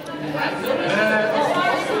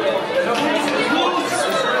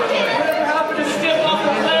 Whatever happened to skip off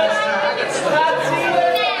the list?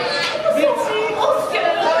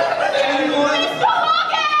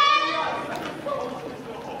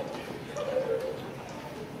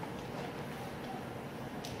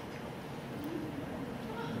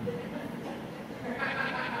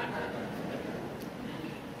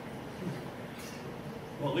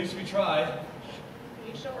 Well, at least we tried.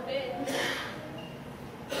 You sure did.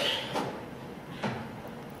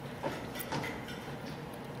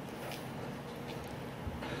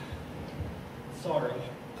 Sorry.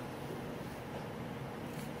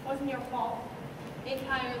 Wasn't your fault.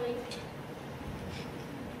 Entirely.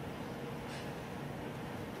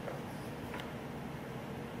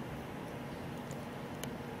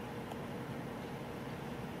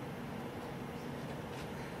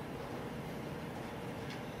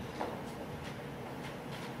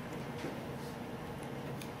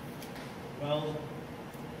 Well,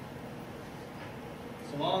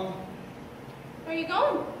 so long. Where are you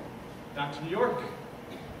going? Back to New York.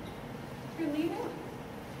 You're leaving?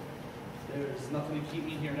 There's nothing to keep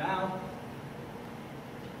me here now.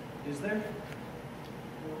 Is there?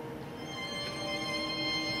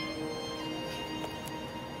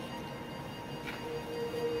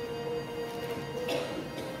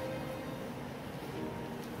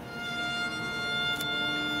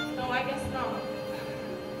 No, I guess not.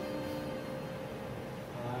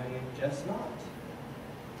 I guess not.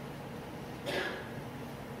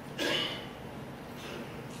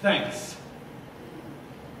 Thanks.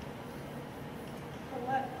 For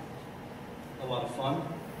what? A lot of fun.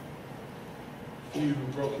 A few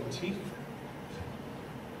broken teeth.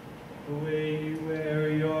 The way you wear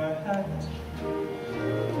your hat.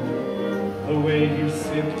 The way you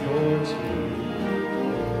sip your tea.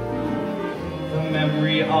 The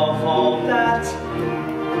memory of all that.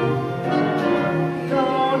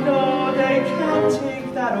 No, they can't take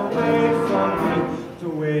that away from me. The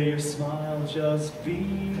way your smile just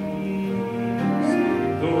beams.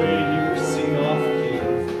 The way you sing off key.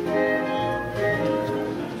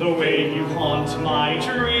 The way you haunt my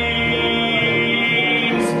dreams.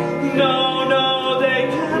 No, they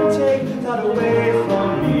can't take that away from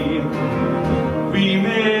me. We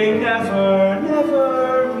may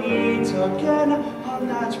never meet again on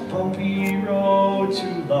that bumpy road to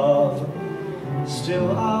love.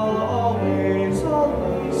 Still, I'll always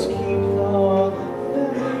keep the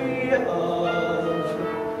memory of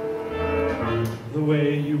the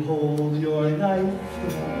way you hold your knife.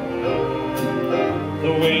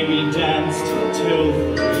 The way we danced till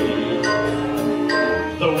 3.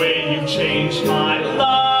 The way you changed my life.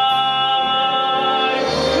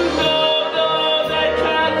 No, they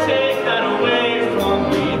can't take that away from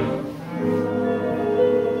me.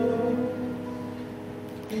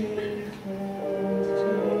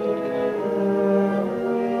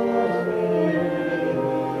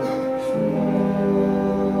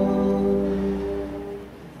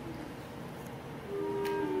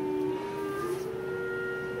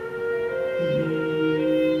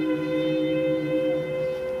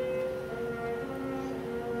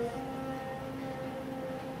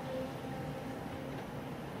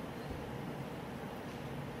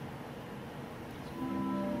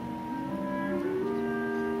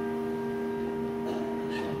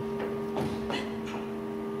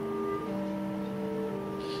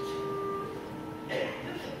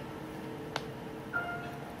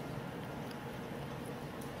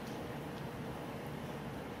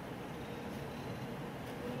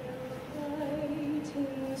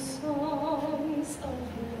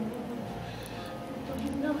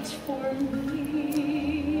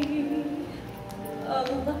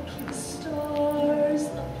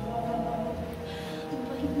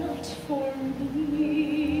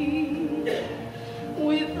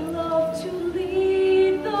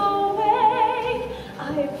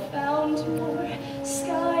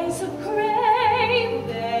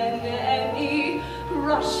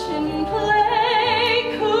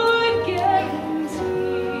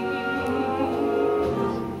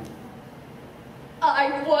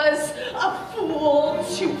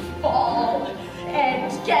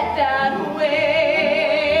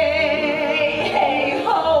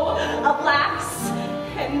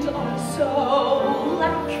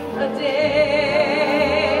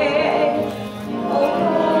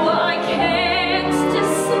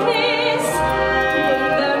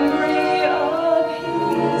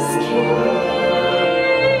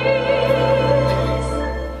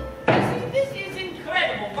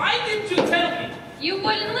 Why didn't you tell me? You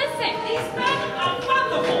wouldn't listen. These men are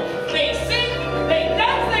wonderful. They sing, they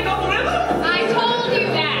dance, they go rhythm. I told you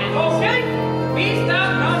that. Okay, we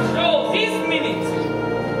start our show this minute.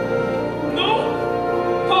 No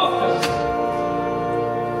posters.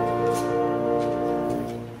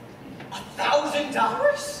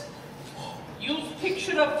 $1,000? Use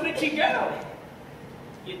picture of pretty girl.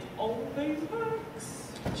 It always works.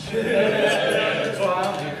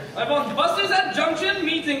 I want buses at junction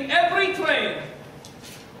meeting every train.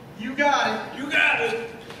 You got it. You got it.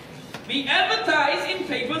 We advertise in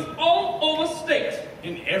papers all over state.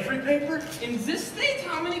 In every paper? In this state,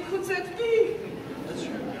 how many could that be?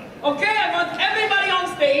 Okay, I want everybody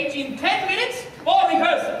on stage in 10 minutes for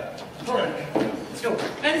rehearsal. All right, let's go.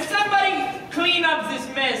 And somebody clean up this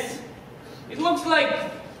mess. It looks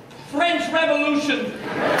like French Revolution.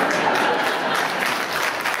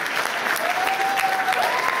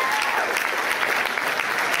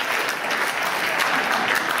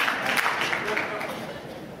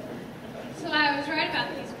 So I was right about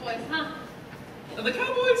these boys, huh? The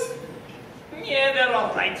cowboys? Yeah, they're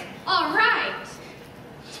all right. All right.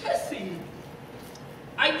 Tessie,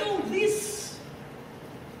 I do this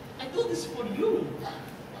for you.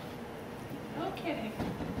 Okay.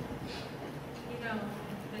 You know,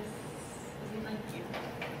 this isn't like you.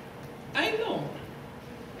 I know.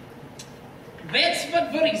 That's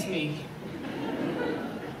what worries me.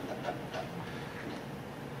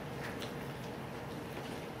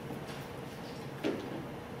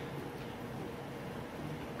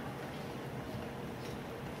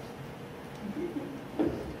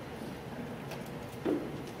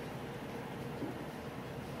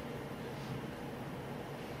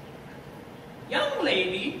 Young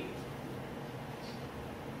lady.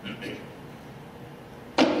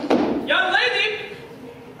 Young lady.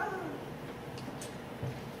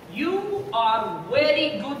 You are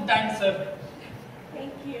very good dancer.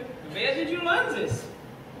 Thank you. Where did you learn this?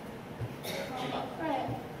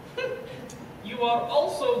 Fred. You are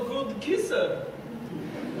also good kisser.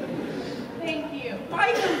 Thank you.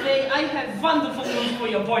 By the way, I have wonderful news for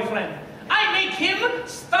your boyfriend. I make him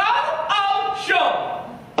star our show.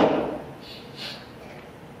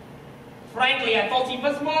 Frankly, I thought he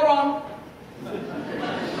was moron.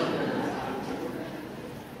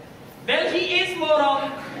 Well, he is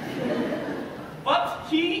moron. But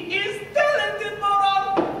he is talented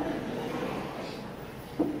moron.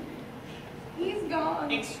 He's gone.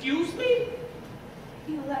 Excuse me?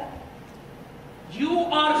 He left. You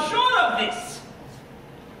are sure of this?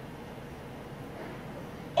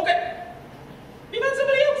 Okay. We met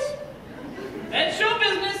somebody else. That's show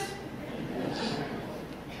business.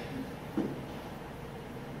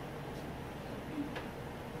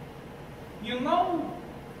 You know,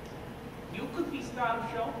 you could be star of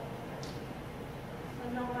show.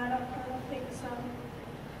 No, I don't think so.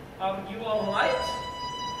 Are you all right?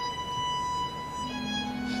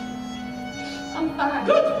 I'm fine.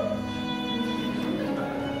 Good.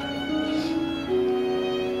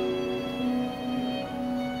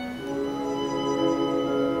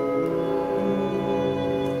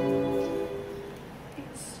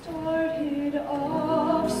 It started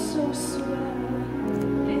off so swell.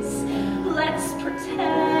 This let's pretend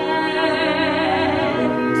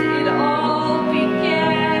it all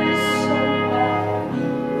began so well.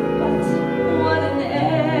 But what an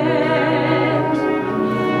end.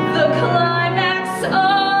 The climax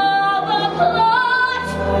of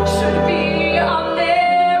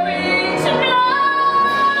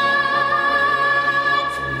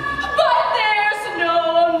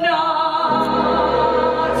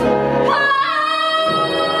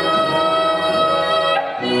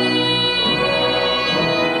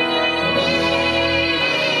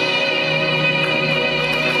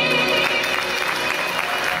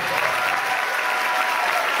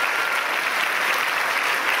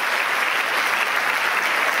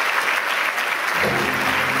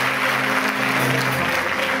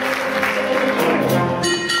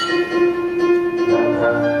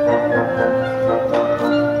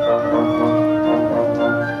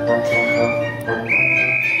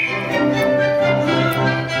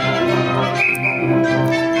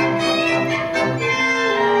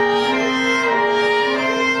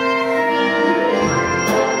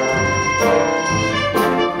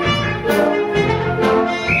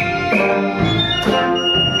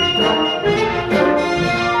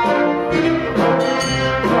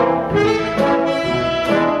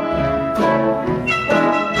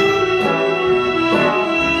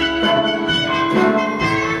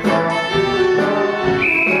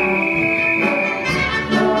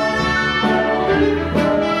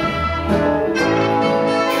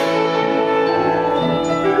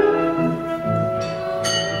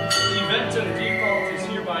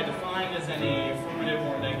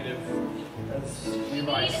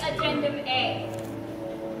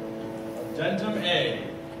Addendum A.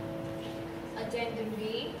 Addendum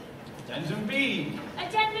B. Addendum B.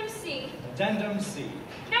 Addendum C. Addendum C.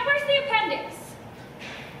 Now where's the appendix?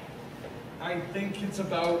 I think it's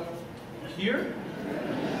about here?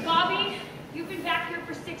 Bobby, you've been back here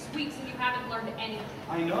for 6 weeks and you haven't learned anything.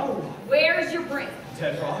 I know. Where's your brain?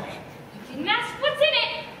 Deadrock. You didn't ask what's in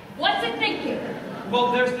it. What's it thinking?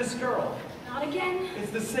 Well, there's this girl. Not again.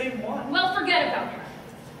 It's the same one. Well, forget about her.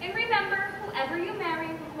 And remember, whoever you marry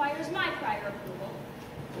requires my prior approval.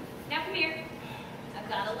 Now come here. I've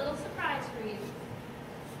got a little surprise for you.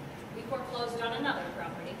 We foreclosed on another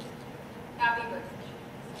property. Happy birthday.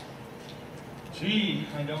 Gee,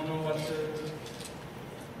 I don't know what the...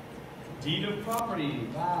 Deed of property.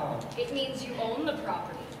 Wow. It means you own the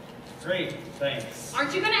property. Great, thanks.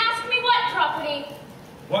 Aren't you going to ask me what property?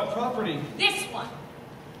 What property? This one.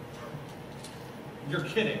 You're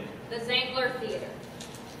kidding. The Zangler Theater.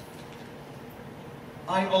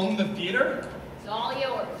 I own the theater? It's all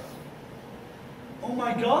yours. Oh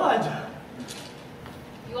my God.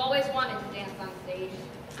 You always wanted to dance on stage.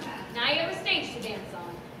 Now you have a stage to dance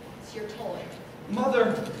on. It's your toy.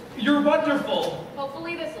 Mother, you're wonderful.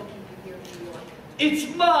 Hopefully this will keep you here in New York.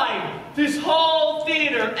 It's mine! This whole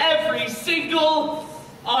theater, every single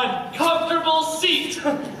uncomfortable seat!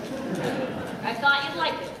 I thought you'd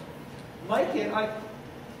like it. Like it?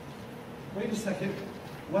 Wait a second.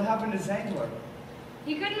 What happened to Zangler?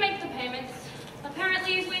 He couldn't make the payments.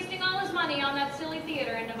 Apparently he's wasting all his money on that silly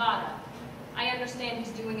theater in Nevada. I understand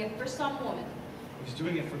he's doing it for some woman. He's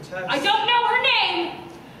doing it for Tess. I don't know her name!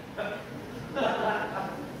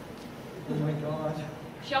 Oh my God.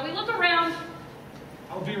 Shall we look around?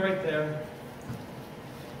 I'll be right there.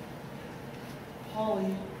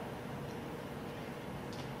 Polly.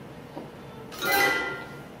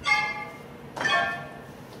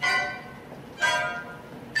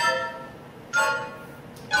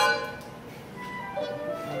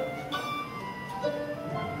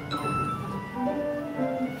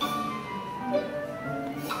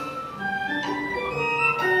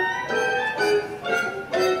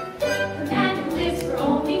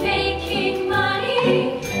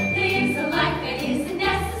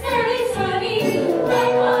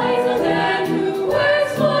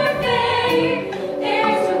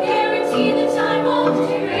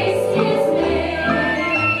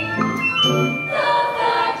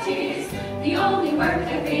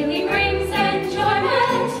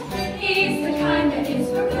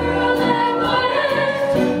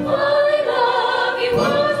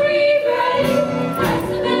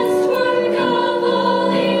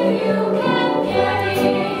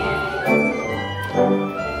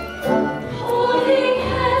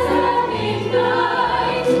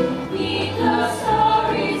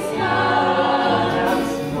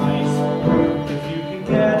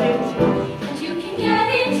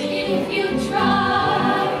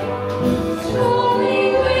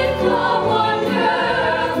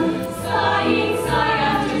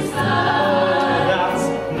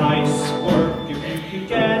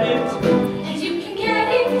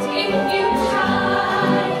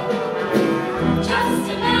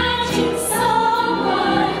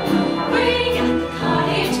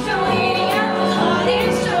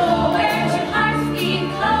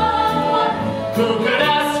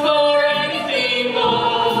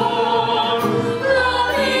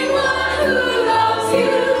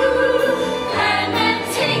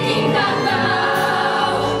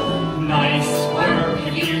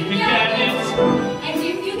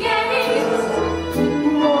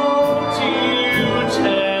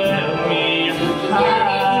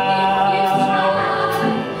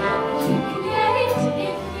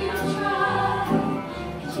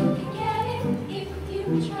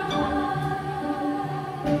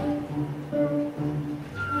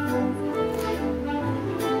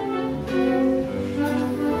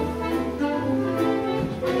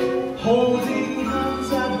 Holding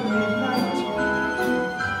hands at midnight,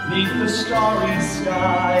 neath the starry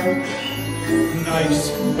sky.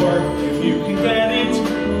 Nice work if you can get it,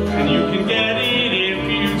 and you can get it if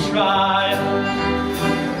you try.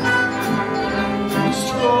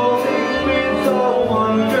 Strolling with the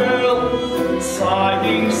one girl,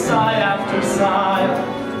 sighing sigh after sigh.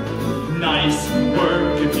 Nice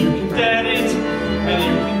work if you can get it, and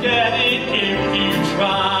you can get it if you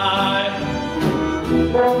try.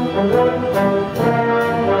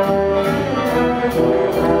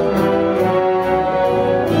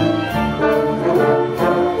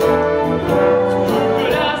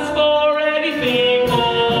 Could ask for anything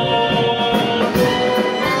more.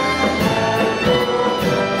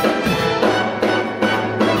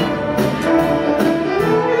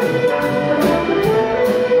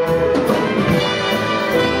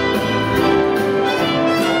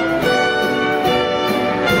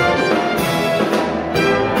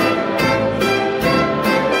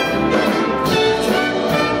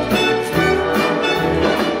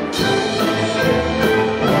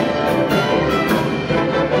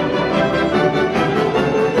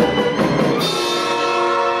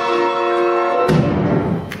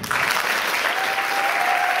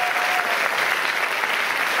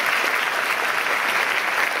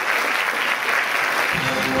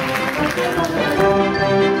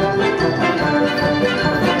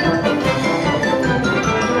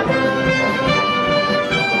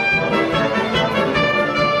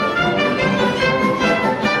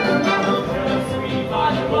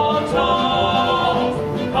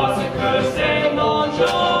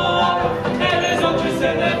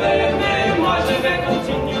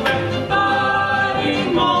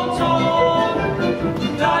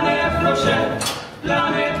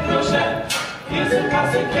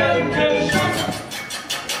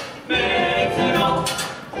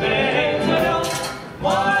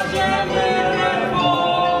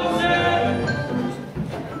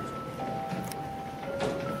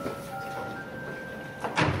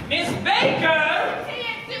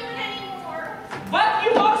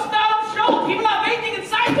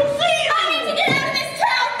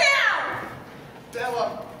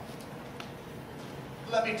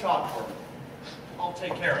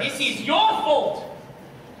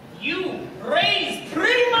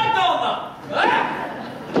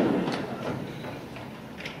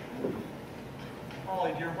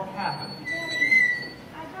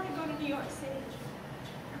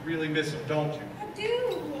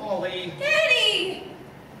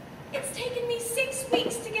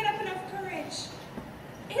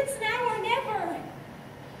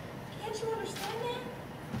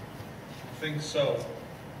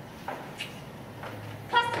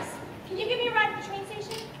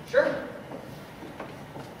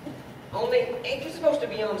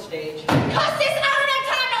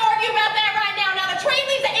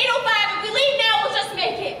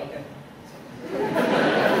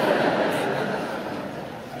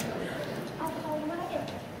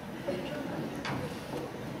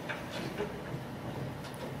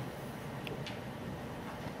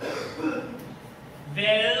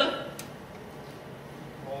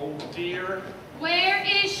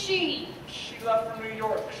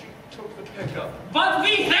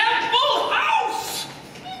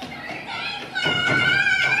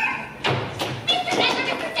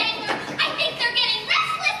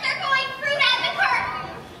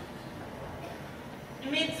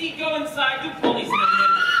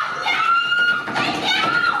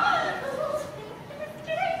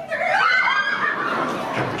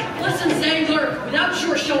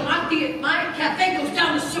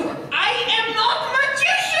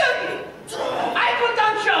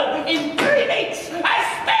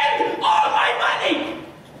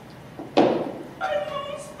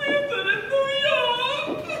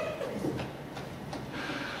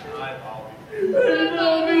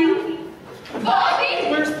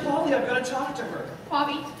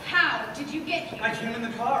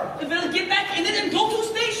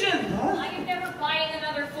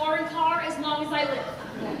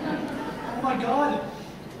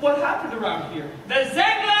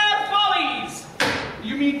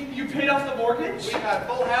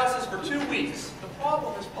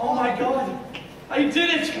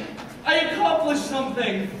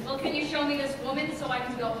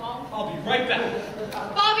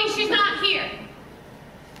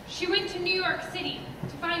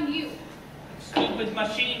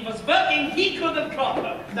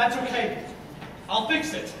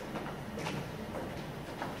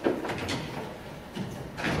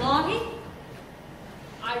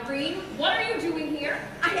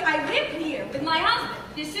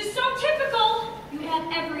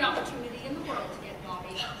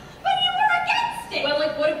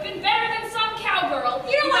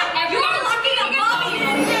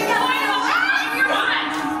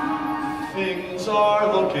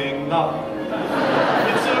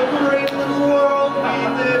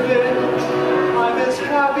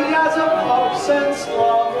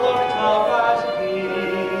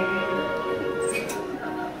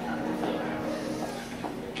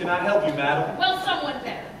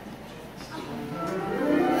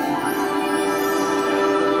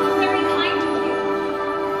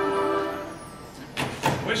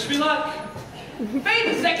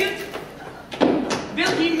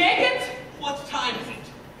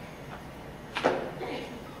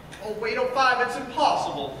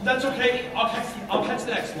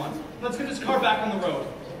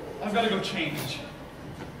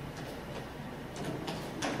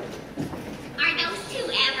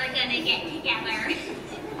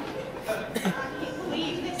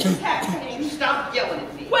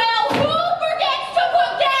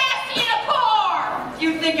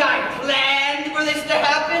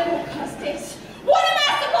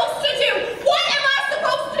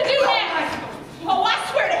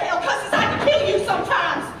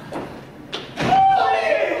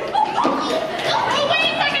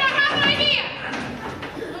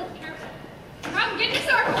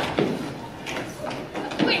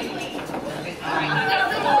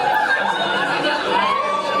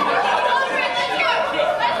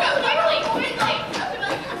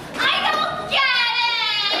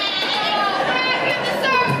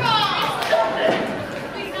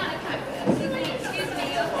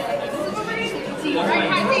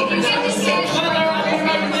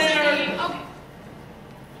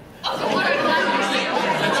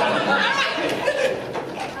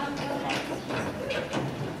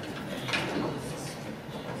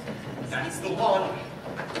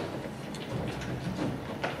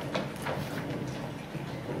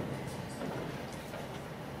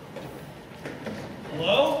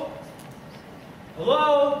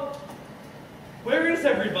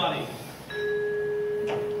 Cheers, everybody.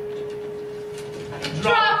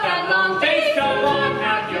 Drop that long face, come on,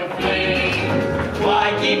 have your flame.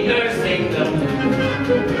 Why keep nursing the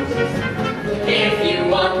blues? If you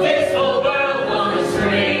want this whole world on a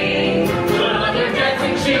string, put on your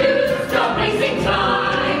dancing shoes, stop wasting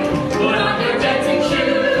time. Put on your dancing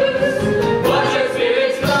shoes, watch your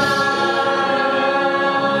spirits fly.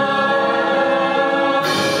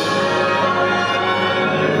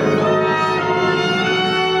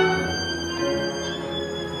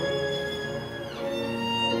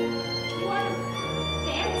 You want to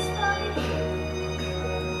dance, buddy?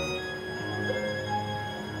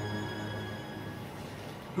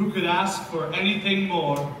 Who could ask for anything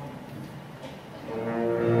more?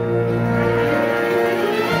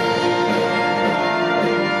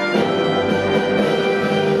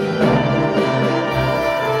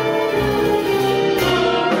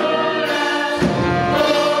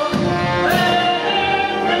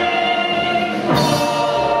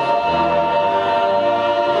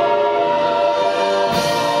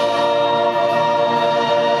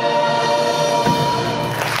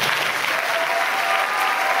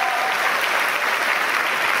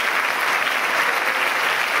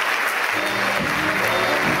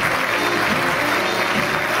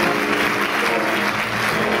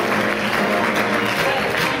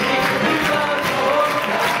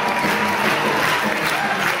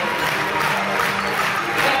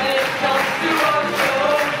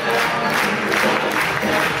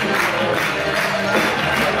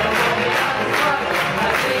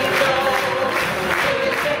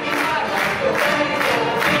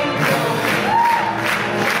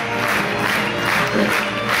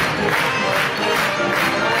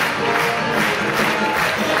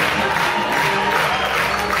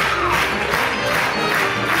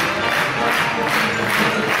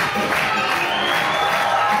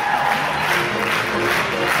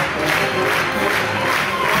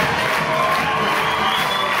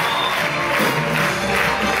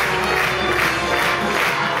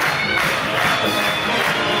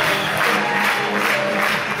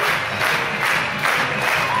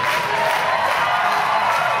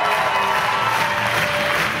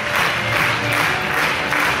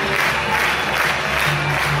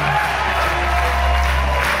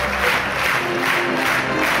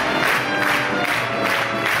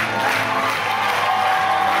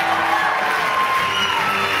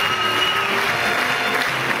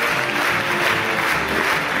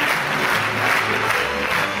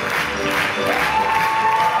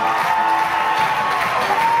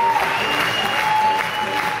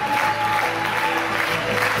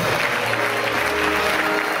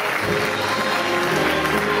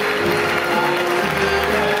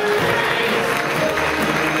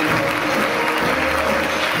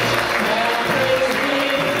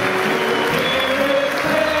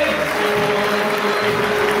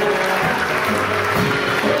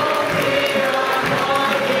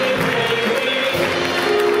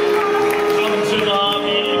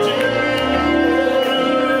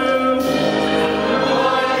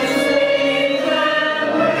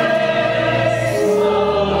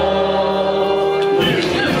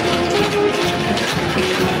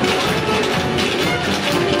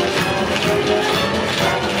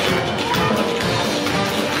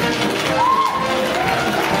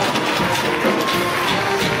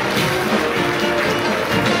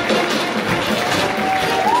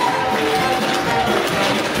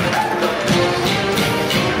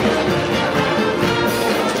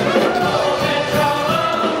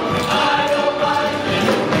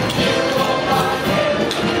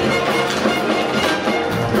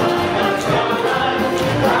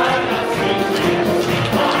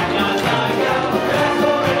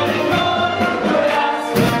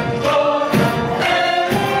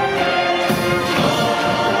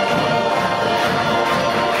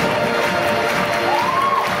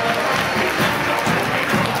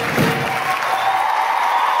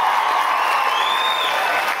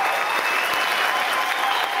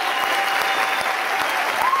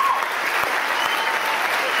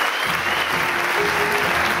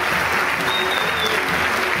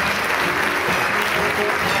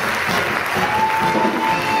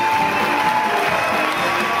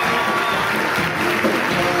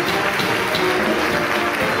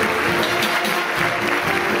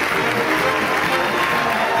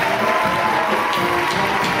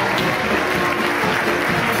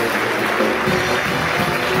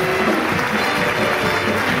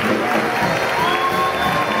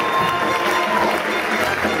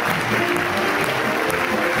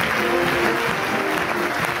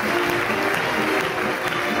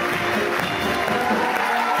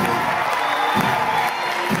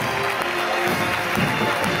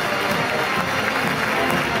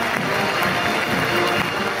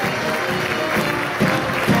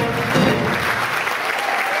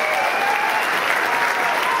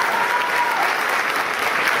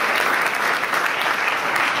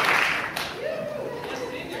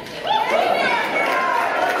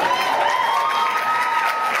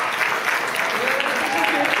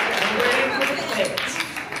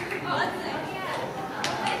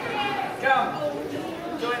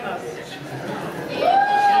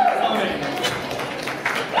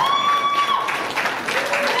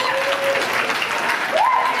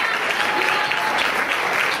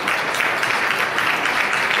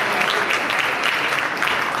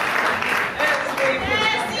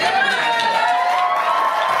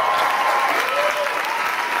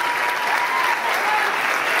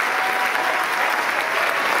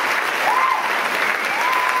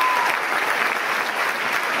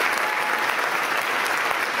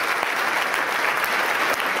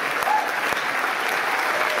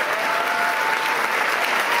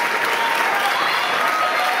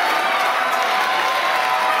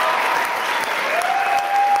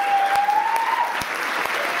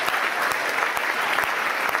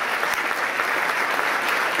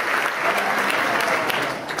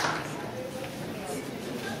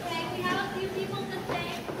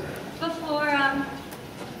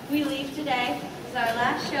 is our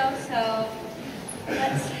last show, so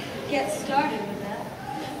let's get started with that.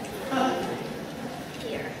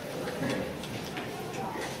 Here.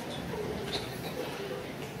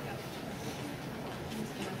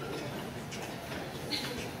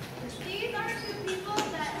 These are two people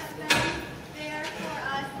that have been there for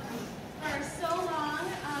us for so long.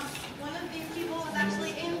 One of these people was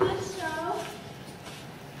actually in the show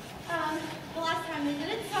the last time they did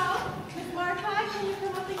it. So, Ms. Marta, can you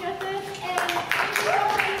come up and get this? And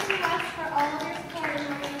thank you so much for all of your support and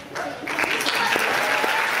helping us to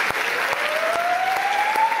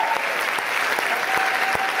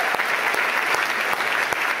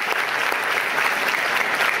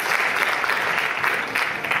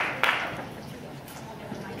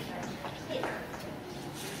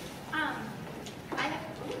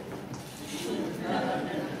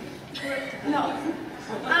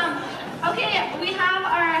Okay, we have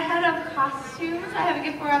our head of costumes. I have a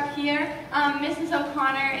gift for her up here, Mrs.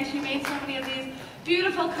 O'Connor, and she made so many of these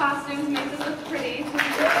beautiful costumes, makes us look pretty.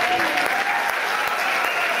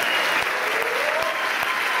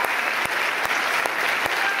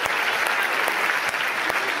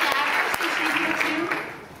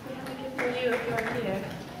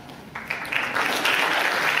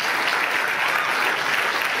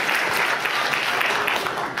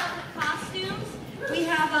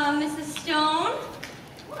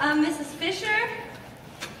 Mrs. Fisher,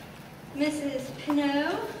 Mrs.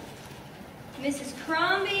 Pinot, Mrs.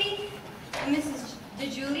 Crombie, and Mrs.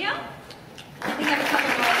 DeJulia. I think I have a couple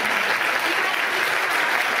more.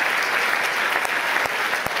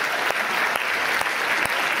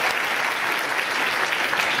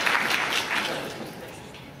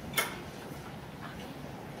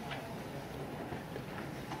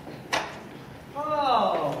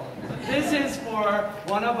 This is for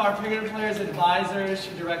one of our Pinkerton Players advisors.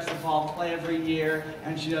 She directs the fall play every year,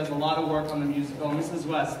 and she does a lot of work on the musical. Mrs.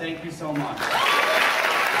 West, thank you so much.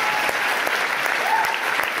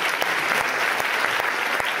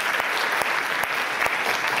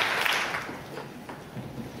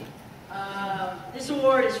 This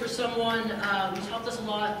award is for someone who's helped us a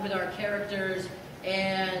lot with our characters,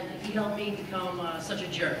 and he helped me become such a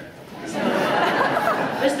jerk. So,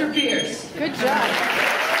 Mr. Pierce. Good job.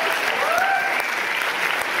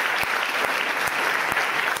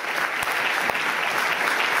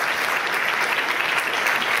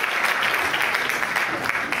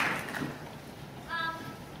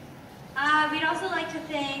 We'd also like to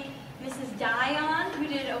thank Mrs. Dion, who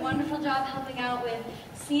did a wonderful job helping out with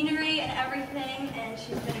scenery and everything, and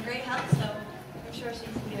she's been a great help, so I'm sure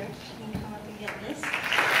she's here. She can come up and get this.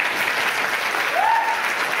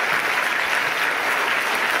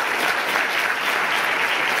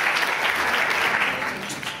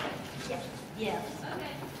 Yes.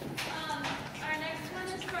 Okay. Our next one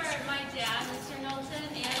is for my dad, Mr. Knowlton,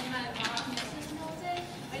 and my mom, Mrs. Knowlton.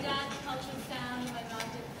 My dad helped with sound, and my mom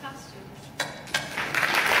did costumes.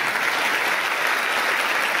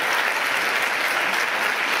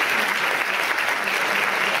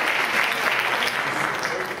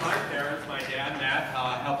 My parents, my dad, Matt,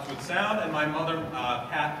 helps with sound, and my mother,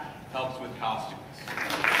 Pat, helps with costumes.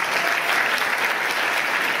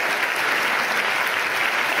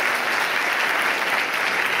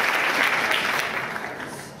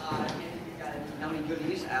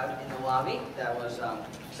 Goodies out in the lobby. That was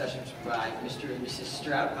sessions by Mr. and Mrs.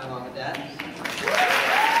 Strout, my mom and dad.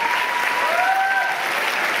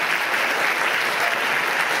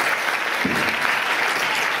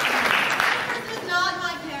 This is not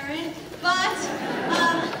my parent, but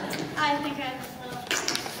I think I'm a little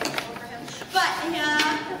over him. But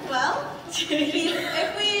well,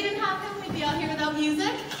 if we didn't have him, we'd be out here without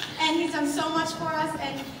music. And he's done so much for us,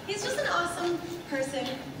 and he's just an awesome person.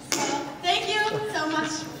 So thank you so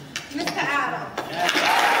much, Mr. Adam.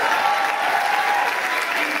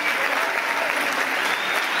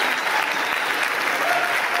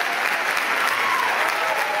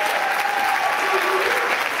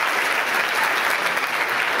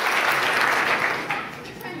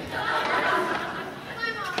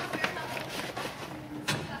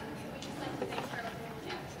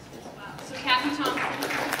 So Kathy Thompson.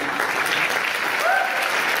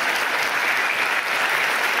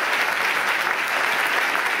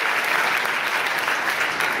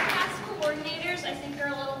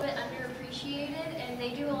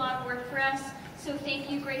 So thank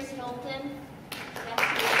you, Grace Knowlton.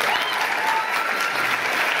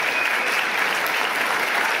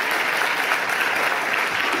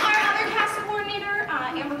 Our other cast coordinator,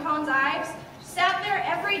 Amber Collins-Ives, sat there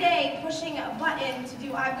every day pushing a button to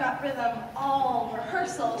do I've Got Rhythm all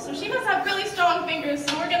rehearsal. So she must have really strong fingers,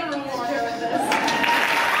 so we're going to reward her with this.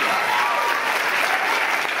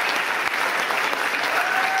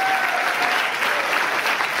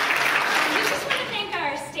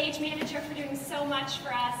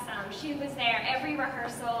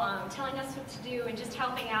 telling us what to do and just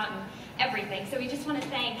helping out and everything. So we just want to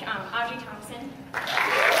thank Audrey Thompson.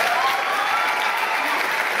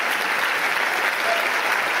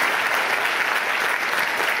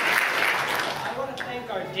 I want to thank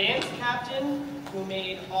our dance captain who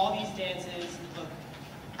made all these dances look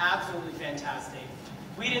absolutely fantastic.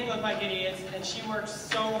 We didn't look like idiots, and she worked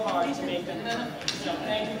so hard to make them perfect. So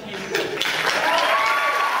thank you, Katie.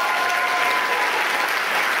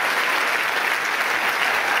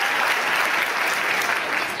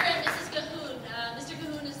 Mr. and Mrs. Cahoon. Mr.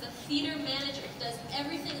 Cahoon is the theater manager. He does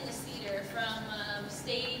everything in this theater, from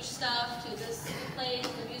stage stuff to this plays,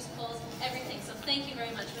 the musicals, everything. So thank you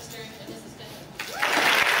very much, Mr. and Mrs. Cahoon.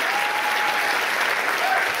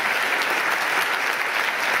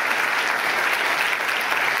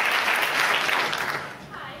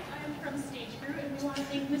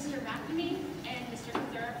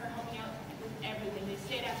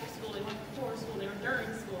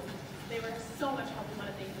 So much help. We want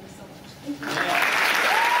to thank them so much. Thank you.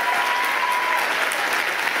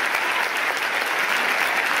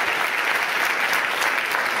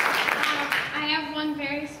 I have one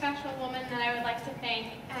very special woman that I would like to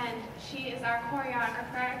thank, and she is our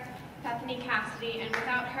choreographer, Bethany Cassidy, and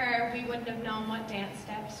without her, we wouldn't have known what dance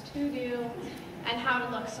steps to do and how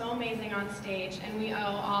to look so amazing on stage, and we owe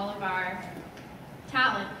all of our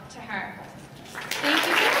talent to her. Thank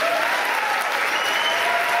you.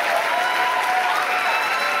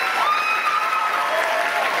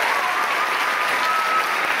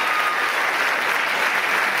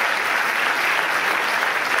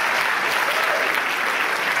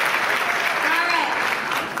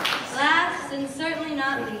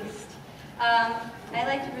 I'd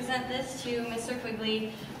like to present this to Mr.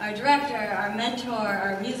 Quigley, our director, our mentor,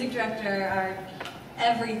 our music director, our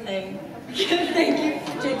everything. Thank you,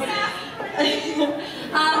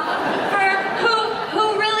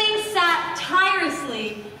 who really sat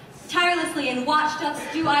tirelessly and watched us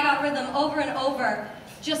do I Got Rhythm over and over,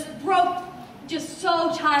 just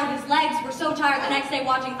so tired. His legs were so tired the next day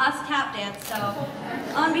watching us tap dance. So,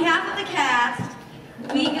 on behalf of the cast,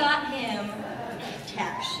 we got him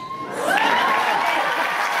tap shoes.